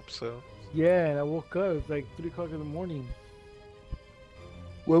little nap, so... Yeah, and I woke up. It was like 3 o'clock in the morning.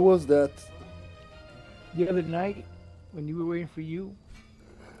 When was that? The other night, when you were waiting for you.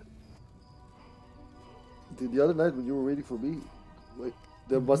 The other night when you were waiting for me? Like,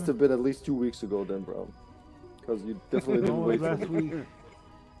 that must have been at least 2 weeks ago then, Braun. Because you definitely No, didn't it wait was for last me. week.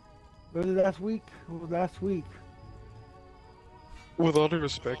 Was it last week? It was last week. With all due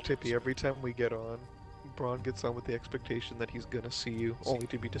respect, Hippie, every time we get on, Braun gets on with the expectation that he's gonna see you, only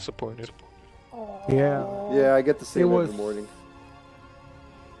to be disappointed. Yeah. Yeah, I get the same It every was- morning.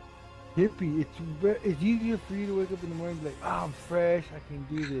 Hippie, it's easier for you to wake up in the morning and be like, ah, I'm fresh, I can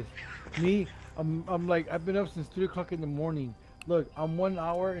do this. Me, I'm like, I've been up since 3 o'clock in the morning. Look, I'm 1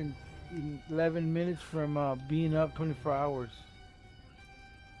 hour and 11 minutes from being up 24 hours.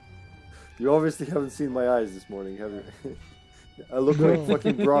 You obviously haven't seen my eyes this morning, have you? I look No. like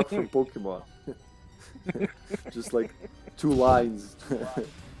fucking Brock from Pokemon. Just like 2 lines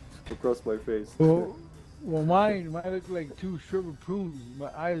across my face. Well, mine look like 2 shriveled prunes.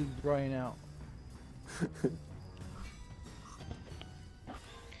 My eyes drying out.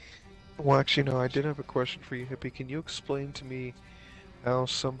 Well, actually, no, I did have a question for you, Hippie. Can you explain to me how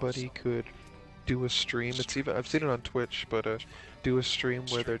somebody could do a stream? It's even I've seen it on Twitch, but do a stream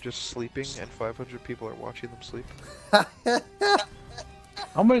where they're just sleeping and 500 people are watching them sleep.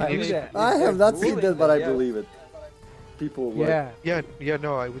 I'm gonna I do mean, that. I have not seen that, but I Yeah. believe it. People like... Yeah. Yeah,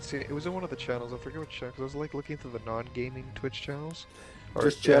 no, I would say it was in one of the channels. I forget which channel. 'Cause I was like looking through the non-gaming Twitch channels.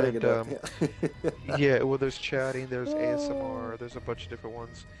 Just chatting and, about Yeah, well, there's chatting, there's ASMR, there's a bunch of different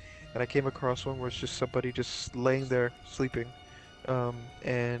ones. And I came across one where it's just somebody just laying there sleeping,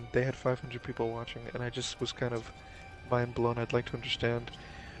 and they had 500 people watching, and I just was kind of mind blown. I'd like to understand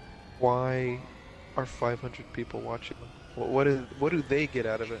why are 500 people watching them? What do they get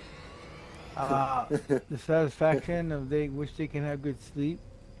out of it? The satisfaction of they wish they can have good sleep.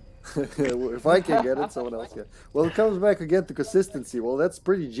 If I can get it, someone else can. Well, it comes back again to consistency. Well, that's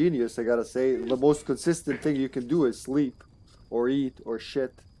pretty genius, I gotta say. The most consistent thing you can do is sleep, or eat, or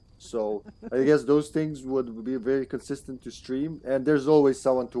shit. So, I guess those things would be very consistent to stream. And there's always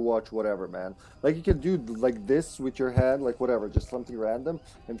someone to watch whatever, man. Like, you can do like this with your hand, like whatever, just something random,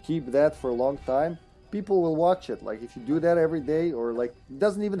 and keep that for a long time. people will watch it. Like if you do that every day, or like it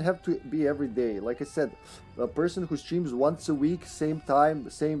doesn't even have to be every day. Like I said, a person who streams once a week, same time,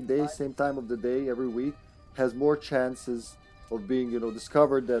 same day, same time of the day every week, has more chances of being, you know,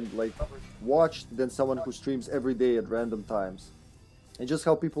 discovered and like watched than someone who streams every day at random times. And just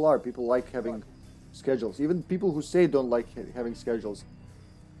how people are. People like having schedules. Even people who say don't like having schedules,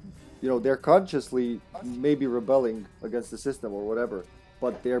 you know, they're consciously maybe rebelling against the system or whatever,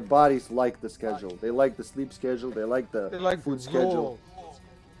 but their bodies like the schedule. They like the sleep schedule. They like the food schedule.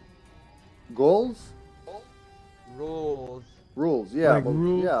 Goals? Rules. Yeah, like well,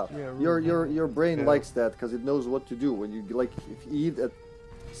 rules. yeah. Rules. Your brain likes that because it knows what to do. When you like, if you eat at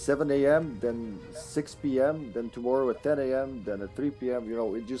 7 a.m., then 6 p.m., then tomorrow at 10 a.m., then at 3 p.m. You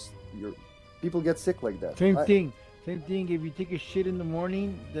know, it just people get sick like that. Same thing. Same thing. If you take a shit in the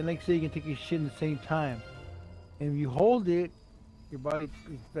morning, the next day you can take a shit in the same time. And if you hold it, your body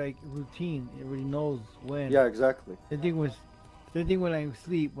is like routine. It already knows when. Yeah, exactly. The thing when I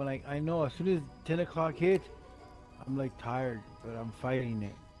sleep, when I know as soon as 10 o'clock hits, I'm like tired, but I'm fighting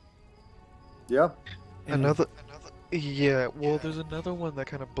it. Yeah. Yeah, well, there's another one that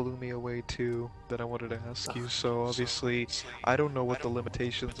kind of blew me away too that I wanted to ask you. So obviously, I don't know what the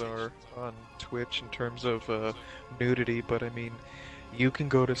limitations are on Twitch in terms of nudity, but I mean, you can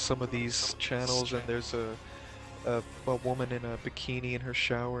go to some of these channels and there's a woman in a bikini in her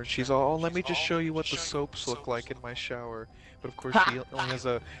shower, and she's all, "Oh, let me just show you what the soaps look like in my shower." But of course, she only has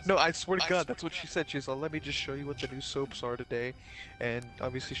a... No, I swear to God, that's what she said. She's all, "Let me just show you what the new soaps are today." And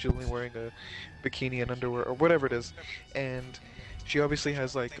obviously, she's only wearing a bikini and underwear, or whatever it is. And she obviously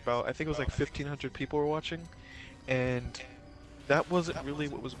has like about, I think it was like 1,500 people were watching. And that wasn't really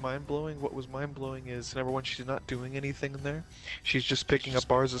what was mind-blowing. What was mind-blowing is, number one, she's not doing anything in there. She's just picking up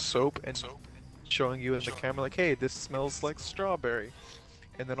bars of soap and showing you in the camera like, "Hey, this smells like strawberry."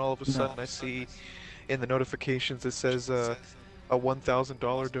 And then all of a sudden I see in the notifications it says a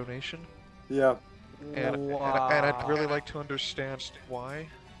 $1,000 donation. Yeah. And I'd really like to understand why.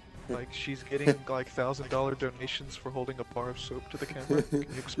 Like, she's getting like $1,000 donations for holding a bar of soap to the camera. Can you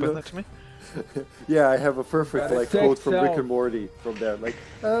explain that to me? Yeah, I have a perfect like quote from Rick and Morty from there. Like,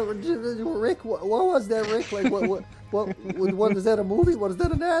 Rick, what was that, Rick? Like, what is that, a movie? What is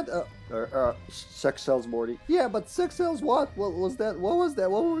that, an ad? Sex sells, Morty. Yeah, but sex sells what? What was that? What was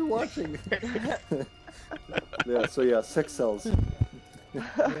that? What were we watching? Yeah, so yeah, sex sells.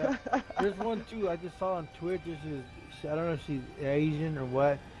 Yeah. There's one too I just saw on Twitch. I don't know if she's Asian or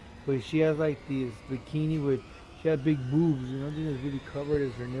what, but she has like this bikini with, she has big boobs, you know, that's really covered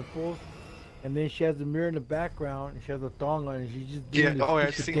as her nipples. And then she has a mirror in the background, and she has a thong on, and she's just doing this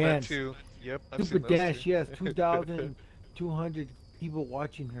I've stupid seen dance. that too. Yep, I've Stupid seen dance. too. She has 2,200 people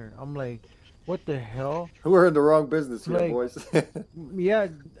watching her. I'm like, what the hell? We're in the wrong business here, Like, boys. Yeah,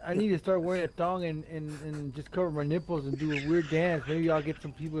 I need to start wearing a thong and just cover my nipples and do a weird dance. Maybe I'll get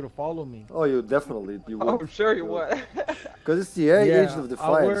some people to follow me. Oh, you definitely would. Oh, I'm sure you would. Because it's the age of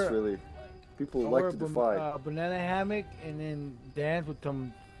defiance, really. People I'll like wear to defy. a banana hammock and then dance with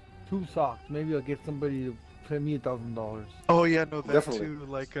some tube socks. Maybe I'll get somebody to pay me $1,000. Oh yeah, no, that Definitely.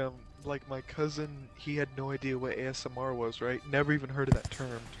 too. Like my cousin, he had no idea what ASMR was, right? Never even heard of that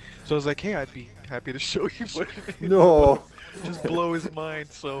term. So I was like, "Hey, I'd be happy to show you what it is." No. Just blow his mind.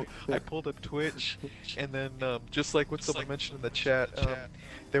 So I pulled up Twitch, and then just like what someone mentioned in the chat,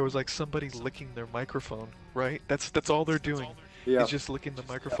 there was like somebody licking their microphone, right? That's all they're doing. Yeah. Is just licking the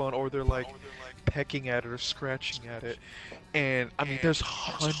microphone, or they're like pecking at it or scratching at it. And I mean, there's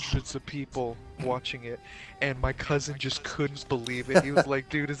hundreds of people watching it, and my cousin just couldn't believe it. He was like,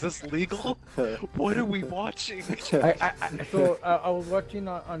 "Dude, is this legal? What are we watching?" I was watching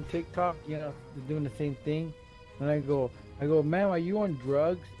on TikTok, you know, they're doing the same thing, and I go, "Ma'am, are you on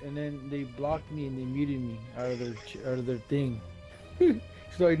drugs?" And then they blocked me and they muted me out of their thing.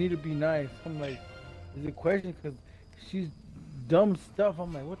 So I need to be nice. I'm like, there's a question because she's dumb stuff.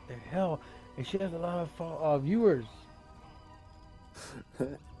 I'm like, what the hell? And she has a lot of viewers.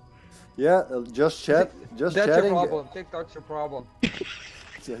 Yeah, just chatting. That's your problem. TikTok's your problem.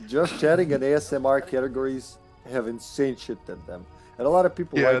 Just chatting and ASMR categories have insane shit in them, and a lot of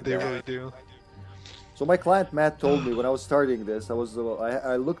people like they that. really do. So my client Matt told me when I was starting this, I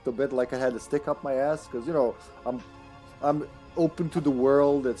looked a bit like I had a stick up my ass because, you know, I'm open to the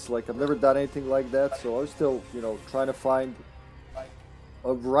world. It's like I've never done anything like that, so I was still, you know, trying to find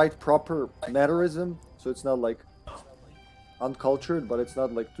a right proper mannerism, so it's not like uncultured, but it's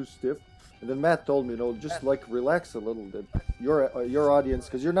not like too stiff. And then Matt told me, you know, just like relax a little bit. Your audience,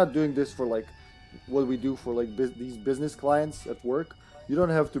 because you're not doing this for like what we do for like these business clients at work. You don't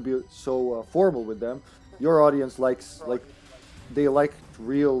have to be so formal with them. Your audience likes, like, they like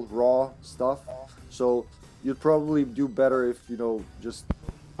real raw stuff. So you'd probably do better if just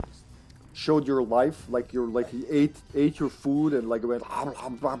showed your life, like you ate your food and like went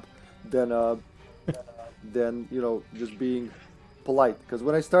then just being polite. Because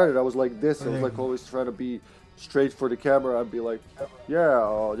when I started, I was like this. I was like always trying to be straight for the camera. I'd be like,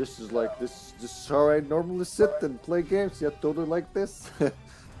 yeah, this is how I normally sit and play games. Yeah, totally like this.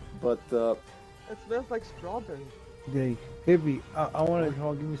 But it smells like strawberry. Hey, Hippy, I want to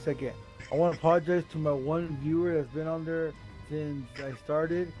give me a second. I want to apologize to my one viewer that's been on there since I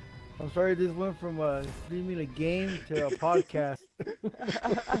started. I'm sorry this went from streaming a game to a podcast.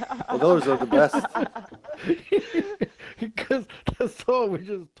 Well, those are the best. Because that's all we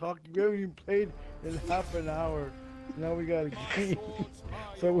just talked. We haven't even played in half an hour. Now we got a game.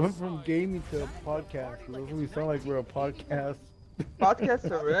 So it went from gaming to a podcast. So we sound like we're a podcast.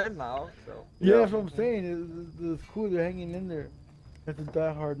 Podcasts are rare now, so. Yeah, that's what I'm saying. It's cool. They're hanging in there. That's a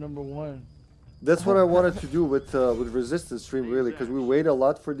diehard #1. That's what I wanted to do with Resistance stream, really, because we wait a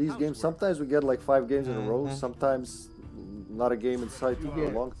lot for these games. Sometimes we get like 5 games in a row. Sometimes not a game in sight for a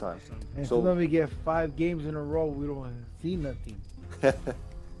long time. And so when we get 5 games in a row, we don't see nothing.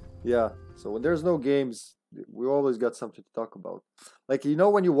 Yeah. So when there's no games, we always got something to talk about. Like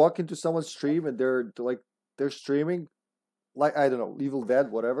when you walk into someone's stream and they're streaming, like I don't know, Evil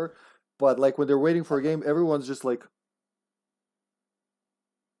Dead, whatever. But like when they're waiting for a game, everyone's just like.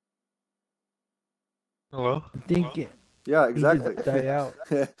 Hello? Thinking. Yeah, exactly. Die out.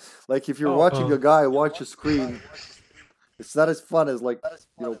 Like if you're watching a guy watch a screen, it's not as fun as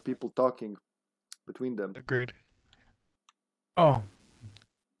people talking between them. Agreed.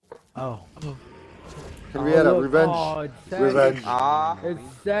 Henrietta, revenge. Oh, Revenge. It's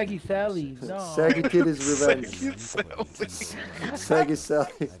Saggy Sally. No. Saggy Titties revenge. Saggy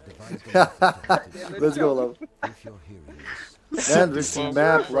Sally. Let's go, love. Man, this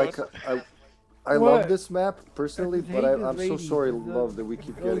map, I love this map personally, but I'm so sorry, love, that we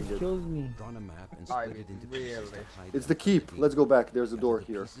keep getting it. Kills me. It's the keep. Let's go back. There's a door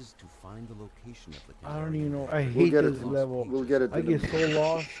here. I don't even know. I hate this level. We'll get it. I get so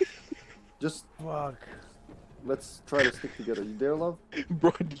lost. Just fuck. Let's try to stick together. You there, love?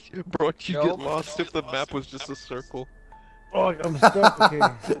 Bro, you get lost if the map was just a circle. Oh, I'm stuck. Okay.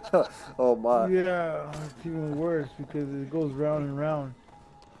 Oh my. Yeah, it's even worse because it goes round and round.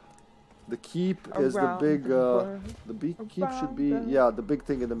 The keep is the big keep should be the big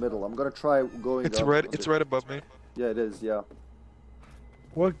thing in the middle. I'm gonna try going. It's right. It's right above me. Yeah, it is. Yeah.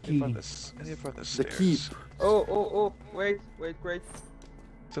 What key? The keep. Oh! Wait!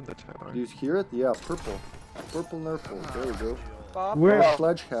 It's in the tower. Do you hear it? Yeah, purple nurple. There we go. Where?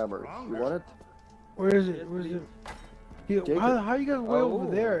 Sledgehammer. You want it? Where is it? How you guys way over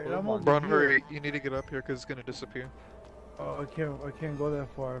there? And I'm over Braun, here. you need to get up here because it's gonna disappear. Oh, I can't go that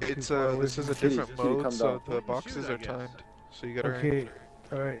far. It's this is a different mode, so the boxes are timed. So you gotta. Okay.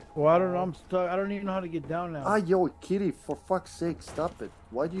 All right. Well, I don't know. I'm stuck. I don't even know how to get down now. Yo, Kitty! For fuck's sake, stop it!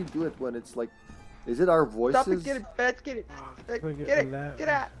 Why do you do it when it's like? Is it our voices? Stop it! Get it! Get it! Get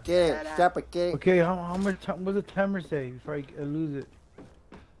out! Stop it! Okay. How much time? What does the timer say before I lose it?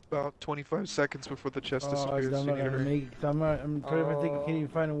 About 25 seconds before the chest disappears. I'm not gonna make it. I'm trying to think I can't even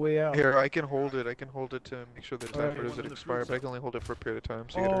find a way out. Here, I can hold it. I can hold it to make sure the timer doesn't expire, but I can only hold it for a period of time.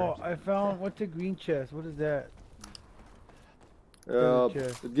 So I found. What's the green chest? What is that?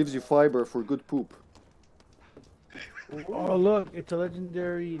 It gives you fiber for good poop. Oh look, it's a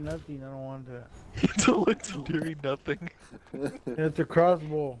legendary nothing. I don't want that. It's a legendary nothing. It's a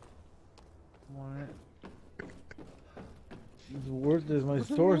crossbow. I want it. It's worthless. My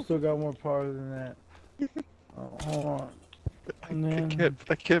sword still got more power than that. Hold on.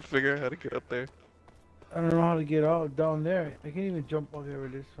 I can't figure out how to get up there. I don't know how to get out down there. I can't even jump up there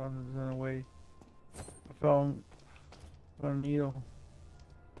with this one. There's no way. I found a needle.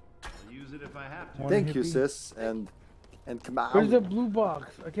 I'll use it if I have to. Thank you, sis. And come out. Where's the blue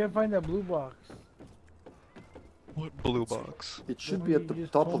box? I can't find that blue box. What blue box? It should be at the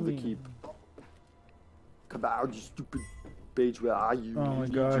top of the keep. Come out, you stupid page. Where are you? Oh my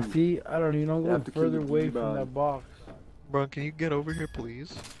god. See, I don't even know. I'm going further away from that box. Bro, can you get over here,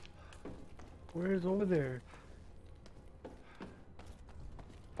 please? Where is over there?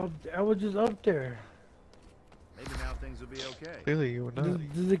 I was just up there. Maybe now things will be okay. Clearly, you were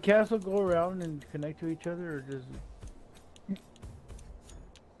not. Does the castle go around and connect to each other, or does it?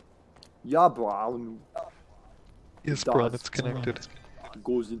 Yeah, Braun. Yes, Braun, it's connected. It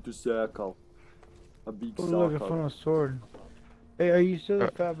goes into circle. A big circle. Look, I found a sword. Hey, are you still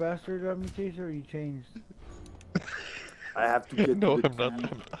the fat bastard mutation, or you changed? I have to get. No, I'm not.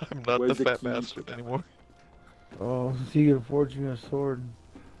 I'm not the fat key? bastard anymore. Oh, so you can forge me a sword.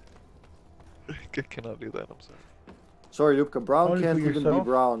 I cannot do that, I'm sorry. Sorry, Lupka. Braun Only can't for even be yourself?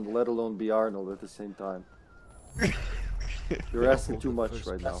 Braun, let alone be Arnold at the same time. You're asking too The much first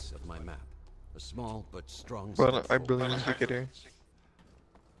right now. piece of my map. A small but strong But step I forward. believe we get here.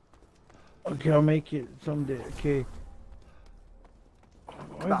 Okay, I'll make it someday. Okay.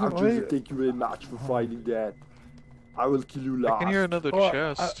 Joseph, thank you very much for finding that. I will kill you last. I can hear another Oh,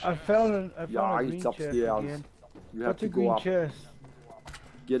 chest. I found a Yeah, green it's chest upstairs. again. You have What's to a go green up. chest?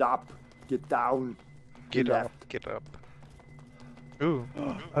 Get up. Get down. Get left. up, get up. Ooh.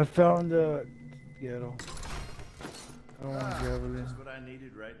 I found the ghetto. I don't want javelin. That's what I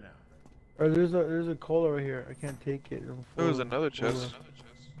needed right now. Or there's a cola right here. I can't take it. There was another chest.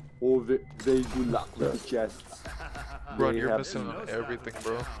 Oh, very good luck with the chests. Braun, Very you're happy. missing on everything,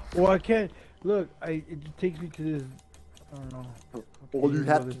 bro. Well, I can't. Look, it takes me to this. I don't know. All you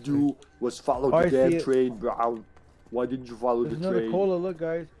had to do was follow I the see damn it. train, Braun. Why didn't you follow There's the another train? cola. Look,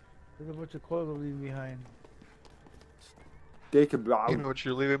 guys. There's a bunch of cola I'm leaving behind. Take him, You Braun. know what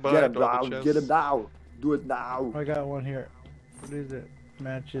you're leaving Get him, behind, all the Braun. Get him chests. now. Do it now. I got one here. What is it?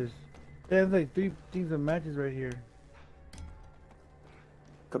 Matches. There's like 3 things of matches right here.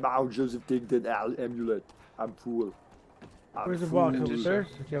 Come on, Joseph, take that amulet. I'm full. Where's the box? Upstairs?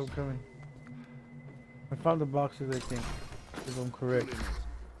 Okay, I'm coming. I found the boxes, I think. If I'm correct.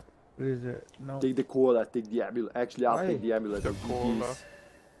 What is it? No. Take the cola, take the amulet. Actually, I'll Why? take the amulet. The I'll do cola. this.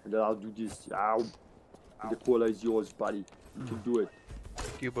 And then I'll do this. Ow. The cola is yours, buddy. You can do it.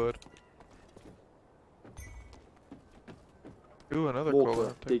 Thank you, bud. Ooh, another More cola.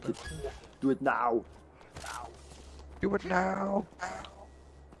 cola. Take it. Do it now. Do it now.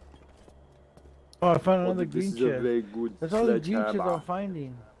 Oh, I found Oh, another this green is a chest. very good That's all the green chests sledgehammer. I'm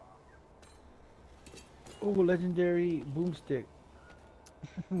finding. Oh, legendary boomstick.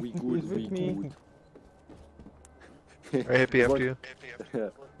 We good, we with me. good. Right, hippie after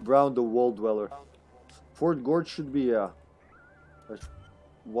you. Braun, the wall dweller. Fort Gorge should be that's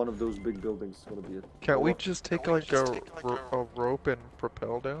one of those big buildings. Gonna be it. Can't we just take like a rope and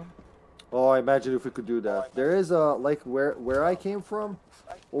propel down? Oh, I imagine if we could do that. There is a like where I came from,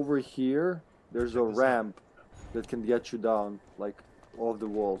 over here. There's a ramp that can get you down like off the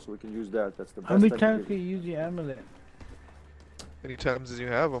wall, so we can use that. That's the best. How many time to times get can it. you use the amulet? Many times as you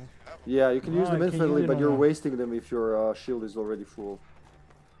have them. Yeah, you can use No, them I can't infinitely, use it but no you're more. wasting them if your shield is already full.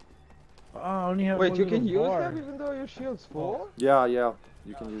 Oh, I only have Wait, one you can little use bar. them even though your shield's full? Yeah, you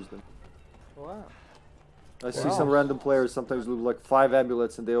can use them. Wow. I see Wow. some random players sometimes with like 5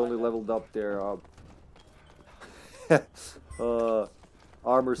 amulets and they only leveled up their armor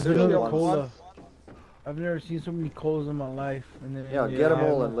There's skill another once. cola. I've never seen so many colas in my life. And then Yeah, they get them have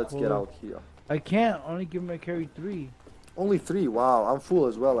all no and let's get cola. out here. I can't. Only give me carry 3. Only 3, wow, I'm full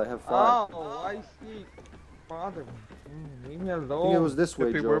as well, I have 5. Oh, I see. Father, leave me I think it alone. was this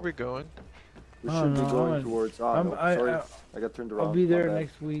way, Hippie, Joe. where are we going? We Oh, should be no, going I'm- towards. Oh, I'm- no, I- sorry. I- I got turned around. I'll be my there bad.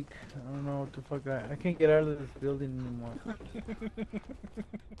 next week. I don't know what the fuck. I can't get out of this building anymore.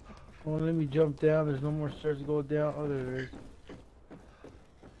 Oh, let me jump down. There's no more stairs to go down. Oh, there is.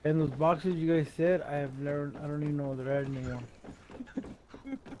 And those boxes you guys said, I don't even know where they're at anymore.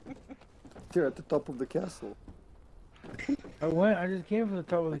 Here at the top of the castle. I just came from the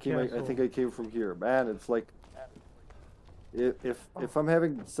top of the I castle. think I came from here. Man, it's like if I'm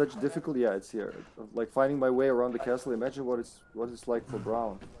having such difficulty, yeah, it's here. Like finding my way around the castle. Imagine what it's like for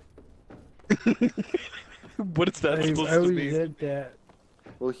Braun. What is that I supposed to already be? said that.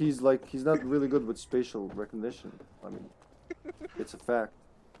 Well, he's not really good with spatial recognition. I mean, it's a fact.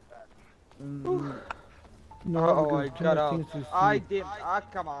 Mm, no, Oh, I because too got much out. things to see. I did. Ah,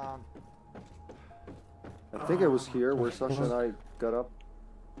 come on. I think I was here where Sasha and I got up.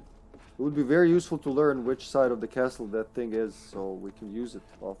 It would be very useful to learn which side of the castle that thing is, so we can use it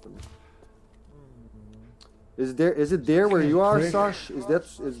often. Is it there where you are, Sash? Is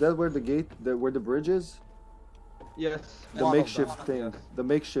that where the gate, where the bridge is? Yes. The one of makeshift them, thing, Yes. the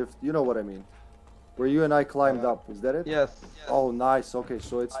makeshift. You know what I mean? Where you and I climbed up. Is that it? Yes. Oh, nice. Okay,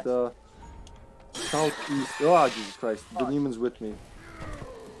 so it's the southeast. Oh, Jesus Christ! The demon's with me.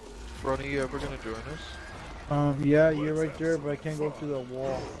 Ronnie, you ever gonna join us? Yeah, you're right there, but I can't go through the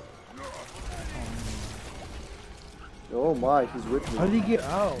wall. Oh my, he's with How me. do you get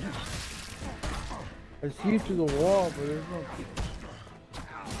out? I see you through the wall, but there's no.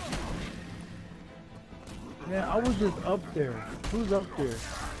 Man, I was just up there. Who's up there?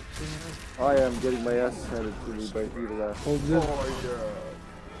 I am getting my ass handed to me by evil ass. Oh, this.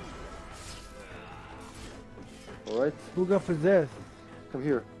 All right, Who got possessed? come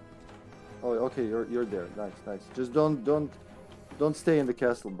here. Oh, okay, you're there. Nice, nice. Just don't stay in the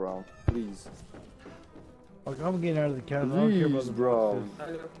castle, Braun. Please. Okay, I'm getting out of the castle. I don't care about Please, the Braun.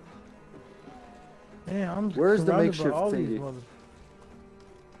 boxes. Yeah, I'm Where's the surrounded by makeshift all these thingy? mother-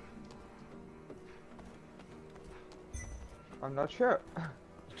 I'm not sure.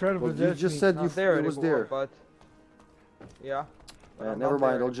 Try to Well, you possess just me. said Not you there it was anymore, there. but yeah. But I'm Never not there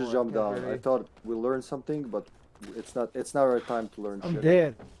mind. I'll just anymore, jump I can't down. I really- thought we'll learn something, but it's not. It's not our time to learn I'm shit.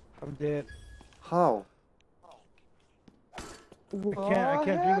 dead. I'm dead. How? I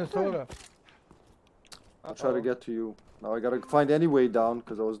can't drink a soda. I'll try to get to you. Now I gotta find any way down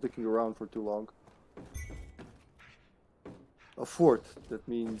because I was dicking around for too long. A fort. That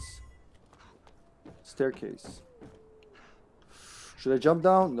means staircase. Should I jump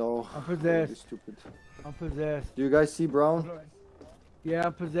down? No. I'm That would be possessed. stupid. I'm possessed. Do you guys see Braun? Yeah,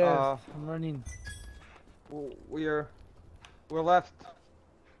 I'm possessed. I'm running. We're left.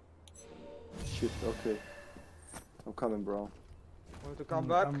 Shit. Okay. I'm coming, Braun. Want to come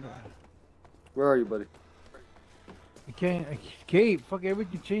back? Where are you, buddy? I can't escape. Fuck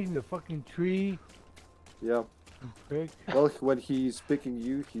everything changing the fucking tree. Yeah. Frick. Well, when he's picking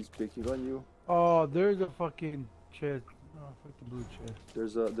you, he's picking on you. Oh, there's a fucking chest. Oh, fuck the blue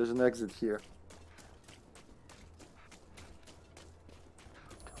chest. There's an exit here.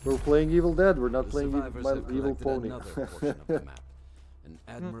 We're playing Evil Dead. We're not The playing survivors my have Evil collected Pony. another portion of the map. An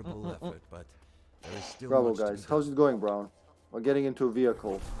admirable effort, but there is still Bravo, much to guys. be How's it going, Braun? I'm getting into a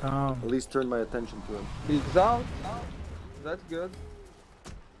vehicle. Um, At least turn my attention to him. He's out. That's good.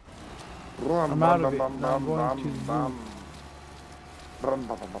 I'm out of it. Now I'm going to move.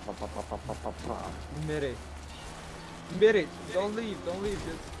 Mid it. Don't leave.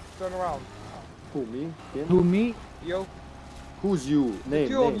 Just turn around. Who, me? Him? Who, me? Yo, Who's you? Name,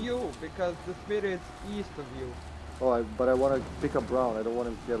 two of name. you, because the spirit is east of you. Oh, but I want to pick up Braun. I don't want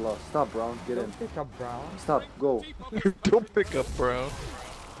him to get lost. Stop, Braun. Get in. Don't pick up Braun. Stop. Go. Don't pick up, bro.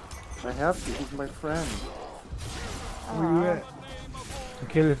 I have to. He's my friend. Where you at?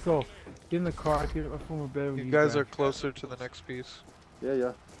 Okay, let's go. Get in the car. Get up from a bed. You guys are closer to the next piece.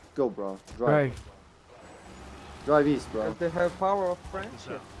 Yeah. Go, Braun. Drive. Right. Drive east, Braun. Because they have power of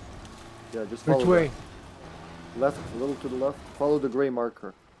friendship. Yeah, just follow Which way? that. Left, a little to the left. Follow the gray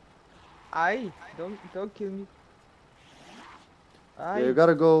marker. Don't kill me. Yeah, you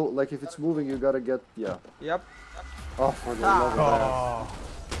gotta go, like if it's moving, you gotta get, yeah. Yep. Oh, for the love of God. Oh.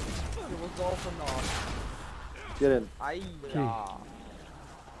 It was all for naught. Get in.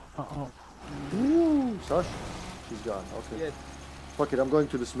 Woo! Sash? She's gone, okay. Yes. Fuck it, I'm going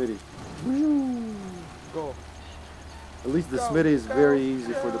to the smithy. Go. At least the Go, smithy is go, very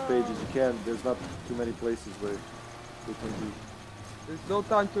easy for the go. pages. You can't, there's not too many places where they can be. There's no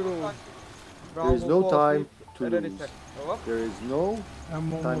time to lose. There is no time to at any lose. second. Oh, There is no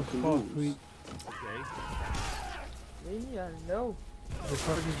I'm time almost to fall lose. asleep. maybe I know. The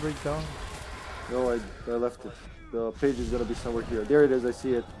car just break down. No, I left it. The page is gonna be somewhere here. There it is, I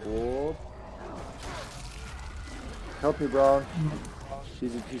see it. Whoa. Help me, Braun.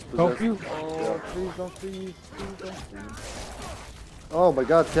 He's possessed. Help you? Oh, please don't freeze. Please don't freeze. Oh my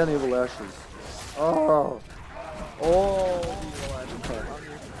god, 10 evil ashes. Oh.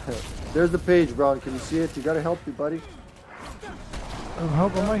 There's the page, Braun. Can you see it? You gotta help me, buddy.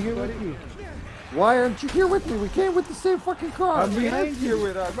 Help, am I here with you? Why aren't you here with me? We came with the same fucking car. I'm behind here you.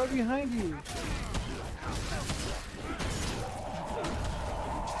 with us. I'm right behind you.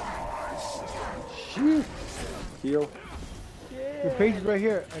 Shit. Heal. The page is right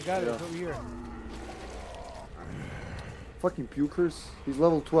here. I got it. Yeah. It's over here. Fucking pukers. He's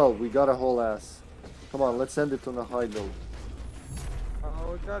level 12. We got a whole ass. Come on, let's end it on a high note.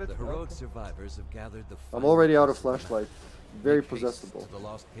 Oh, we got it. The heroic survivors have gathered the I'm final already out of pieces map. flashlight. Very Make haste possessable. to the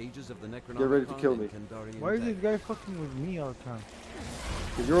lost pages of the Get ready to Necronomicon kill and me. Kandarian Why is this text. guy fucking with me all the time?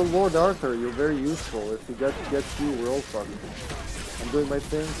 Because you're Lord Arthur. You're very useful. If he gets you, we're all fucked. I'm doing my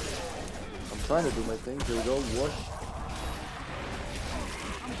thing. I'm trying to do my thing. Here we go. Wash.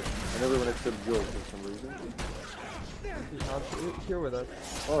 And everyone except Joe for some reason. He's not here with us.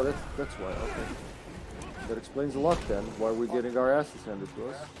 Oh, that's why. Okay. That explains a lot then. Why we're getting our asses handed to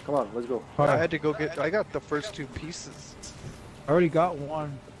us. Come on, let's go. I had to go get. I got the first two pieces. I already got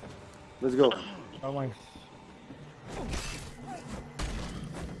one. Let's go. Oh my.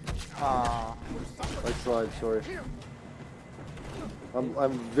 Ah. I tried. Sorry.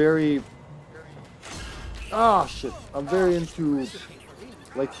 I'm very. Ah shit. I'm very into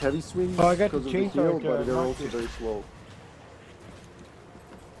like heavy swings Oh, I got the because of the chainsaw heal, right there. but they're I also marked it. very slow.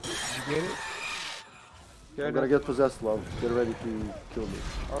 You get it? I'm gonna get possessed, love. Get ready to kill me.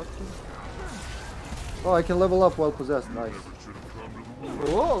 Okay. Oh, I can level up while possessed. Nice.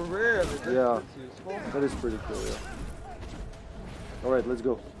 Oh, really? Yeah. That's useful. That is pretty cool, yeah. Alright, let's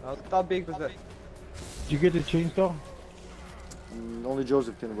go. Now stop being possessed. Did you get the chainsaw? Only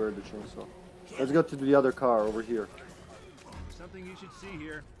Joseph can wear the chainsaw. Let's go to the other car over here. Something you should see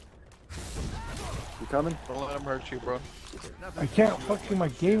here. You coming? Don't let him hurt you, bro. I can't fucking, my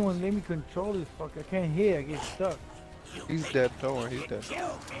game won't let me control this fuck. I can't hit, I get stuck. He's dead. Don't worry, he's dead.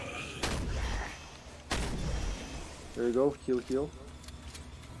 There you go. Heal, heal.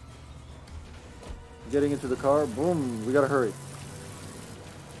 Getting into the car. Boom. We gotta hurry.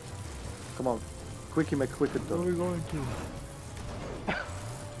 Come on. Quickie McQuicket Where though. are we going to?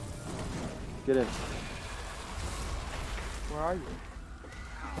 Get in. Where are you?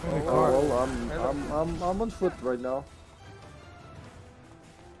 Oh, well, I'm on foot right now.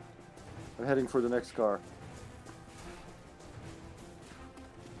 I'm heading for the next car.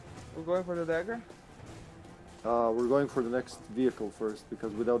 We're going for the dagger? We're going for the next vehicle first,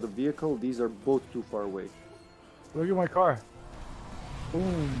 because without the vehicle, these are both too far away. Look at my car.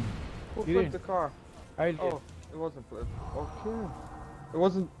 Boom. Who Get flipped in. the car? I did. Oh, it wasn't flipped. Okay. It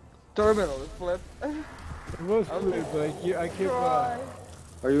wasn't terminal, it flipped. It was fluid, but I kept.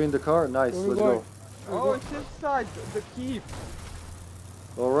 Are you in the car? Nice, Where we let's going? go. Oh, it's inside the keep.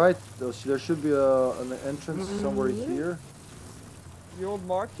 Alright, there should be an entrance somewhere here. The old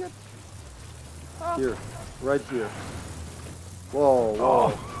market? Ah. Here, right here. Whoa,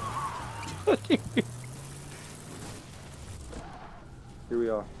 whoa. Here we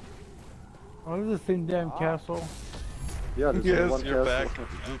are. Oh, this is the same damn castle. Yeah, there's Yes, only one you're castle. back.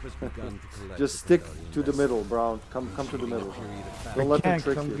 The group has begun to collect Just the stick Kandarian to the vessels. middle, Braun. Come to the middle. Period of Don't famine. let them Can't,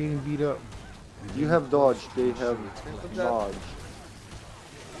 trick I'm you. getting beat up. You have dodge, they have that? dodge.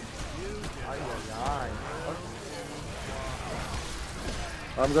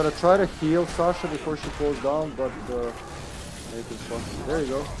 I'm gonna try to heal Sasha before she falls down, but anything's possible. There you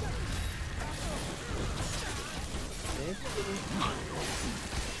go.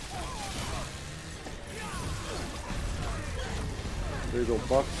 There you go,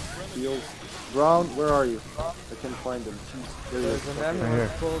 buff, heals. Braun, where are you? I can't find him. Jeez. There you There's an go.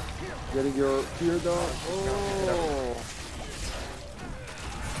 ambulance close. Getting your fear down. Oh.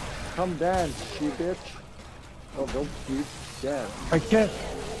 Come dance, she bitch. Oh, don't puke. Dance. I can't.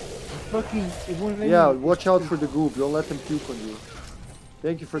 Fucking. It won't let Yeah, me. watch out for the goop. Don't let them puke on you.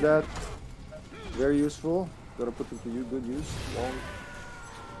 Thank you for that. Very useful. Gotta put them to good use. Long.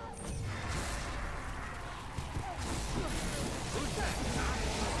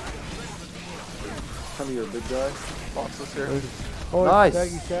 Come here, big guy. Boxes here. Oh, Nice.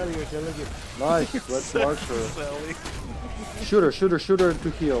 Saggy Sally right there, look at. Nice. Let's mark her. Sally. Shoot her to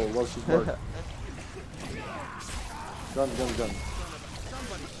heal while she's marked. Gun.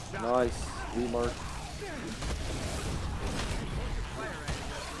 Nice. Remark.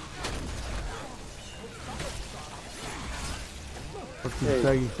 Fucking Hey.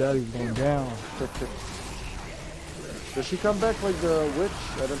 Saggy Sally's going down. Does she come back like the witch?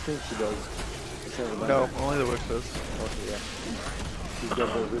 I don't think she does. I can't remember. No, only the witch does. Okay, yeah. She's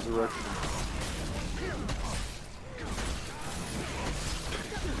got the resurrection.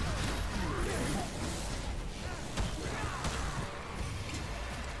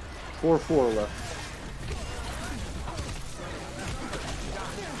 Four left.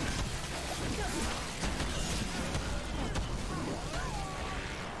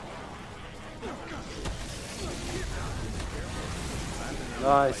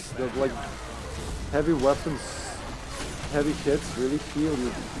 Nice. The like heavy weapons, heavy hits really heal you.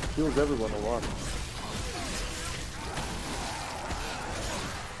 It heals everyone a lot.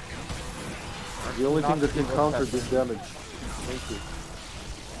 The only thing that can counter this damage. Thank you.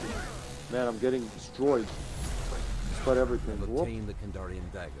 Man, I'm getting destroyed. Despite everything. Whoop. Obtain the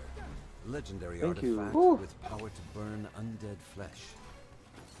Kandarian dagger. Legendary Thank you. artifact Woo. with power to burn undead flesh.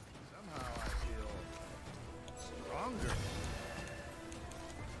 Somehow I feel stronger.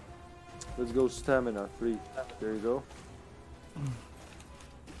 Let's go stamina. 3. There you go.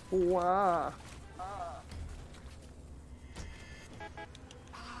 Wow.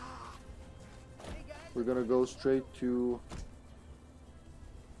 We're gonna go straight to...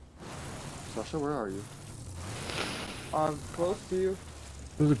 Sasha, where are you? I'm close to you.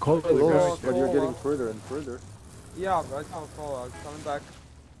 There's a cold Close, but you're Cola. getting further and further. Yeah, but I can't follow. I'm coming back.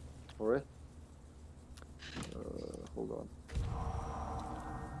 Alright. Hold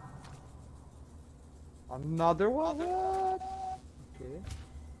on. Another one? What? Okay.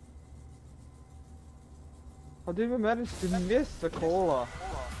 How did we manage to miss the cola?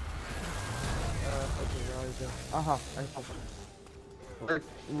 Okay, where is it? Aha, I see. Like,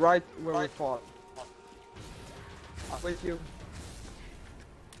 right where we fought. Wait, you.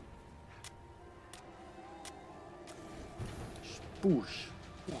 Spoosh.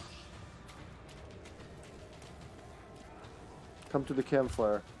 Come to the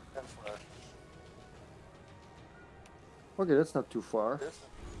campfire. Okay, that's not too far.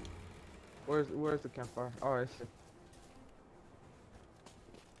 Where's the campfire? Oh, I see.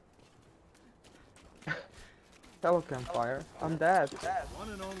 Hello, campfire. I'm dead. One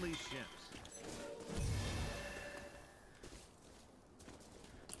and only ships.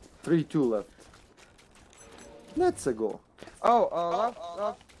 3-2 left. Let's go. Oh,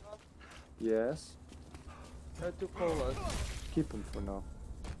 left. Yes. Two colas. Keep them for now.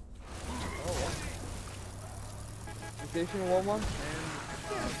 Station 1-1.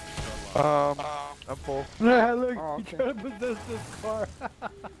 I'm full. Yeah, look, Oh, he okay. tried to possess this car.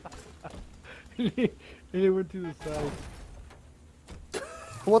 and he went to the side.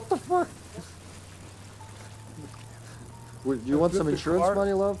 What the fuck? Do you want some insurance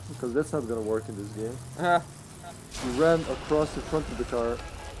money, love? Because that's not gonna work in this game. You ran across the front of the car.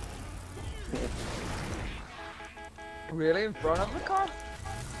 Really? In front of the car?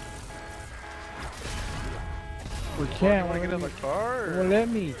 We can't. Want to get in the car? Well, let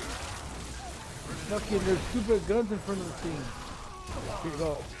me. Fucking, there's stupid guns in front of the thing. Here you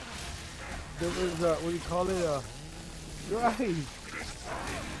go. There was, what do you call it? Drive.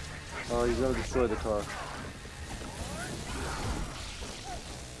 Oh, he's gonna destroy the car.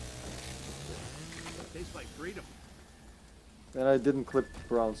 Tastes like freedom. And I didn't clip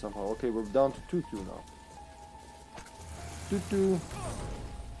Braun somehow. Okay, we're down to 2-2 now. 2-2.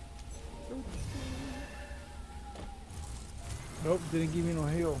 Nope, didn't give me no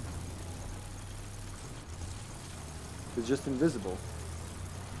heal. It's just invisible.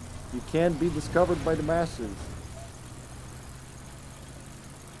 You can't be discovered by the masses.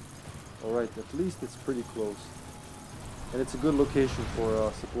 Alright, at least it's pretty close. And it's a good location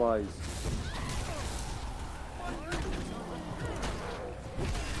for supplies.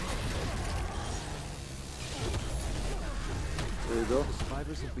 There you go. The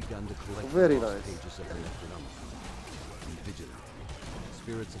survivors have begun to collect Very the nice. pages of the Necronomicon. Be vigilant.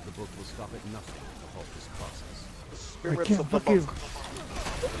 Spirits of the book will stop at nothing to halt this process. I can't fucking...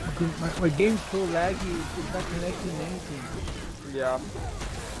 My game's so laggy, it's not connecting to anything. Yeah.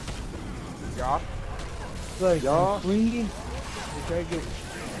 Yeah. It's like, Yeah. I'm swinging. I try to get...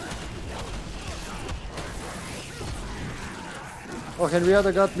 Oh,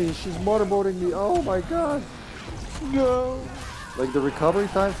 Henrietta got me. She's motorboating me. Oh my god. No! Like, the recovery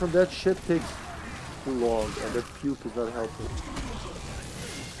time from that shit takes too long, and that puke is not helping.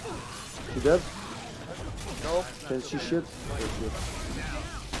 She dead? Nope. Can she shit? Oh, shit.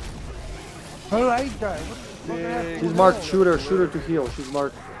 How did I die? What the fuck happened? She's marked shooter to heal. She's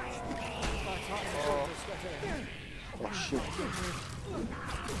marked. Oh shit.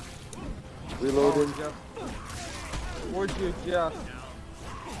 Reloading. Would you just...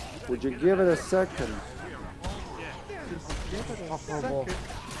 Would you give it a second? Operable.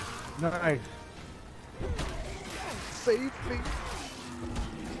 Nice. Save me.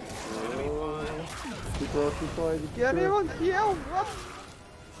 Keep going. Get him on heal! What?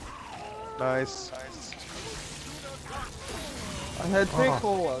 Nice. I had 3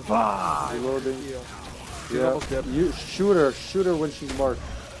 colas. Fuck! Reloading. She's almost Yeah. dead. You shoot her when she's marked.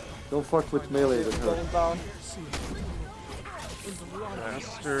 Don't fuck with melee with her. Going down.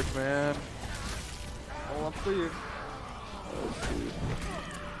 Bastard, man. All up to you.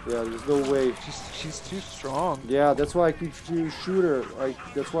 Yeah, there's no way. She's too strong. Yeah, that's why I keep shoot her.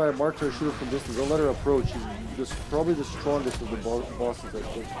 That's why I marked her shoot her from distance. Don't let her approach. She's just probably the strongest of the bosses, I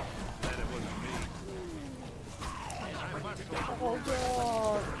think. Oh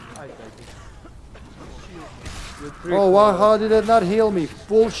god! I died. Oh wow, how did it not heal me?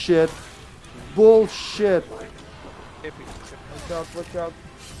 Bullshit. Bullshit. Watch out, watch out.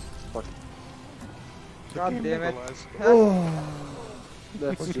 Fuck. God damn it. Oh,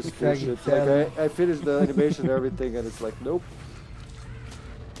 that's just bullshit. Like, I finished the animation and everything, and it's like, nope.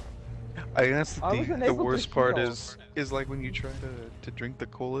 I guess I wasn't the able to worst part heal. is like when you try to drink the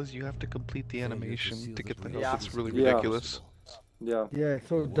colas, you have to complete the animation to get the health. Yeah. It's really Yeah. ridiculous. Yeah. Yeah, it's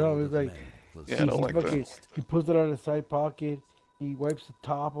so dumb. It's like, Yeah, I don't like that. he puts it on his side pocket, he wipes the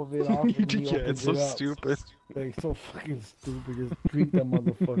top of it off, and he Yeah, opens it's so it up. stupid. Like, so fucking stupid. Just drink that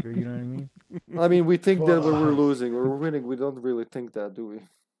motherfucker, you know what I mean? I mean, we think that when we're Fuck. losing or we're winning, we don't really think that, do we?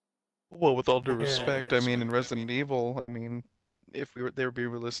 Well, with all due Yeah. respect, I mean, in Resident Evil, I mean, if we were there, be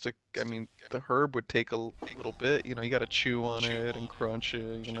realistic. I mean, the herb would take a little bit. You know, you got to chew on it and crunch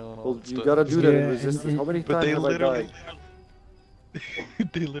it. You know, and all Well, that you stuff. gotta do that Yeah, in and- resistance. How many But times they have I literally, died?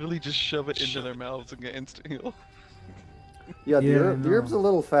 they literally just shove it into their mouths and get instant heal. Yeah, the, Yeah, herb, the no. herb's a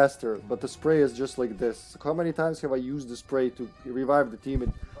little faster, but the spray is just like this. So how many times have I used the spray to revive the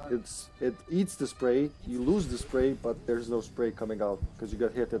team? It eats the spray, you lose the spray, but there's no spray coming out because you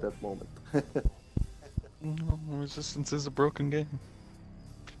got hit at that moment. Resistance is a broken game.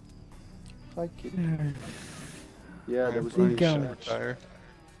 Hi, kid. Yeah, there was think really I'm, retire.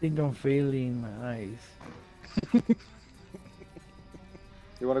 think I'm failing my eyes.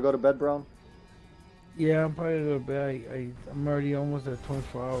 You want to go to bed, Braun? Yeah, I'm probably gonna go to bed. I'm already almost at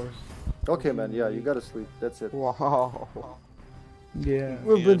 24 hours. Okay, man. Yeah, you gotta sleep. That's it. Wow. Yeah.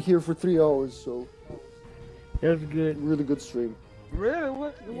 We've been here for 3 hours, so That's good. really good stream. Really?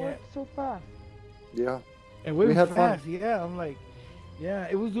 What? It Yeah. went so fast. Yeah. And We we had fast. fun. Yeah, I'm like, yeah,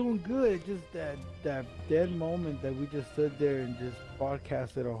 it was doing good. It's just that dead moment that we just stood there and just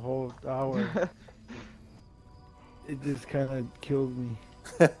podcasted a whole hour. It just kind of killed me.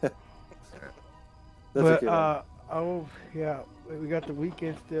 That's But okay, man. yeah, we got the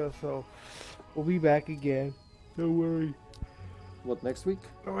weekend still, so we'll be back again. Don't worry. What, next week?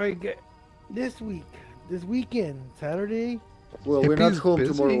 All right, this weekend, Saturday, Well, we're not Hippie's home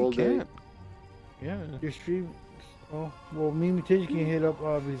busy, tomorrow all day. can't. Yeah. your stream. Oh, well, me and Matej can hit up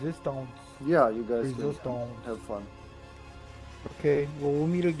Resistance. Yeah, you guys can Resistance. have fun. Okay, well, we'll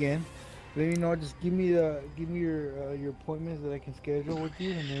meet again. Let me know. Just give me your appointments that I can schedule with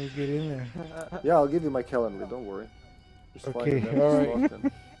you, and then we'll get in there. Yeah, I'll give you my calendar. Don't worry. Just find Okay, it all and right. slot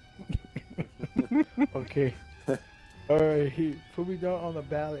them. Okay. All right. Put me down on the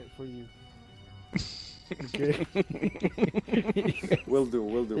ballot for you. Okay. We'll do.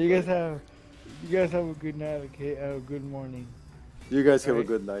 You guys have a good night. Okay. Have a good morning. You guys have a Alright.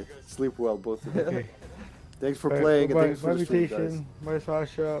 good night. Sleep well, both of you. Okay. Thanks for All right, playing and bye, thanks for the stream, guys. Mutation. Bye,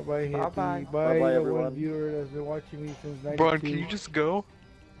 Sasha. Bye, Hippie. Bye-bye. Bye, Bye-bye, the everyone. one viewer that's been watching me since 92. Braun, can you just go?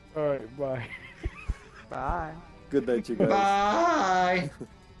 All right. Bye. Bye. Good night, you guys. Bye.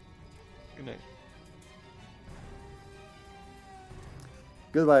 Good night.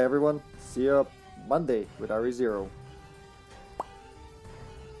 Goodbye, everyone. See you Monday with RE0.